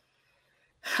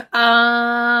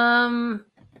 Um,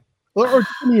 Or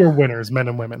give me your winners, men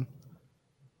and women.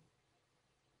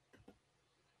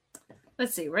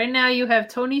 let's see. Right now you have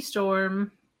Tony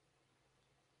Storm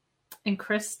and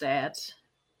Chris Stat.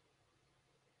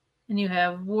 And you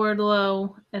have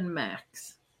Wardlow and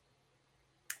Max.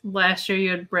 Last year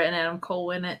you had Brett and Adam Cole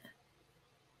win it.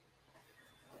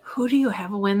 Who do you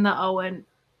have win the Owen?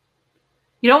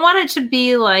 You don't want it to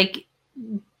be like...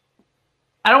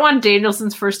 I don't want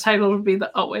Danielson's first title to be the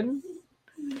Owen.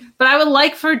 But I would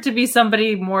like for it to be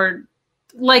somebody more...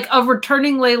 Like a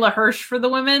returning Layla Hirsch for the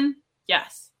women.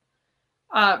 Yes.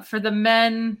 For the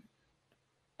men...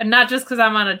 And not just because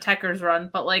I'm on a Techers run,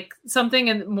 but like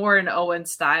something more in Owen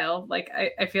style. Like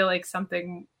I feel like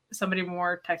somebody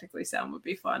more technically sound would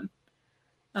be fun.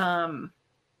 Have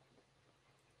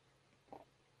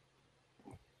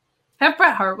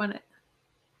Bret Hart win it.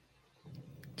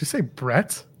 Did you say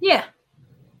Brett Yeah.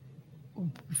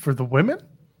 for the women?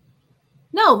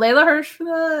 No, Layla Hirsch for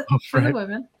the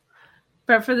women.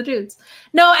 Brett for the dudes.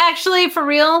 No, actually, for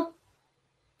real,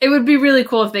 it would be really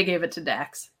cool if they gave it to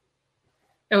Dax.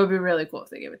 It would be really cool if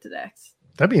they gave it to Dax.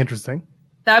 That'd be interesting.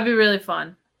 That'd be really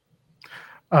fun.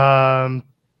 Someone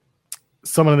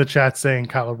in the chat saying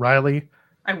Kyle O'Reilly.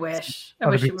 I wish. I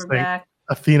Other wish you people were saying back.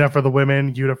 Athena for the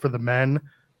women, Yuta for the men.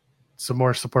 Some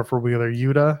more support for Wheeler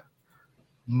Yuta.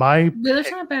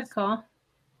 Wheeler's not a bad call.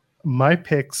 My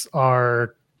picks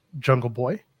are Jungle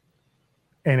Boy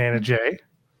and Anna Jay.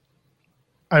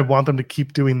 I want them to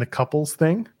keep doing the couples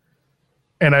thing,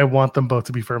 and I want them both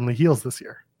to be firmly heels this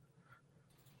year.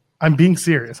 I'm being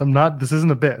serious. I'm not. This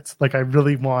isn't a bit. Like I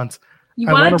really want.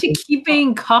 You want to keep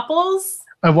being couples?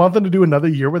 I want them to do another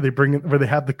year where they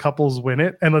have the couples win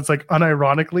it, and it's like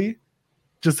unironically,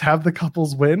 just have the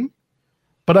couples win.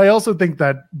 But I also think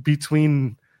that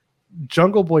between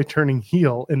Jungle Boy turning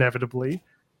heel inevitably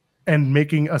and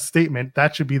making a statement,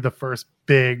 that should be the first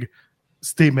big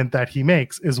statement that he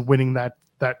makes, is winning that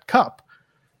cup.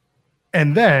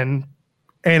 And then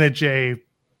Anna Jay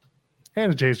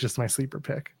is just my sleeper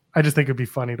pick. I just think it'd be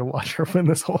funny to watch her win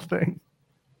this whole thing.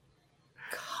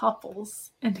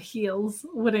 Couples and heels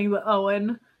winning the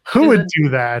Owen. Who would do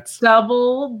that?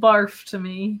 Double barf to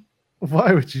me.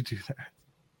 Why would you do that?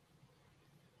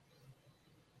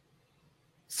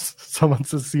 Someone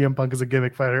says CM Punk is a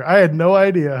gimmick fighter. I had no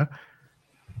idea.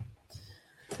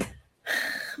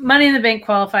 Money in the Bank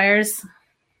qualifiers.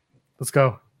 Let's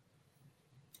go.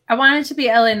 I want it to be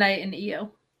LA Knight and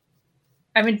Io.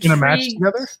 I'm intrigued. In a match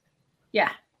together?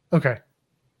 Yeah. Okay.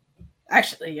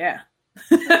 Actually, yeah.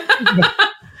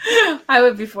 I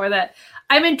would before that.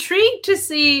 I'm intrigued to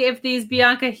see if these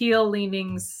Bianca heel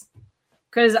leanings,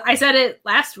 because I said it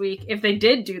last week, if they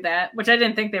did do that, which I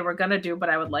didn't think they were going to do, but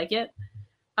I would like it.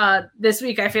 This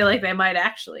week, I feel like they might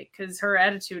actually, because her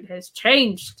attitude has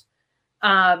changed.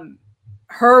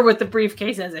 Her with the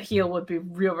briefcase as a heel would be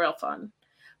real fun.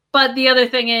 But the other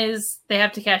thing is they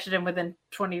have to cash it in within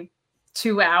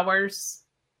 22 hours.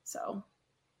 So.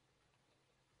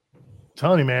 I'm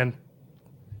telling you, man.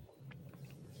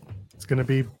 It's going to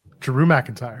be Drew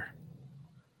McIntyre.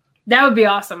 That would be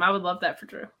awesome. I would love that for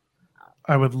Drew.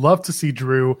 I would love to see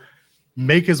Drew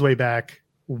make his way back,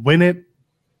 win it,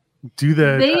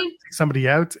 take somebody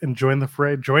out and join the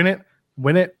fray, join it,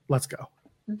 win it. Let's go.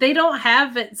 They don't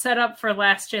have it set up for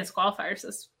last chance qualifiers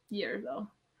this year, though.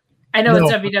 I know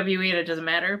it's WWE and it doesn't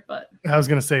matter, but I was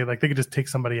gonna say, like, they could just take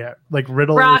somebody out, like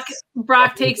Riddle.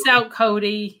 Brock takes out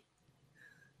Cody.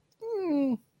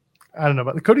 I don't know,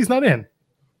 but Cody's not in.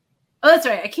 Oh, that's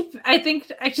right.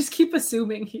 I just keep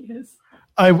assuming he is.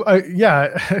 I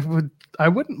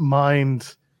wouldn't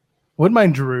mind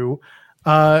Drew.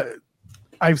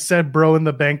 I've said Bro in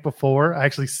the Bank before. I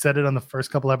actually said it on the first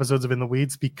couple episodes of In the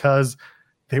Weeds because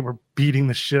they were beating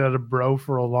the shit out of Bro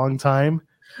for a long time.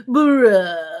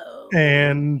 Bro.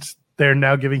 And they're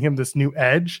now giving him this new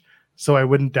edge. So I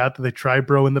wouldn't doubt that they try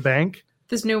Bro in the Bank.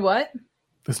 This new what?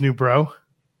 This new Bro.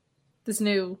 This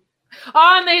new...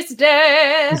 On this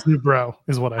day. This new Bro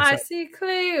is what I said. I see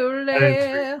clearly. I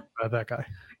didn't about that guy.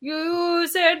 You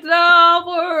said the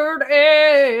word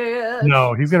edge.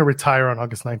 No, he's going to retire on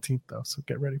August 19th, though, so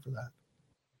get ready for that.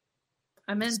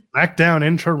 I'm in. SmackDown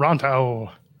in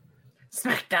Toronto.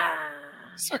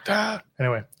 SmackDown.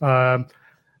 Anyway,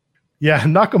 yeah,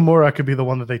 Nakamura could be the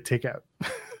one that they take out.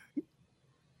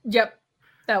 Yep,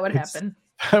 that would happen.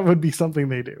 That would be something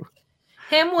they do.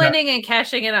 Him winning and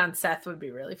cashing in on Seth would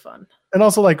be really fun. And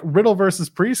also, like, Riddle versus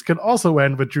Priest could also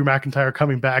end with Drew McIntyre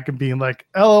coming back and being like,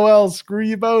 LOL, screw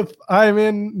you both. I'm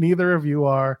in. Neither of you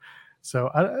are. So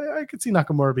I could see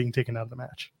Nakamura being taken out of the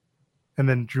match. And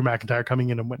then Drew McIntyre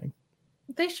coming in and winning.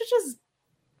 They should just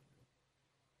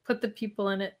put the people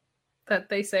in it that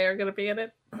they say are going to be in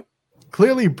it.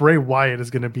 Clearly, Bray Wyatt is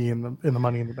going to be in the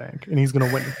Money in the Bank, and he's going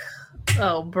to win.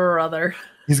 Oh, brother.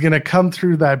 He's going to come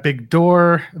through that big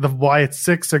door. The Wyatt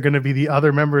Six are going to be the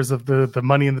other members of the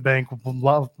Money in the Bank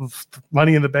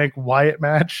Wyatt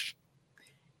match.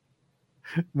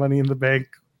 Money in the Bank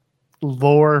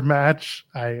lore match.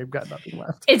 I've got nothing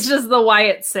left. It's just the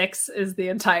Wyatt Six is the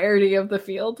entirety of the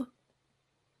field.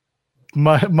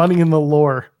 Money in the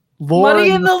lore.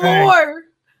 Money in the lore.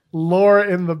 Lore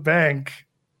in the bank.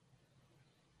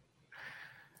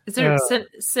 Is there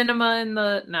cinema in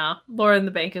the... No, lore in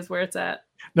the bank is where it's at.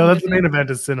 No, that's the main event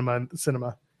is cinema.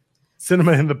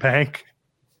 Cinema in the bank.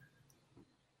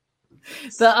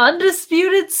 The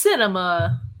undisputed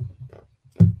cinema.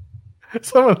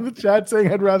 Someone in the chat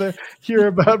saying I'd rather hear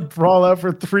about Brawl Out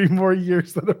for 3 more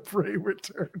years than a Bray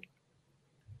return.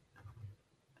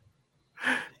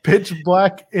 Pitch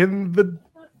Black in the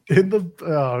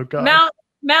oh god.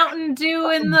 Mountain Dew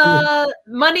in the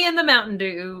Money in the Mountain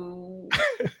Dew.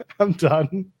 I'm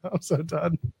done. I'm so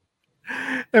done.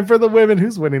 And for the women,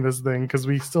 who's winning this thing? Because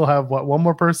we still have one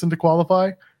more person to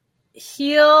qualify?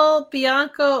 Heel,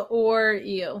 Bianca, or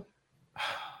Io?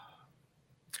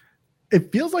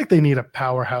 It feels like they need a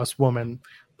powerhouse woman.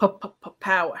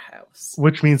 Powerhouse.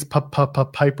 Which means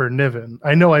Piper Niven.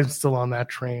 I know I'm still on that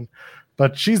train,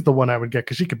 but she's the one I would get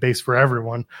because she could base for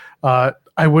everyone.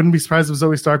 I wouldn't be surprised if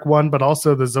Zoe Stark won, but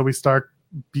also the Zoe Stark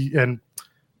and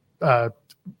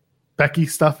Becky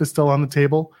stuff is still on the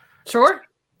table. Sure.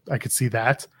 I could see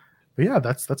that. But yeah,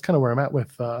 that's kind of where I'm at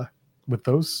with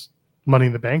those Money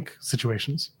in the Bank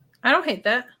situations. I don't hate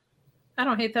that. I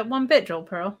don't hate that one bit, Joel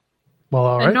Pearl. Well,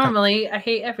 all right. And normally, I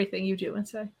hate everything you do and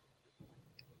say.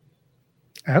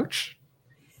 Ouch.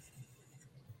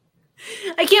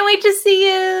 I can't wait to see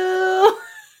you.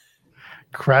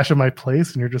 Crash at my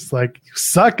place, and you're just like, you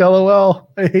suck,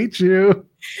 LOL. I hate you.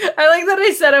 I like that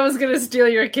I said I was going to steal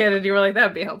your kid, and you were like,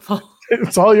 that'd be helpful.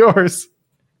 It's all yours.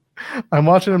 I'm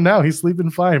watching him now. He's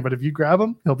sleeping fine, but if you grab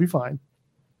him, he'll be fine.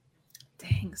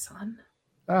 Dang, son.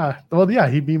 Well, yeah,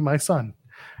 he'd be my son.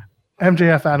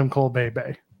 MJF Adam Cole Bay.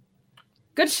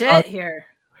 Good shit here.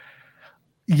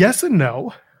 Yes and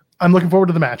no. I'm looking forward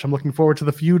to the match. I'm looking forward to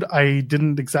the feud. I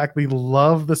didn't exactly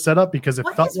love the setup because it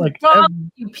felt like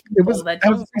it was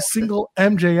every single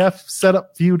MJF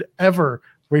setup feud ever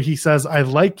where he says, I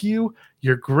like you,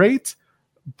 you're great,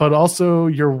 but also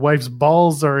your wife's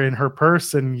balls are in her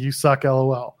purse and you suck,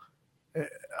 LOL.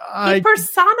 He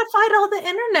personified all the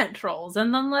internet trolls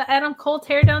and then let Adam Cole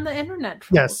tear down the internet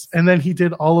trolls. Yes, and then he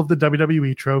did all of the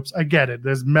WWE tropes. I get it.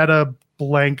 There's meta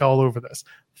blank all over this.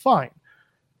 Fine.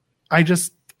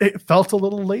 It felt a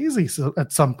little lazy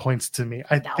at some points to me.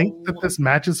 I think that this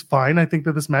match is fine. I think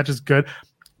that this match is good.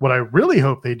 What I really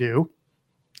hope they do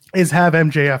is have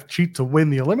MJF cheat to win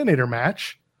the Eliminator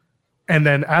match, and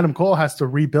then Adam Cole has to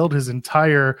rebuild his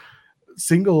entire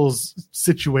singles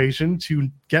situation to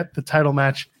get the title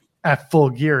match at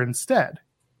Full Gear instead.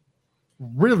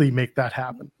 Really make that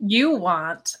happen. You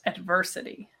want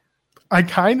adversity. I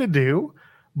kind of do,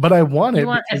 but I want it. You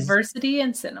want adversity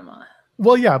in cinema.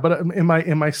 Well, yeah, but in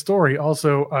my story,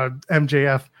 also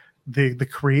MJF, the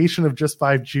creation of Just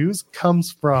 5 Jews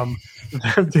comes from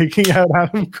them taking out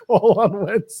Adam Cole on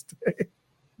Wednesday.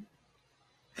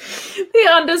 The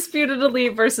Undisputed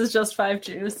Elite versus Just 5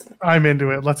 Jews. I'm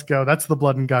into it. Let's go. That's the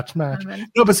blood and guts match.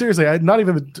 No, but seriously,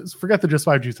 forget the Just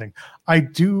 5 Jews thing. I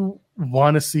do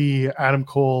want to see Adam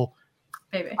Cole.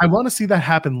 Maybe. I want to see that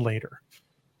happen later,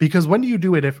 because when do you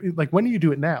do it? When do you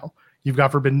do it now? You've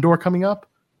got Forbidden Door coming up.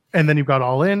 And then you've got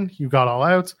All In, you've got All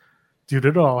Out. Do you do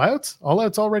it All Out? All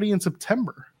Out's already in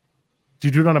September. Do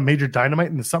you do it on a major Dynamite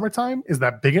in the summertime? Is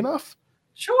that big enough?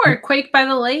 Sure. Quake by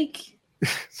the Lake.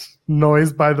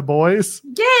 Noise by the Boys.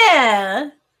 Yeah.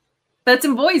 That's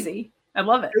in Boise. I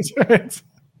love it.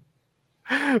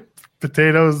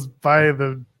 Potatoes by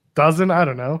the dozen. I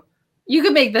don't know. You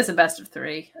could make this a best of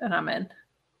 3, and I'm in.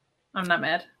 I'm not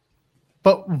mad.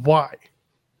 But why?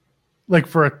 Like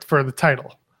for the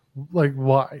title. Like,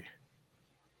 why?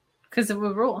 Because it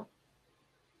would rule.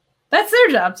 That's their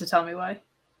job to tell me why.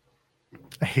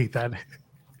 I hate that.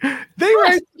 They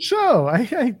write the show.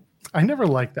 I never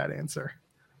liked that answer.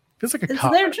 Feels like a It's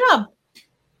their job.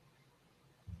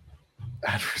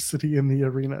 Adversity in the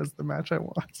arena is the match I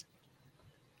want.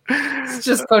 It's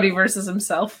just Cody versus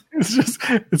himself.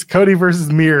 It's Cody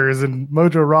versus mirrors, and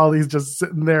Mojo Rawley's just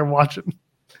sitting there watching.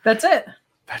 That's it.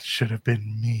 That should have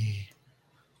been me.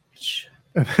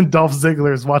 And then Dolph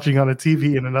Ziggler is watching on a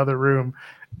TV in another room.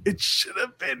 It should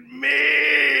have been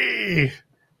me.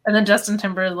 And then Justin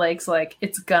Timberlake's like,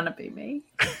 it's gonna be me.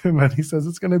 And then he says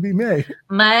it's gonna be May.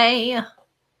 May.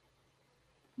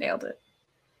 Nailed it.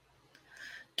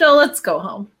 Joel, let's go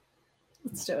home.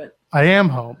 Let's do it. I am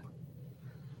home.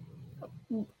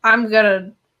 I'm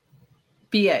gonna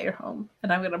be at your home,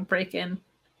 and I'm gonna break in.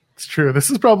 It's true. This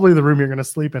is probably the room you're gonna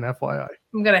sleep in, FYI.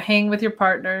 I'm gonna hang with your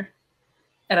partner,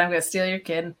 and I'm gonna steal your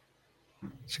kid.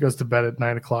 She goes to bed at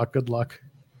 9 o'clock. Good luck.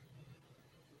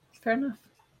 Fair enough.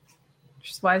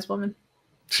 She's a wise woman.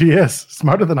 She is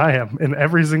smarter than I am in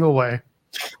every single way.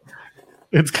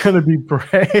 It's gonna be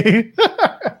Bray.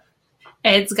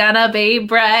 It's gonna be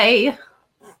Bray.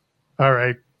 All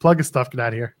right, plug his stuff. Get out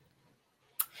of here.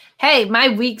 Hey, my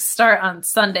weeks start on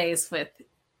Sundays with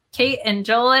Kate and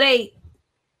Joel at 8.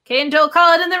 Kate and Joel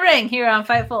call it in the ring here on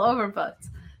Fightful Overbooked.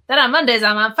 Then on Mondays,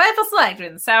 I'm on Fightful Select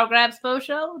doing the Sour Grabs Post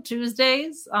Show.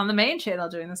 Tuesdays on the main channel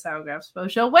doing the Sour Grabs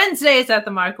Post Show. Wednesdays at the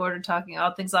Mark Order talking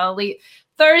all things All Elite.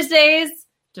 Thursdays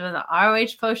doing the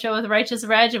ROH Post Show with Righteous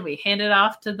Reg, and we hand it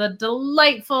off to the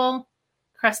delightful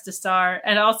Cresta Star.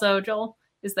 And also Joel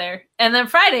is there. And then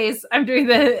Fridays, I'm doing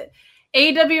the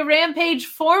AEW Rampage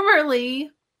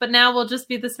formerly, but now will just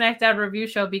be the SmackDown review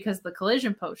show because the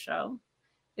Collision Post Show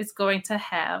is going to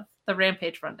have the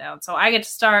Rampage rundown. So I get to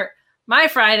start my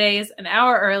Fridays an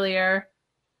hour earlier.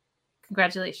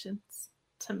 Congratulations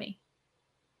to me.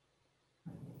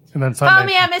 And then Sunday. Follow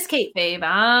me at Miss Kate Babe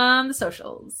on the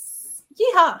socials.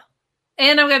 Yeehaw.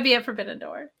 And I'm going to be at Forbidden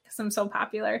Door because I'm so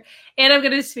popular. And I'm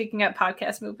going to be speaking at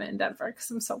Podcast Movement in Denver because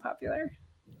I'm so popular.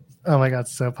 Oh my God,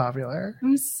 so popular.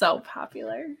 I'm so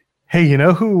popular. Hey, you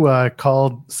know who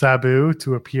called Sabu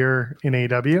to appear in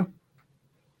AEW?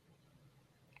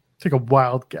 Take a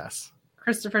wild guess.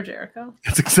 Christopher Jericho.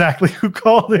 That's exactly who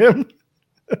called him.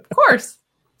 Of course.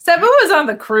 Sabu was on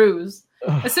the cruise.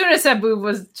 As soon as Sabu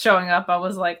was showing up, I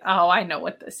was like, oh, I know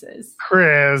what this is.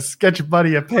 Chris, get your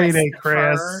buddy a payday,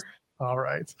 Chris. All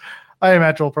right. I am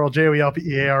at Joel Pearl,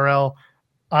 JOELPEARL.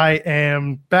 I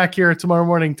am back here tomorrow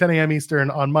morning, 10 a.m.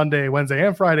 Eastern on Monday, Wednesday,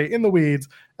 and Friday in the weeds.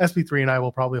 SP3 and I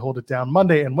will probably hold it down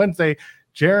Monday and Wednesday.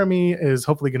 Jeremy is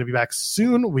hopefully going to be back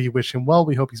soon. We wish him well.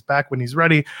 We hope he's back when he's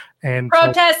ready. And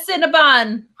Protest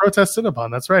Cinnabon. Protest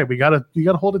Cinnabon. That's right. We gotta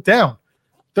hold it down.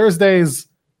 Thursdays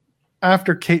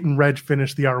after Kate and Reg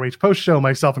finish the ROH post show,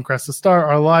 myself and Cresta Star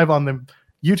are live on the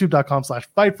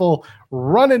youtube.com/Fightful,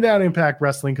 running down Impact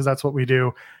Wrestling because that's what we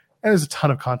do. And there's a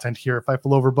ton of content here at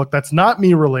Fightful Overbooked that's not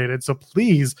me related. So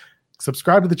please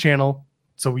subscribe to the channel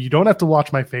so you don't have to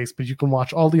watch my face, but you can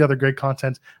watch all the other great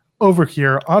content over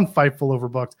here on Fightful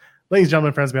Overbooked. Ladies and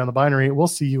gentlemen, friends beyond the binary, we'll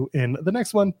see you in the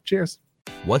next one. Cheers.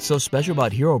 What's so special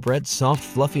about Hero Bread's soft,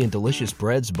 fluffy, and delicious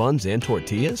breads, buns, and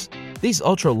tortillas? These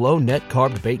ultra-low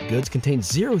net-carb baked goods contain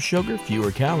zero sugar,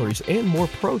 fewer calories, and more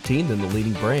protein than the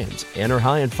leading brands, and are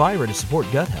high in fiber to support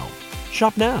gut health.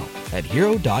 Shop now at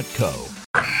Hero.co.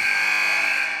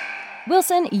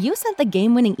 Wilson, you sent the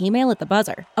game-winning email at the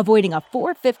buzzer, avoiding a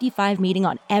 4:55 meeting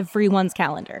on everyone's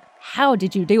calendar. How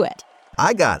did you do it?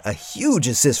 I got a huge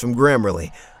assist from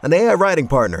Grammarly, an AI writing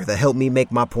partner that helped me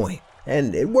make my point.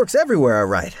 And it works everywhere I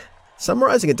write.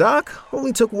 Summarizing a doc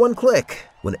only took one click.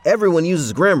 When everyone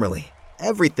uses Grammarly,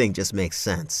 everything just makes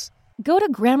sense. Go to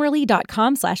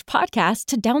Grammarly.com/podcast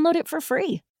to download it for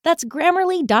free. That's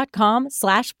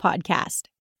Grammarly.com/podcast.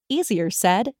 Easier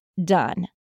said, done.